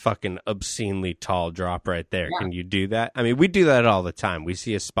a fucking obscenely tall drop right there. Yeah. Can you do that? I mean, we do that all the time. We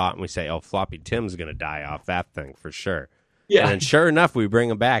see a spot and we say, oh, Floppy Tim's going to die off that thing for sure. Yeah. And then sure enough, we bring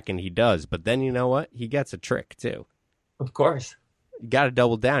him back and he does. But then you know what? He gets a trick too. Of course. You got to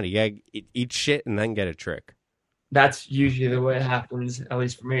double down. You got to eat shit and then get a trick. That's usually the way it happens, at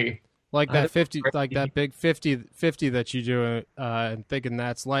least for me. Like that 50, like that big 50 that you do, and thinking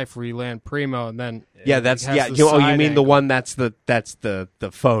that's life, where you land primo, and then you mean the one that's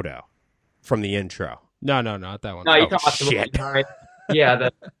the photo from the intro? No, not that one. No, you're talking about shit. Yeah,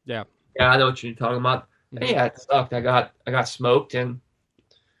 yeah, I know what you're talking about. Yeah, it sucked. I got smoked, and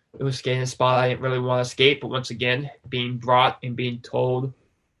it was skating a spot I didn't really want to skate. But once again, being brought and being told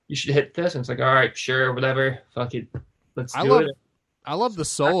you should hit this, and it's like, all right, sure, whatever, fuck it, let's do it. I love the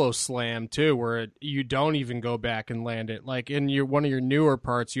solo slam too, where you don't even go back and land it. Like in one of your newer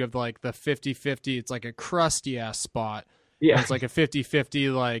parts, you have like the 50-50. It's like a crusty ass spot. Yeah, it's like a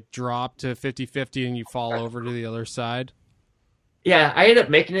 50-50 like drop to 50-50, and you fall over to the other side. Yeah, I ended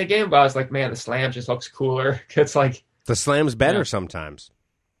up making it again, but I was like, man, the slam just looks cooler. It's like the slam's better sometimes.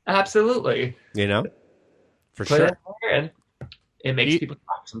 Absolutely, for sure. It makes people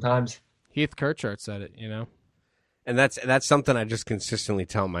talk sometimes. Heath Kirchart said it, And that's something I just consistently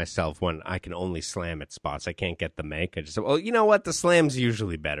tell myself when I can only slam at spots. I can't get the make. I just say, well, you know what? The slam's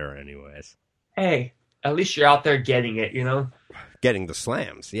usually better anyways. Hey, at least you're out there getting it, Getting the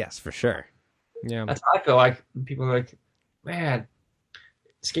slams, yes, for sure. Yeah. That's how I feel like. People are like, man,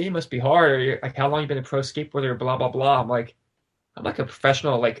 skating must be hard. Or like, how long you been a pro skateboarder, blah, blah, blah. I'm like a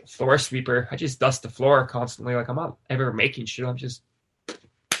professional, like, floor sweeper. I just dust the floor constantly. Like, I'm not ever making shit. I'm just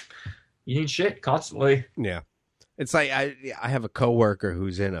eating shit constantly. Yeah. It's like I have a coworker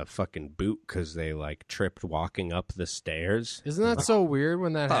who's in a fucking boot because they like tripped walking up the stairs. Isn't that so weird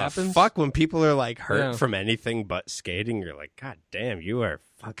when that happens? Fuck, when people are like hurt from anything but skating, you're like, God damn, you are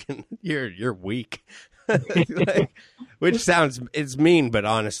fucking, you're weak. Like, which sounds, it's mean, but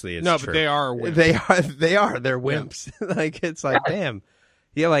honestly, it's true. But they are wimps. They are. They're wimps. Yeah. Like, it's like, damn.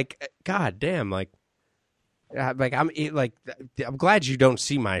 You're like, God damn, like I'm glad you don't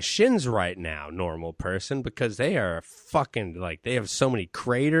see my shins right now, normal person, because they are fucking like, they have so many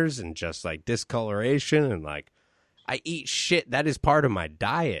craters and just like discoloration, and like I eat shit. That is part of my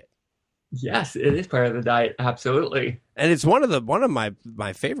diet. Yes, it is part of the diet, absolutely. And it's one of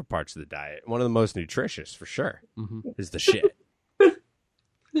my favorite parts of the diet. One of the most nutritious, for sure, is the shit.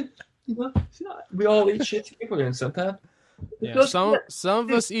 We all eat shit skateboarding sometimes. Yeah, some of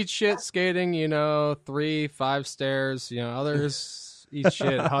us eat shit skating, 3-5 stairs. Others eat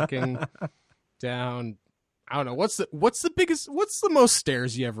shit hucking down. I don't know what's the most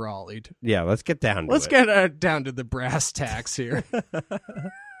stairs you ever ollied. Yeah, let's get down. Let's get down to the brass tacks here.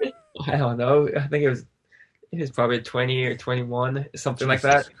 I don't know. I think it was probably 20 or 21, something like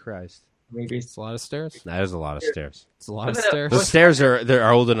that. Christ, maybe it's a lot of stairs. That is a lot of stairs. It's a lot of stairs. The stairs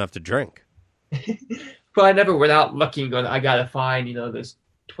they're old enough to drink. But I never went out looking, going, I gotta find, this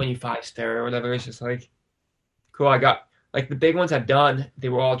 25 stair or whatever. It's just like, cool. I got, like, the big ones I've done, they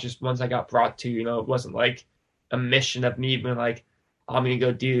were all just ones I got brought to, it wasn't like a mission of me being like, I'm gonna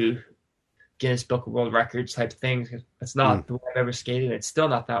go do Guinness Book of World Records type things. That's not the way I've ever skated. It's still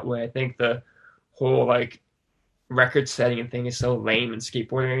not that way. I think the whole, like, record setting and thing is so lame in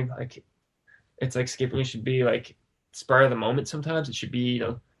skateboarding. Like, it's like skateboarding should be, like, spur of the moment sometimes. It should be,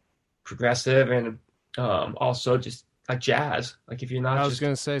 progressive and also just jazz. Like if you're not I was just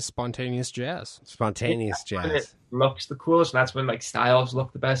going to say spontaneous jazz. Spontaneous when jazz. it looks the coolest, and that's when like styles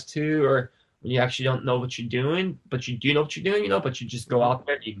look the best too, or when you actually don't know what you're doing, but you do know what you're doing, but you just go out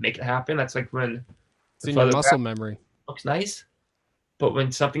there and you make it happen. That's like when It's in your muscle memory. looks nice, but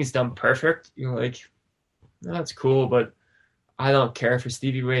when something's done perfect, you're like, no, that's cool, but I don't care for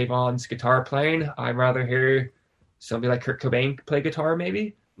Stevie Ray Vaughan's guitar playing. I'd rather hear somebody like Kurt Cobain play guitar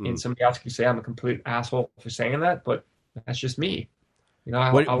maybe, and somebody else could say I'm a complete asshole for saying that, but that's just me.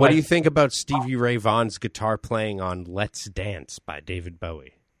 What do you think about Stevie Ray Vaughan's guitar playing on Let's Dance by David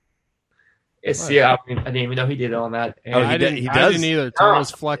Bowie? I didn't even know he did it on that. And Oh, I does? didn't either. Tom was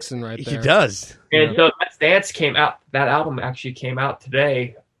flexing right there. He does. And so Let's Dance came out. That album actually came out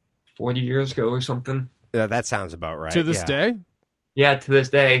today, 40 years ago or something. Yeah, that sounds about right. To this day? Yeah, to this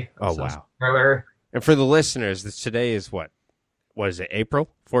day. Oh, So wow. spoiler. And for the listeners, today is what? What is it, April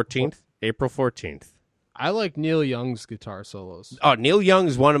 14th? April 14th. I like Neil Young's guitar solos. Oh, Neil Young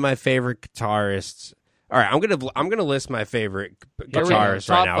is one of my favorite guitarists. All right, I'm gonna list my favorite guitarists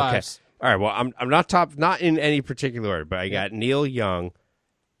right now. Okay. All right. Well, I'm not in any particular order, but I got Neil Young,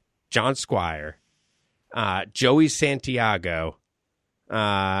 John Squire, Joey Santiago.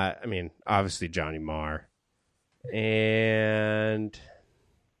 Obviously Johnny Marr, and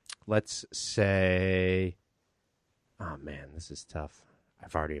let's say, oh man, this is tough.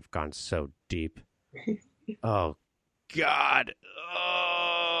 I've already gone so deep. Oh God.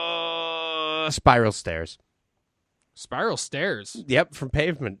 Spiral Stairs. Spiral Stairs? Yep, from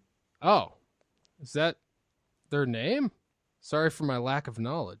Pavement. Oh. Is that their name? Sorry for my lack of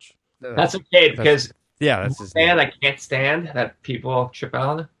knowledge. That's okay, because that's his band name. I can't stand that people trip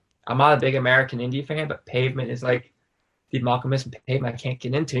out on. I'm not a big American indie fan, but Pavement is like the Malcolmus and Pavement I can't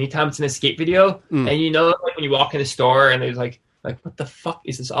get into. Anytime it's an escape video, and like when you walk in the store and there's like what the fuck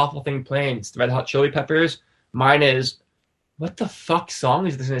is this awful thing playing? It's the Red Hot Chili Peppers. Mine is, what the fuck song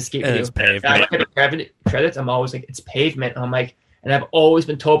is this in escape video? It's Pavement. And I look at the credits, I'm always like, it's Pavement. And I'm like, and I've always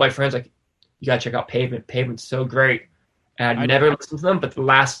been told by friends, like, you gotta check out Pavement. Pavement's so great. And I've never listened to them, but the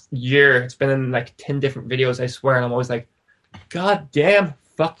last year, it's been in like 10 different videos, I swear, and I'm always like, God damn,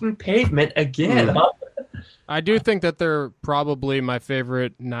 fucking Pavement again. I do think that they're probably my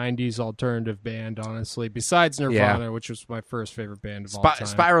favorite 90s alternative band, honestly, besides Nirvana, which was my first favorite band of all time.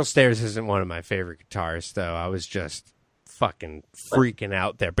 Spiral Stairs isn't one of my favorite guitarists, though. I was just fucking freaking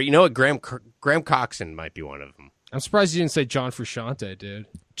out there. But you know what? Graham Coxon might be one of them. I'm surprised you didn't say John Frusciante, dude.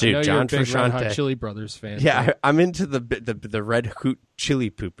 Dude, I know John you're a big Red Frusciante. Hot Chili Brothers fan. Yeah, I'm into the Red Hot Chili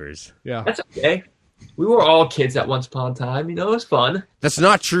Poopers. Yeah. That's okay. We were all kids at once upon a time, it was fun. That's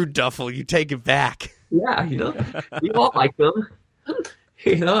not true, Duffel. You take it back. Yeah, we all like them.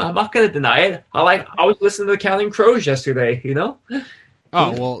 I'm not gonna deny it. I was listening to the Counting Crows yesterday,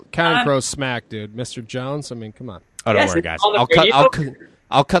 Oh, well, Counting Crows smack, dude. Mr. Jones, I mean, come on. Oh, don't Yes, worry, it's guys. on the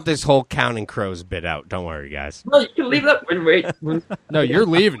I'll cut this whole Counting Crows bit out. Don't worry, guys. No, you can leave it up when No, you're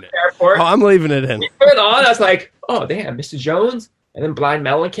leaving it. airport. Oh, I'm leaving it in. We put it on, I was like, oh damn, Mr. Jones. And then Blind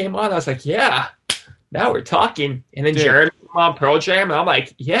Melon came on, I was like, yeah, now we're talking. And then Dude. Jeremy came on Pearl Jam, and I'm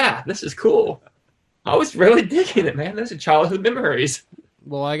like, yeah, this is cool. I was really digging it, man. Those are childhood memories.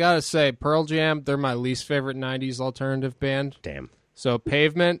 Well, I gotta say, Pearl Jam, they're my least favorite 90s alternative band. Damn. So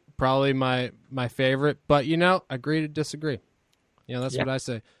Pavement, probably my favorite. But, agree to disagree. That's what I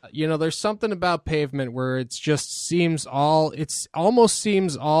say. There's something about Pavement where it almost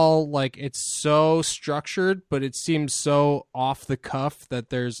seems all like it's so structured, but it seems so off the cuff that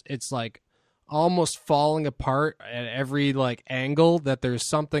it's like almost falling apart at every like angle, that there's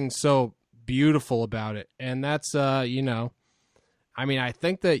something so beautiful about it. And that's, I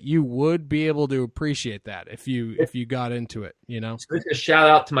think that you would be able to appreciate that if you got into it, So this is a shout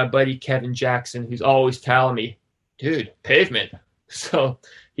out to my buddy Kevin Jackson, who's always telling me, dude, Pavement. So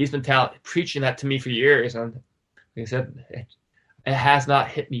he's been preaching that to me for years. And like I said, it has not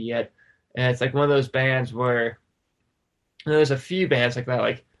hit me yet. And it's like one of those bands where there's a few bands like that,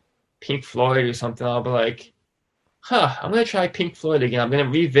 like Pink Floyd or something. I'll be like, I'm going to try Pink Floyd again. I'm going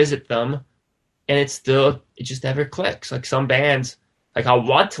to revisit them. And it just never clicks. Like some bands, like I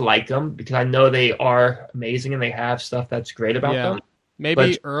want to like them because I know they are amazing and they have stuff that's great about them.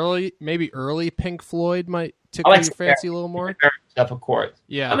 Maybe early Pink Floyd might tickle your fancy a little more. Stuff, of course.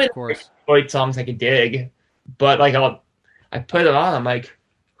 Yeah, of course. Pink Floyd songs I can dig, but like I put it on. I'm like,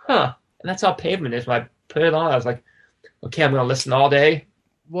 and that's how Pavement is. When I put it on, I was like, okay, I'm gonna listen all day.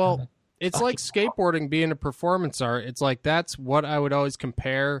 Well, it's like skateboarding being a performance art. It's like that's what I would always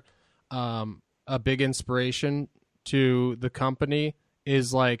compare. A big inspiration to the company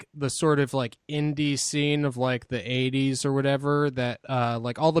is like the sort of like indie scene of like the 80s or whatever, that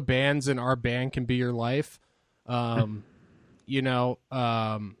like all the bands in Our Band Can Be Your Life. You know,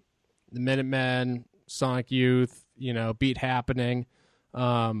 the Minutemen, Sonic Youth, you know, Beat Happening,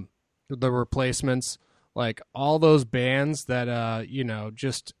 the Replacements, like all those bands that, you know,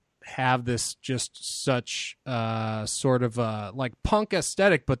 just have this just such sort of like punk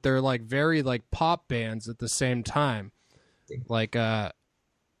aesthetic, but they're like very like pop bands at the same time. Like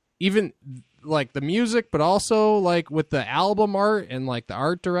even like the music, but also like with the album art and like the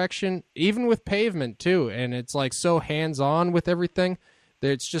art direction, even with Pavement too. And it's like so hands-on with everything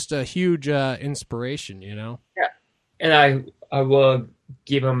that it's just a huge inspiration, you know? Yeah. And I will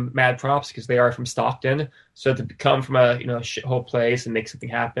give them mad props because they are from Stockton. So to come from a, you know, shithole place and make something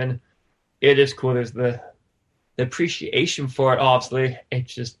happen, it is cool. There's the appreciation for it, obviously.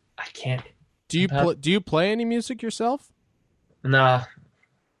 It's just, I can't. Do you play any music yourself? Nah.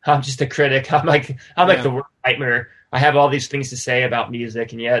 I'm just a critic. I'm like the worst nightmare. I have all these things to say about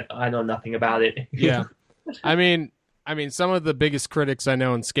music, and yet I know nothing about it. Yeah, I mean, some of the biggest critics I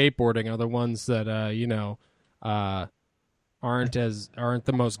know in skateboarding are the ones that you know aren't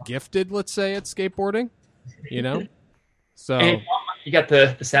the most gifted, let's say, at skateboarding. You know, so and you got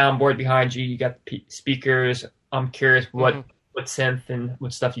the soundboard behind you. You got the speakers. I'm curious what synth and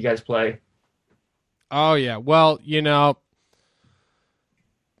what stuff you guys play. Oh yeah, well, you know.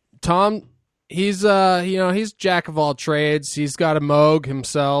 Tom, he's you know, he's jack of all trades. He's got a Moog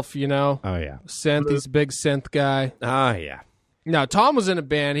himself, you know. Oh yeah. Synth, he's a big synth guy. Oh yeah. No, Tom was in a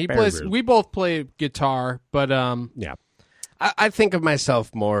band. He plays we both play guitar, but yeah. I think of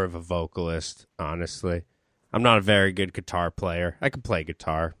myself more of a vocalist, honestly. I'm not a very good guitar player. I can play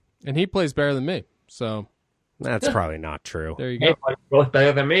guitar. And he plays better than me. So that's probably not true. There you go. Hey, both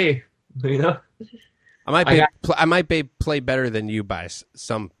better than me, you know. I might play better than you by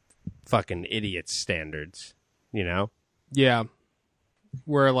some fucking idiot's standards, you know? Yeah.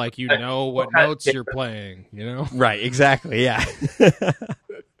 Where, like, you know what notes you're playing, you know? Right, exactly, yeah.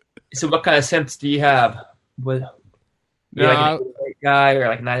 So what kind of synths do you have? Like an 808 guy or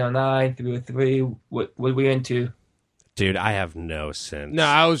like 909, 303? What are we into? Dude, I have no synths. No,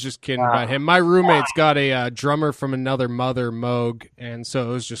 I was just kidding about him. My roommate's got a drummer from Another Mother Moog, and so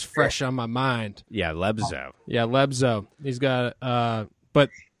it was just fresh on my mind. Yeah, Lebzo. Yeah, Lebzo. He's got, but...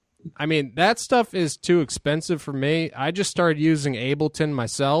 I mean, that stuff is too expensive for me. I just started using Ableton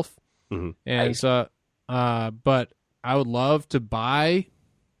myself, and so, but I would love to buy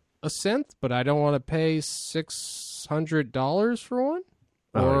a synth, but I don't want to pay $600 for one,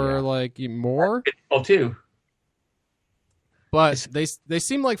 or like more. Oh, too. But they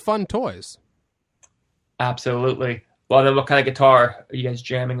seem like fun toys. Absolutely. Well, then, what kind of guitar are you guys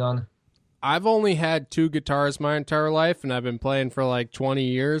jamming on? I've only had 2 guitars my entire life, and I've been playing for like 20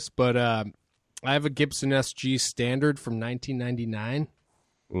 years, but I have a Gibson SG Standard from 1999.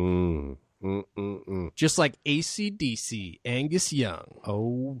 Just like AC/DC, Angus Young.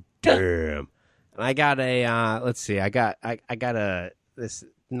 Oh, damn. And I got a, let's see, I got this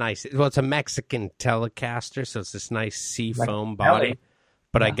nice, well, it's a Mexican Telecaster, so it's this nice seafoam body.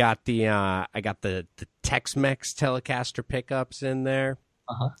 But I got the Tex-Mex Telecaster pickups in there.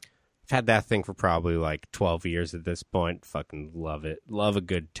 I've had that thing for probably like 12 years at this point. Fucking love it. Love a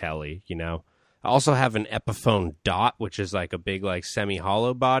good telly, you know. I also have an Epiphone Dot, which is like a big like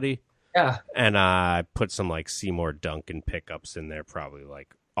semi-hollow body. Yeah. And I put some like Seymour Duncan pickups in there probably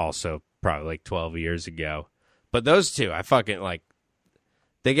like 12 years ago. But those two, I fucking like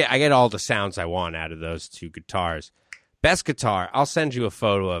I get all the sounds I want out of those 2 guitars. Best guitar, I'll send you a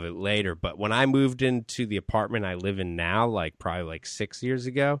photo of it later, but when I moved into the apartment I live in now, like probably like 6 years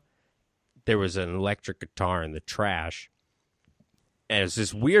ago, there was an electric guitar in the trash, and it's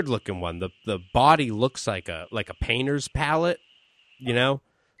this weird looking one. The body looks like a painter's palette, you know,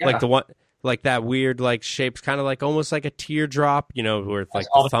 like the one, like that weird like shapes, kind of like almost like a teardrop, you know, where it's like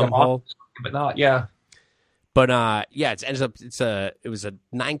the thumb hole, but not, yeah. But yeah, it was a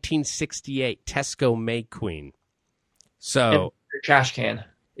 1968 Tesco May Queen. So trash can.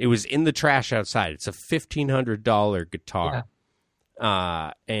 It was in the trash outside. It's a $1,500 guitar,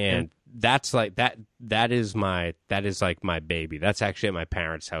 and that's like that is like my baby. That's actually at my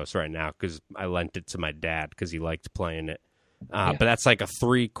parents' house right now because I lent it to my dad because he liked playing it. But that's like a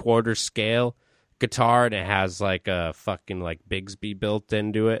 3/4 scale guitar, and it has like a fucking like Bigsby built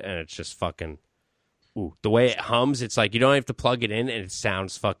into it, and it's just fucking. Ooh, the way it hums, it's like you don't have to plug it in, and it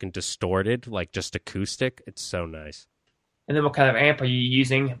sounds fucking distorted, like just acoustic. It's so nice. And then what kind of amp are you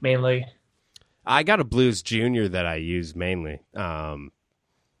using mainly? I got a Blues Junior that I use mainly,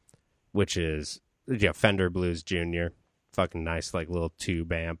 which is Fender Blues Junior. Fucking nice, like little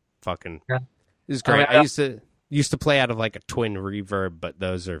tube amp. Fucking, this is great. I used to play out of like a twin reverb, but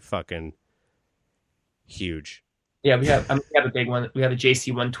those are fucking huge. Yeah, we have a big one. We have a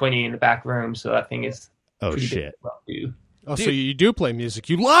JC120 in the back room, so that thing is shit. Big. Oh, so you do play music?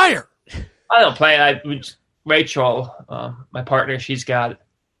 You liar! I don't play. Rachel, my partner, she's got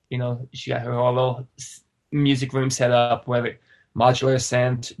her whole little music room set up, whether modular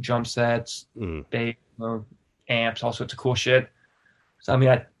synth, drum sets, bass, amps, all sorts of cool shit. So I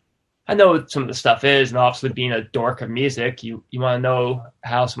mean, I know what some of the stuff is, and obviously being a dork of music, you want to know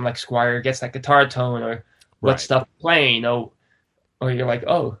how someone like Squire gets that guitar tone or what stuff playing, or you're like,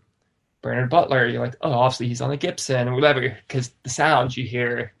 oh, Bernard Butler, you're like, oh, obviously he's on a Gibson or whatever, because the sounds you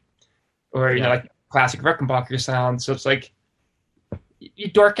hear, or you know, like classic Rickenbacker sound. So it's like you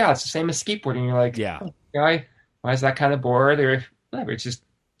dork out. It's the same as skateboarding. You're like, why is that kind of bored or whatever?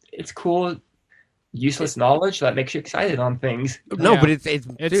 It's cool. Useless knowledge that makes you excited on things. No, but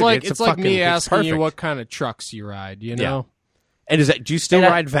it's like me asking you what kind of trucks you ride, you know? And do you still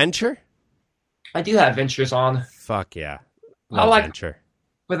ride Venture? I do have Ventures on. Fuck yeah. I like Venture.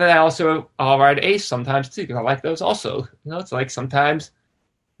 But then I'll ride Ace sometimes too, because I like those also. You know, it's like sometimes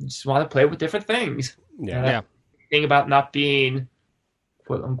you just want to play with different things. Yeah. Thing about not being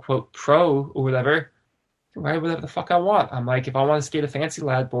quote unquote pro or whatever. Ride whatever the fuck I want. I'm like, if I want to skate a fancy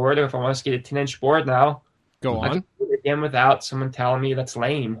lad board or if I want to skate a 10-inch board now, go on. I can do it again without someone telling me that's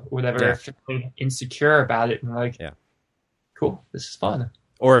lame or whatever, feeling insecure about it. And like, cool, this is fun.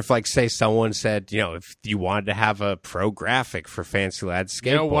 Or if, like, say someone said, you know, if you wanted to have a pro graphic for fancy lad skateboards.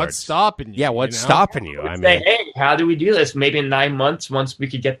 You know, what's stopping you? Yeah, what's stopping you? I mean, hey, how do we do this? Maybe in 9 months, once we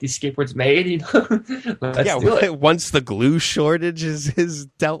could get these skateboards made, you know, let's do it. Once the glue shortage is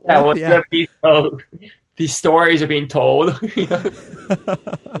dealt with. These stories are being told.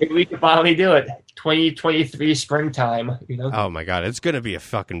 Maybe we can finally do it. 2023 springtime, you know? Oh, my God. It's going to be a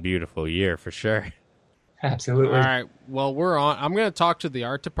fucking beautiful year for sure. Absolutely. All right. Well, we're on. I'm going to talk to the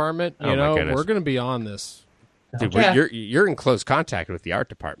art department. You know, we're going to be on this. Dude, you're in close contact with the art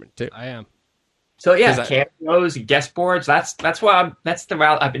department, too. I am. So, cameos, guest boards, that's the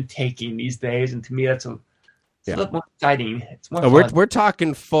route I've been taking these days. And to me, it's a little more exciting. It's more fun. We're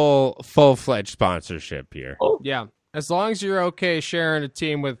talking full-fledged sponsorship here. Oh. Yeah. As long as you're okay sharing a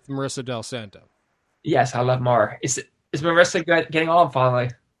team with Marissa Del Santo. Yes, I love Mar. Is Marissa getting on finally?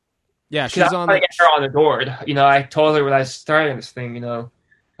 Yeah, she's on. I get her on the board. You know, I told her when I started this thing, you know,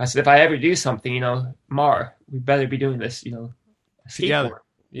 I said, if I ever do something, you know, Mar, we better be doing this, you know, together.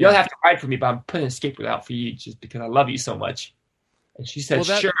 You don't have to ride for me, but I'm putting a skateboard out for you just because I love you so much. And she said,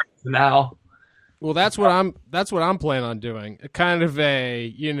 sure. So now. Well, that's what I'm planning on doing. Kind of a,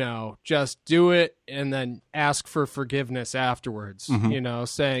 you know, just do it and then ask for forgiveness afterwards. Mm-hmm. You know,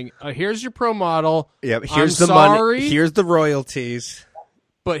 saying, here's your pro model. Yep. Here's the money. Here's the royalties.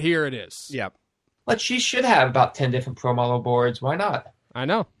 But here it is. Yep. But she should have about 10 different pro model boards. Why not? I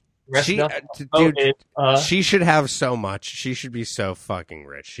know. She should have so much. She should be so fucking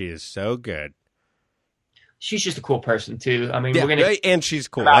rich. She is so good. She's just a cool person too. I mean, and she's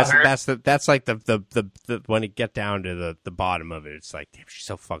cool. That's like the when you get down to the bottom of it, it's like, damn, she's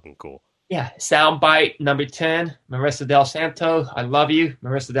so fucking cool. Yeah. Soundbite number 10, Marissa Del Santo. I love you,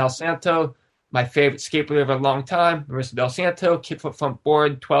 Marissa Del Santo. My favorite skateboarder of a long time, Marissa Del Santo. Kickflip front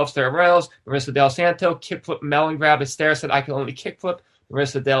board, 12-stair rails. Marissa Del Santo. Kickflip melon grab a stair said I can only kickflip.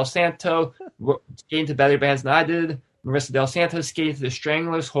 Marissa Del Santo. Skating to better bands than I did. Marissa Del Santo skating to the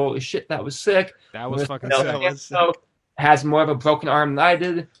Stranglers. Holy shit, that was sick. That was Marissa fucking sick. Has more of a broken arm than I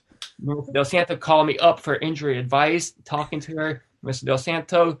did. Marissa Del Santo called me up for injury advice, talking to her. Marissa Del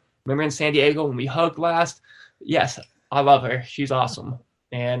Santo. Remember in San Diego when we hugged last? Yes, I love her. She's awesome.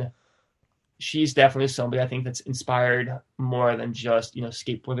 And she's definitely somebody I think that's inspired more than just, you know,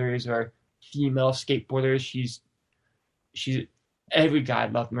 skateboarders or female skateboarders. She's every guy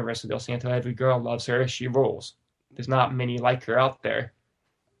loves Marissa Del Santo. Every girl loves her. She rules. There's not many like her out there.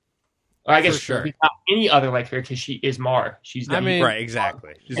 Or I guess there's not any other like her because she is Mar. She's right,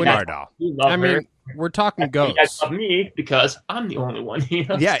 exactly. She's Mar doll. I mean, we're talking ghosts. You guys love me because I'm the only one. You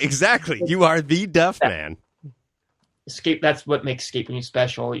know? Yeah, exactly. You are the DuffMan. That's what makes skateboarding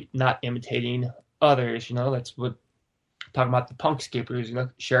special, not imitating others, you know. That's what talking about the punk skateboarders, you know,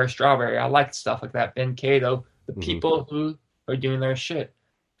 Sheriff Strawberry. I like stuff like that. Ben Cato, the people who are doing their shit.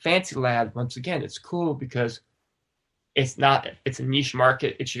 Fancy Lad, once again, it's cool because it's a niche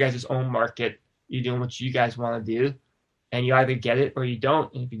market. It's your guys' own market. You're doing what you guys want to do, and you either get it or you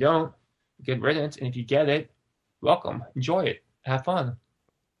don't. And if you don't, good riddance. And if you get it, welcome, enjoy it, have fun.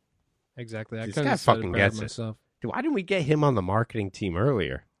 Exactly. This guy fucking gets it. Dude, why didn't we get him on the marketing team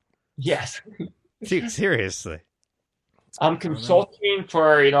earlier? Yes. Dude, seriously. I'm consulting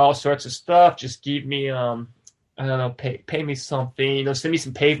for, you know, all sorts of stuff. Just give me a I don't know, pay me something. Send me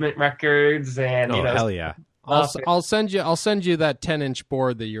some Pavement records, and hell yeah. I'll send you that 10-inch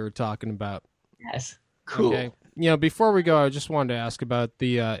board that you were talking about. Yes, cool. Okay. Before we go, I just wanted to ask about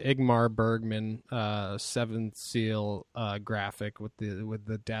the Ingmar Bergman Seventh Seal graphic with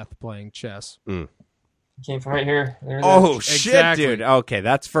the death playing chess. Came from right here. Shit, Exactly. dude. Okay,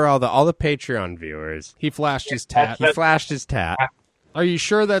 that's for all the Patreon viewers. He flashed his tat. He flashed his tat. Are you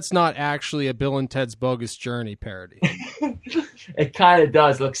sure that's not actually a Bill and Ted's Bogus Journey parody? It kind of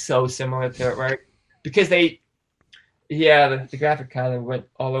does look so similar to it, right? Because the graphic kind of went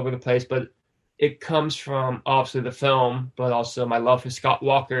all over the place, but it comes from obviously the film, but also my love for Scott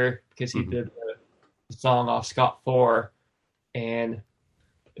Walker, because he did the song off Scott 4, and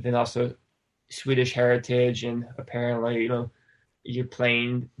then also Swedish heritage, and apparently, you're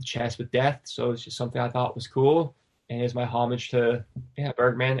playing chess with death, so it's just something I thought was cool, and it's my homage to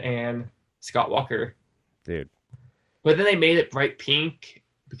Bergman and Scott Walker. Dude. But then they made it bright pink,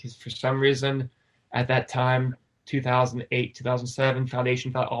 because for some reason, at that time, 2008, 2007,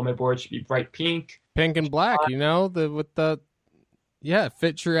 Foundation thought all my boards should be bright pink. Pink and black, it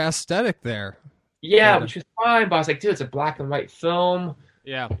fits your aesthetic there. Yeah, which was fine, but I was like, dude, it's a black and white film.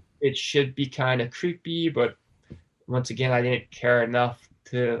 Yeah. It should be kind of creepy, but once again, I didn't care enough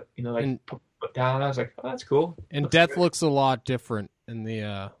to, put down. I was like, oh, that's cool. And death looks a lot different in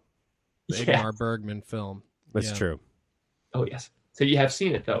the Ingmar Bergman film. That's true. Oh, yes. So you have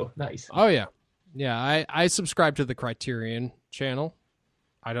seen it, though. Nice. Oh, yeah. Yeah, I subscribe to the Criterion channel.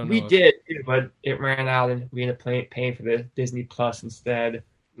 I don't know. We did, too, but it ran out, and we ended up paying for the Disney Plus instead.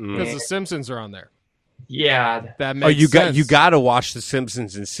 Because the Simpsons are on there. Yeah. That makes sense. You got to watch The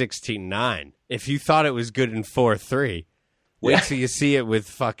Simpsons in 16:9. If you thought it was good in 4:3, wait till you see it with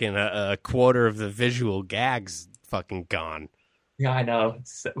fucking a quarter of the visual gags fucking gone. Yeah, I know.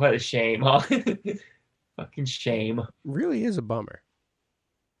 What a shame, huh? Fucking shame. Really is a bummer.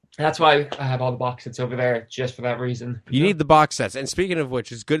 That's why I have all the box sets over there, just for that reason. You need the box sets. And speaking of which,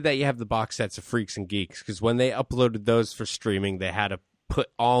 it's good that you have the box sets of Freaks and Geeks, because when they uploaded those for streaming, they had to put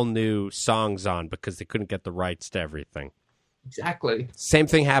all new songs on because they couldn't get the rights to everything. Exactly. Same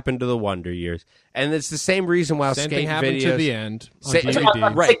thing happened to the Wonder Years. And it's the same reason why same skate thing happened videos... to the end on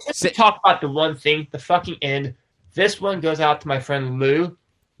DVD. Right. Let's talk about the one thing, the fucking end. This one goes out to my friend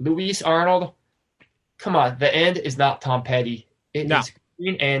Luis Arnold. Come on, the end is not Tom Petty. It is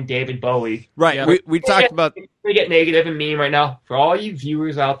Queen and David Bowie. Right. Yeah. We talked about... We get negative and mean right now. For all you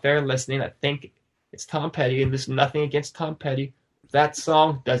viewers out there listening that think it's Tom Petty, and there's nothing against Tom Petty, that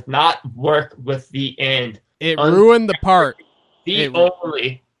song does not work with the end. It ruined the part. It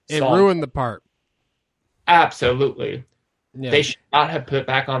ruined the part. Absolutely. Yeah. They should not have put it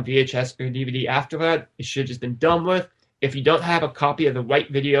back on VHS or DVD after that. It should have just been done with. If you don't have a copy of the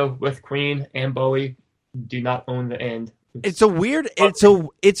white video with Queen and Bowie, you do not own the end. It's a weird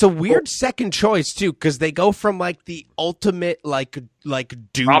second choice too, because they go from like the ultimate like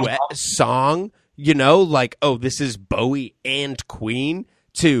duet song, oh, this is Bowie and Queen,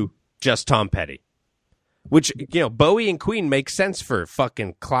 to just Tom Petty. Which, Bowie and Queen makes sense for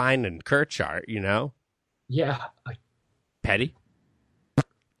fucking Klein and Kirchart, Yeah. Petty?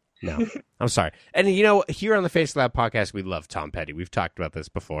 No. I'm sorry. And, here on the Face Lab podcast, we love Tom Petty. We've talked about this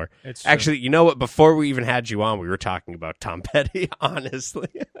before. It's true. Actually, you know what? Before we even had you on, we were talking about Tom Petty, honestly.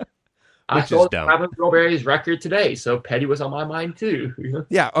 I sold Strawberry's record today, so Petty was on my mind, too.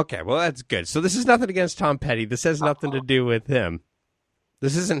 Yeah, okay. Well, that's good. So this is nothing against Tom Petty. This has nothing to do with him.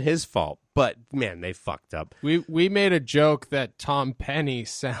 This isn't his fault, but man, they fucked up. We made a joke that Tom Penny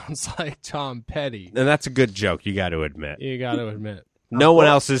sounds like Tom Petty. And that's a good joke, you got to admit. You got to admit. No one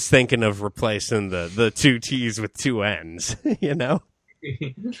else is thinking of replacing the two T's with two N's,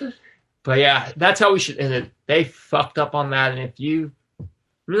 But yeah, that's how we should end it. They fucked up on that, and if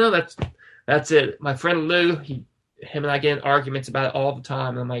that's it. My friend Lou, him and I get in arguments about it all the time.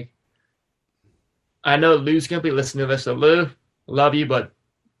 And I'm like, I know Lou's gonna be listening to this, so Lou, love you, but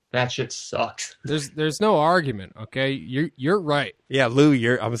that shit sucks. There's no argument, okay? You're right. Yeah,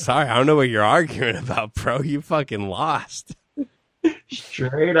 Lou, I'm sorry. I don't know what you're arguing about, bro. You fucking lost.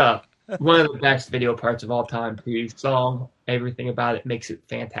 Straight up. One of the best video parts of all time, please. Song, everything about it makes it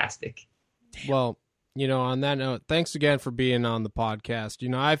fantastic. Well, on that note, thanks again for being on the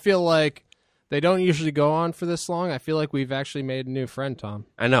podcast. I feel like they don't usually go on for this long. I feel like we've actually made a new friend, Tom.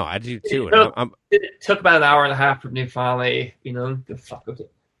 I know, I do too. It took about an hour and a half for me finally, the fuck with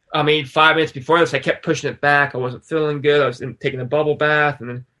it. 5 minutes before this, I kept pushing it back. I wasn't feeling good. I was taking a bubble bath, and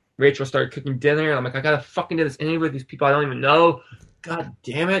then Rachel started cooking dinner, and I'm like, I gotta fucking do this anyway with these people I don't even know. God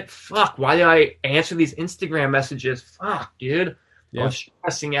damn it. Fuck. Why did I answer these Instagram messages? Fuck, dude. Yeah. I was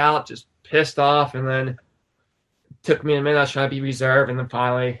stressing out, just pissed off, and then Took me a minute. I was trying to be reserved, and then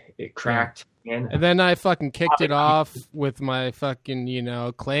finally it cracked. And then I fucking kicked it off with my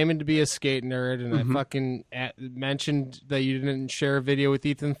fucking, claiming to be a skate nerd, and I fucking mentioned that you didn't share a video with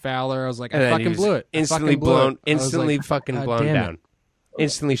Ethan Fowler. I was like, I fucking blew it. Instantly blown down.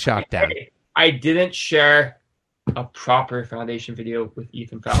 Instantly shot down. I didn't share a proper Foundation video with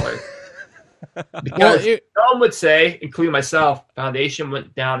Ethan Fowler. Because some would say, including myself, Foundation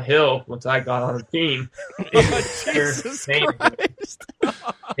went downhill once I got on the team.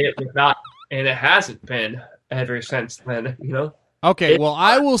 It was not, and it hasn't been ever since then. Okay, well,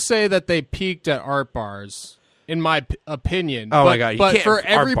 I will say that they peaked at art bars, in my opinion. Oh my god! But for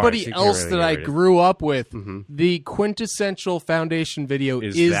everybody else that I grew up with, the quintessential Foundation video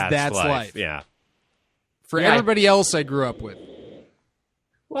is That's Life. Yeah. For everybody else I grew up with.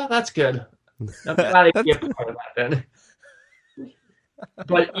 Well, that's good. I'm glad I get part of that then.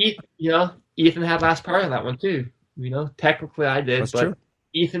 But Ethan had last part on that one too. Technically I did, That's but true.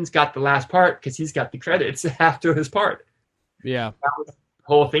 Ethan's got the last part because he's got the credits after his part. Yeah, that was the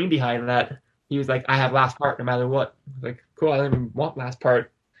whole thing behind that. He was like, "I have last part no matter what." I was like, "Cool, I don't even want last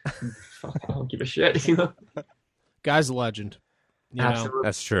part." Fuck, I don't give a shit. Guy's a legend. Absolutely,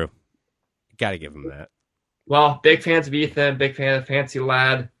 that's true. Got to give him that. Well, big fans of Ethan, big fan of Fancy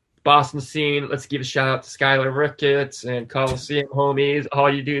Lad. Boston scene. Let's give a shout out to Skylar Ricketts and Coliseum homies,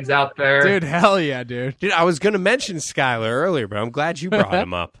 all you dudes out there. Dude, hell yeah, dude. Dude, I was going to mention Skylar earlier, but I'm glad you brought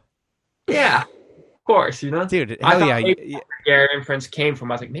him up. Yeah, of course, Dude, I hell yeah. Gary and friends came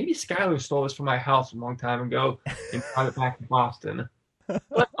from. I was like, maybe Skylar stole this from my house a long time ago and brought it back to Boston.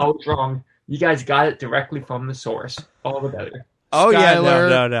 But I was wrong. You guys got it directly from the source. All the better. Oh, Skylar,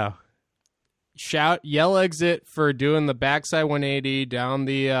 yeah, no. Yell exit for doing the backside 180 down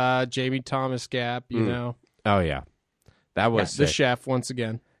the Jamie Thomas gap, know. Oh, yeah. That was the chef once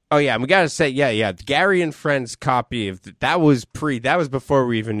again. Oh, yeah. And we got to say, yeah. Gary and Friends copy of that was before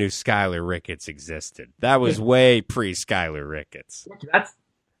we even knew Skylar Ricketts existed. That was way pre Skylar Ricketts.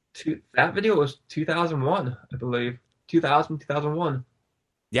 That video was 2001, I believe. 2001.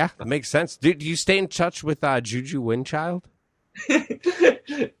 Yeah, that makes sense. Do you stay in touch with Juju Winchild?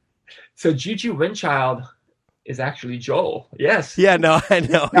 So Juju Winchild is actually Joel. Yes. Yeah, no, I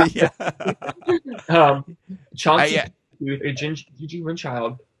know. Yeah. Chauncey Juju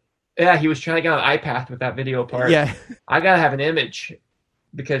Winchild. Yeah, he was trying to get on iPath with that video part. Yeah. I gotta have an image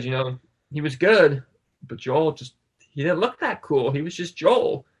because he was good, but Joel he didn't look that cool. He was just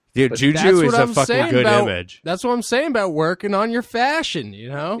Joel. Dude, Juju is a fucking good image. That's what I'm saying about working on your fashion,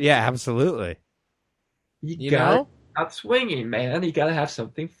 Yeah, absolutely. You know? Out swinging, man. You gotta have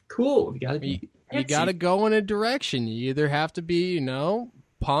something cool. You gotta be. You gotta go in a direction. You either have to be,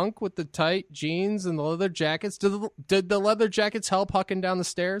 punk with the tight jeans and the leather jackets. Did the leather jackets help hucking down the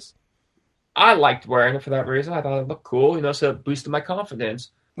stairs? I liked wearing it for that reason. I thought it looked cool, so it boosted my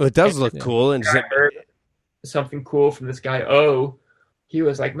confidence. Well, it does look cool, and I heard something cool from this guy. Oh, he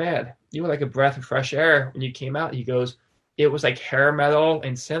was like, "Man, you were like a breath of fresh air when you came out." He goes, it was like hair metal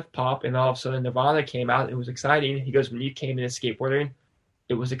and synth pop, and all of a sudden Nirvana came out. It was exciting. He goes, when you came into skateboarding,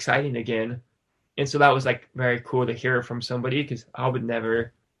 it was exciting again. And so that was like very cool to hear from somebody because I would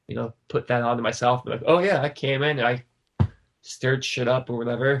never, put that onto myself. Be like, oh yeah, I came in and I stirred shit up or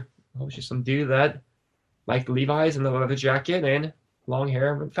whatever. I was just some dude that liked Levi's and the leather jacket and long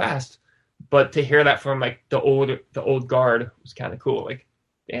hair and went fast. But to hear that from like the old guard was kind of cool. Like,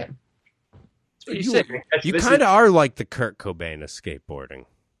 damn. You kind of are like the Kurt Cobain of skateboarding.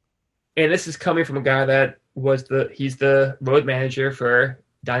 And this is coming from a guy that he's the road manager for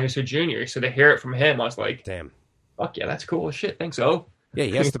Dinosaur Jr. So to hear it from him, I was like, damn. Fuck yeah, that's cool as shit. Thanks, O. Yeah,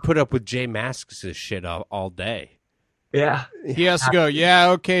 he has to put up with Jay Masks' shit all day. Yeah. He has to go, yeah,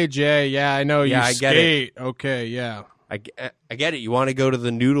 okay, Jay. Yeah, I know you I skate. Get it. Okay, yeah. I get it. You want to go to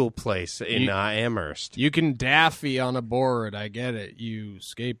the noodle place in Amherst. You can daffy on a board. I get it. You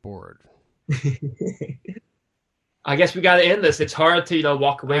skateboard. I guess we got to end this. It's hard to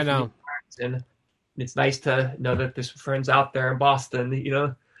walk away from your friends, and it's nice to know that there's friends out there in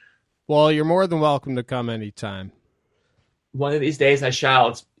Boston. Well, you're more than welcome to come anytime. One of these days I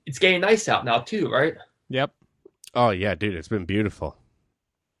shall. It's getting nice out now too, right? Yep. Oh yeah, dude, it's been beautiful.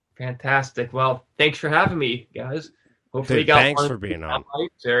 Fantastic. Well, thanks for having me, guys. Hopefully, thanks for being on.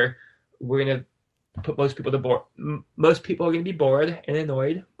 Or we're gonna put most people to board. Most people are gonna be bored and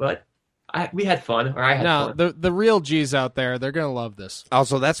annoyed, but we had fun, or I had fun. No, the real G's out there, they're going to love this.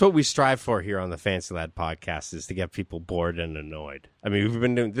 Also, that's what we strive for here on the Fancy Lad podcast, is to get people bored and annoyed. I mean, we've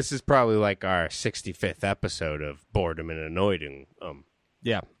been doing, this is probably like our 65th episode of boredom and annoying.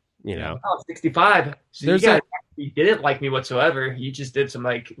 Yeah. You know? Oh, 65. So there's you got you didn't like me whatsoever. You just did some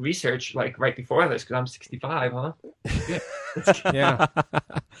like research like right before this because I'm 65, huh? Yeah.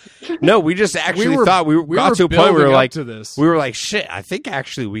 No, we just actually thought we got to a point where we were like, we were like, shit, I think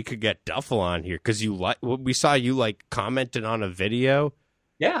actually we could get Duffel on here because we saw you like commented on a video.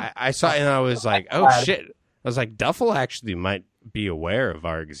 Yeah. I saw it and I was like, oh shit. I was like, Duffel actually might be aware of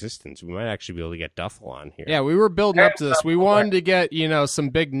our existence. We might actually be able to get Duffel on here. Yeah, we were building up to this. We wanted to get, some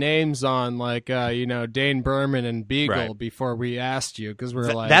big names on, like, Dane Berman and Beagle before we asked you, because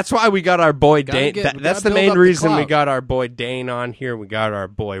we're like... That's why we got our boy Dane. That's the main reason we got our boy Dane on here. We got our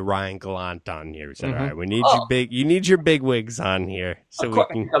boy Ryan Gallant on here. We said, all right, we need you need your big wigs on here. So we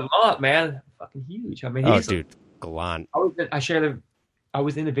can... Gallant, man. Fucking huge. I mean, he's... dude, Gallant. I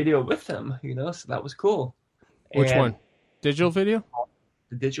was in the video with him, so that was cool. Which one? Digital video?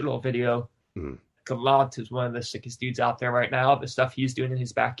 The digital video. Gallant is one of the sickest dudes out there right now. The stuff he's doing in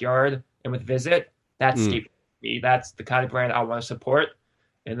his backyard and with Visit, that's me. That's the kind of brand I want to support.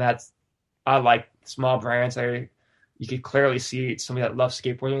 And I like small brands. You could clearly see somebody that loves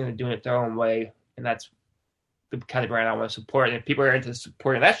skateboarding and doing it their own way. And that's the kind of brand I want to support. And if people are into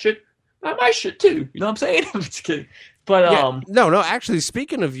supporting that shit, not my shit too. You know what I'm saying? I'm just kidding. But no, actually,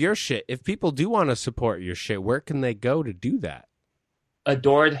 speaking of your shit, if people do want to support your shit, where can they go to do that?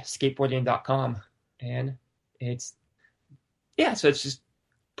 adoredskateboarding.com. And so it's just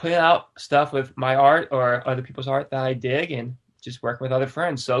putting out stuff with my art or other people's art that I dig and just working with other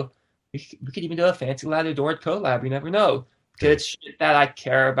friends. So we could even do a Fancy Lad Adored collab. You never know. Because it's shit that I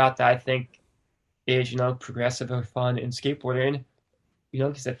care about that I think is, progressive or fun in skateboarding.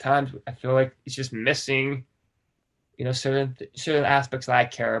 Because at times I feel like it's just missing, certain aspects that I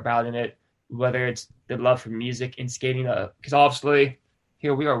care about in it, whether it's the love for music and skating. Because obviously,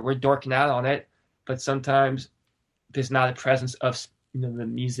 here we're dorking out on it, but sometimes there's not a presence of the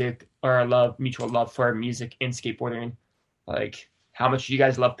music or a mutual love for music in skateboarding. Like, how much do you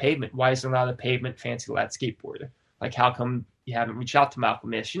guys love Pavement? Why isn't there not a Pavement Fancy Lad skateboarder? Like, how come you haven't reached out to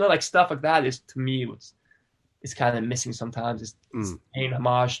Malcolm Ish? Like stuff like that is, to me, it's kind of missing sometimes. It's paying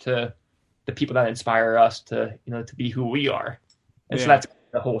homage to the people that inspire us to be who we are. And so that's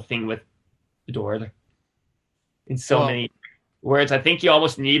the whole thing with Adored. In so many words, I think you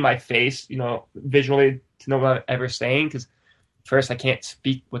almost need my face, visually to know what I'm ever saying. Because first, I can't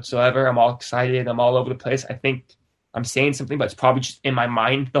speak whatsoever. I'm all excited. I'm all over the place. I think I'm saying something, but it's probably just in my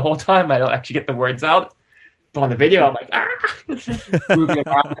mind the whole time. I don't actually get the words out. But on the video, I'm like, moving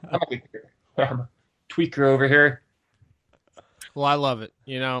around. I'm a tweaker over here. Well, I love it.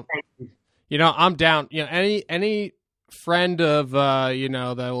 I'm down. Any friend of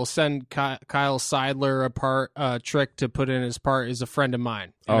that will send Kyle Seidler a trick to put in his part is a friend of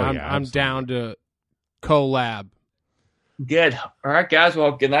mine. I'm down to collab. Good. All right, guys.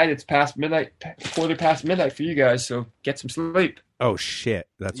 Well, good night. It's past midnight, quarter past midnight for you guys. So get some sleep. Oh shit,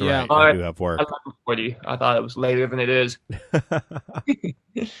 that's right. I do have work. I thought it was later than it is.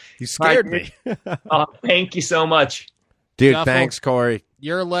 You scared me. Thank you so much. Dude, thanks, Corey.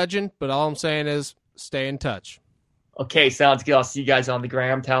 You're a legend, but all I'm saying is stay in touch. Okay, sounds good. I'll see you guys on the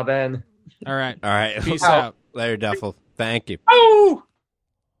gram. Till then. All right. Peace out. Later, Duffel. Thank you. Oh!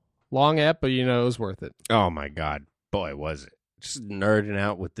 Long ep, but it was worth it. Oh, my God. Boy, was it. Just nerding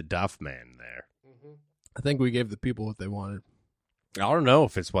out with the DuffMan there. I think we gave the people what they wanted. I don't know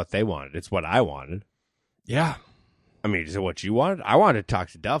if it's what they wanted. It's what I wanted. Yeah. I mean, is it what you wanted? I wanted to talk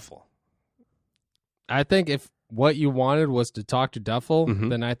to Duffel. I think if what you wanted was to talk to Duffel,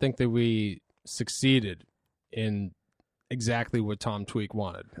 then I think that we succeeded in exactly what Tom Tweak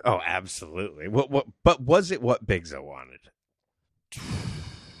wanted. Oh, absolutely. But was it what Bigzo wanted?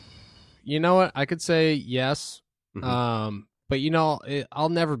 You know what? I could say yes. But I'll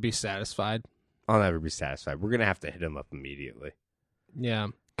never be satisfied. I'll never be satisfied. We're going to have to hit him up immediately. Yeah.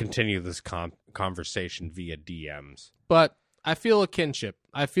 Continue this conversation via DMs. But I feel a kinship.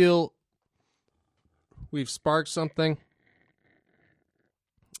 I feel we've sparked something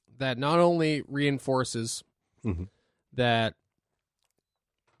that not only reinforces that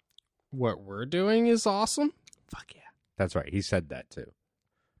what we're doing is awesome. Fuck yeah. That's right. He said that too.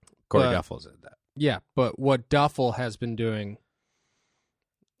 Corey Duffel said that. Yeah, but what Duffel has been doing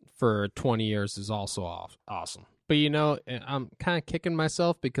for 20 years is also awesome. But I'm kind of kicking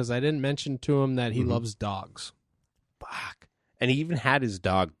myself because I didn't mention to him that he loves dogs. Fuck. And he even had his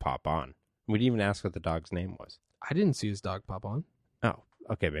dog pop on. We didn't even ask what the dog's name was. I didn't see his dog pop on. Oh,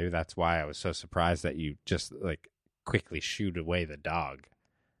 okay. Maybe that's why I was so surprised that you just quickly shooed away the dog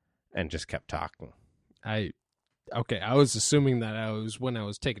and just kept talking. I Okay, I was assuming that I was when I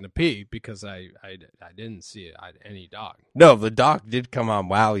was taking a pee because I didn't see any dog. No, the dog did come on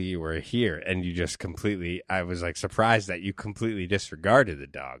while you were here, and you just completely. I was like surprised that you completely disregarded the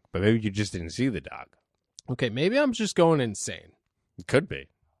dog, but maybe you just didn't see the dog. Okay, maybe I'm just going insane. It could be.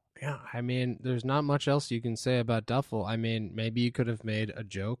 Yeah, I mean, there's not much else you can say about Duffel. I mean, maybe you could have made a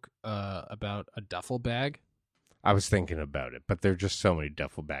joke about a duffel bag. I was thinking about it, but there are just so many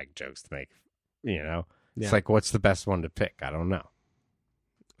duffel bag jokes to make. You know, it's Yeah. like, what's the best one to pick? I don't know.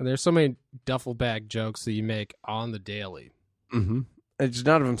 And there's so many duffel bag jokes that you make on the daily. Mm-hmm.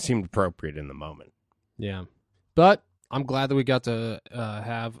 None of them seemed appropriate in the moment. Yeah, but I'm glad that we got to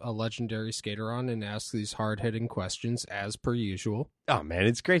have a legendary skater on and ask these hard-hitting questions as per usual. Oh, man,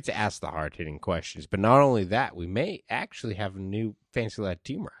 it's great to ask the hard-hitting questions. But not only that, we may actually have a new Fancy Lad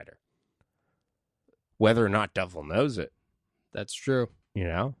team rider. Whether or not Duffel knows it. That's true. You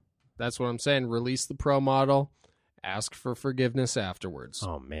know? That's what I'm saying. Release the pro model. Ask for forgiveness afterwards.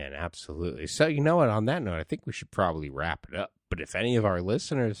 Oh, man, absolutely. So, you know what? On that note, I think we should probably wrap it up. But if any of our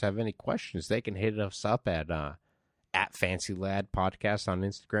listeners have any questions, they can hit us up at Fancy Lad Podcast on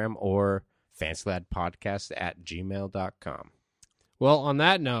Instagram or fancyladpodcast@gmail.com. Well, on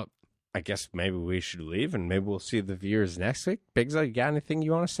that note, I guess maybe we should leave and maybe we'll see the viewers next week. Bigzo, you got anything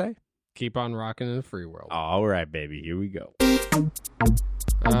you want to say? keep on rocking in the free world. All right, baby. Here we go.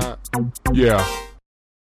 Yeah.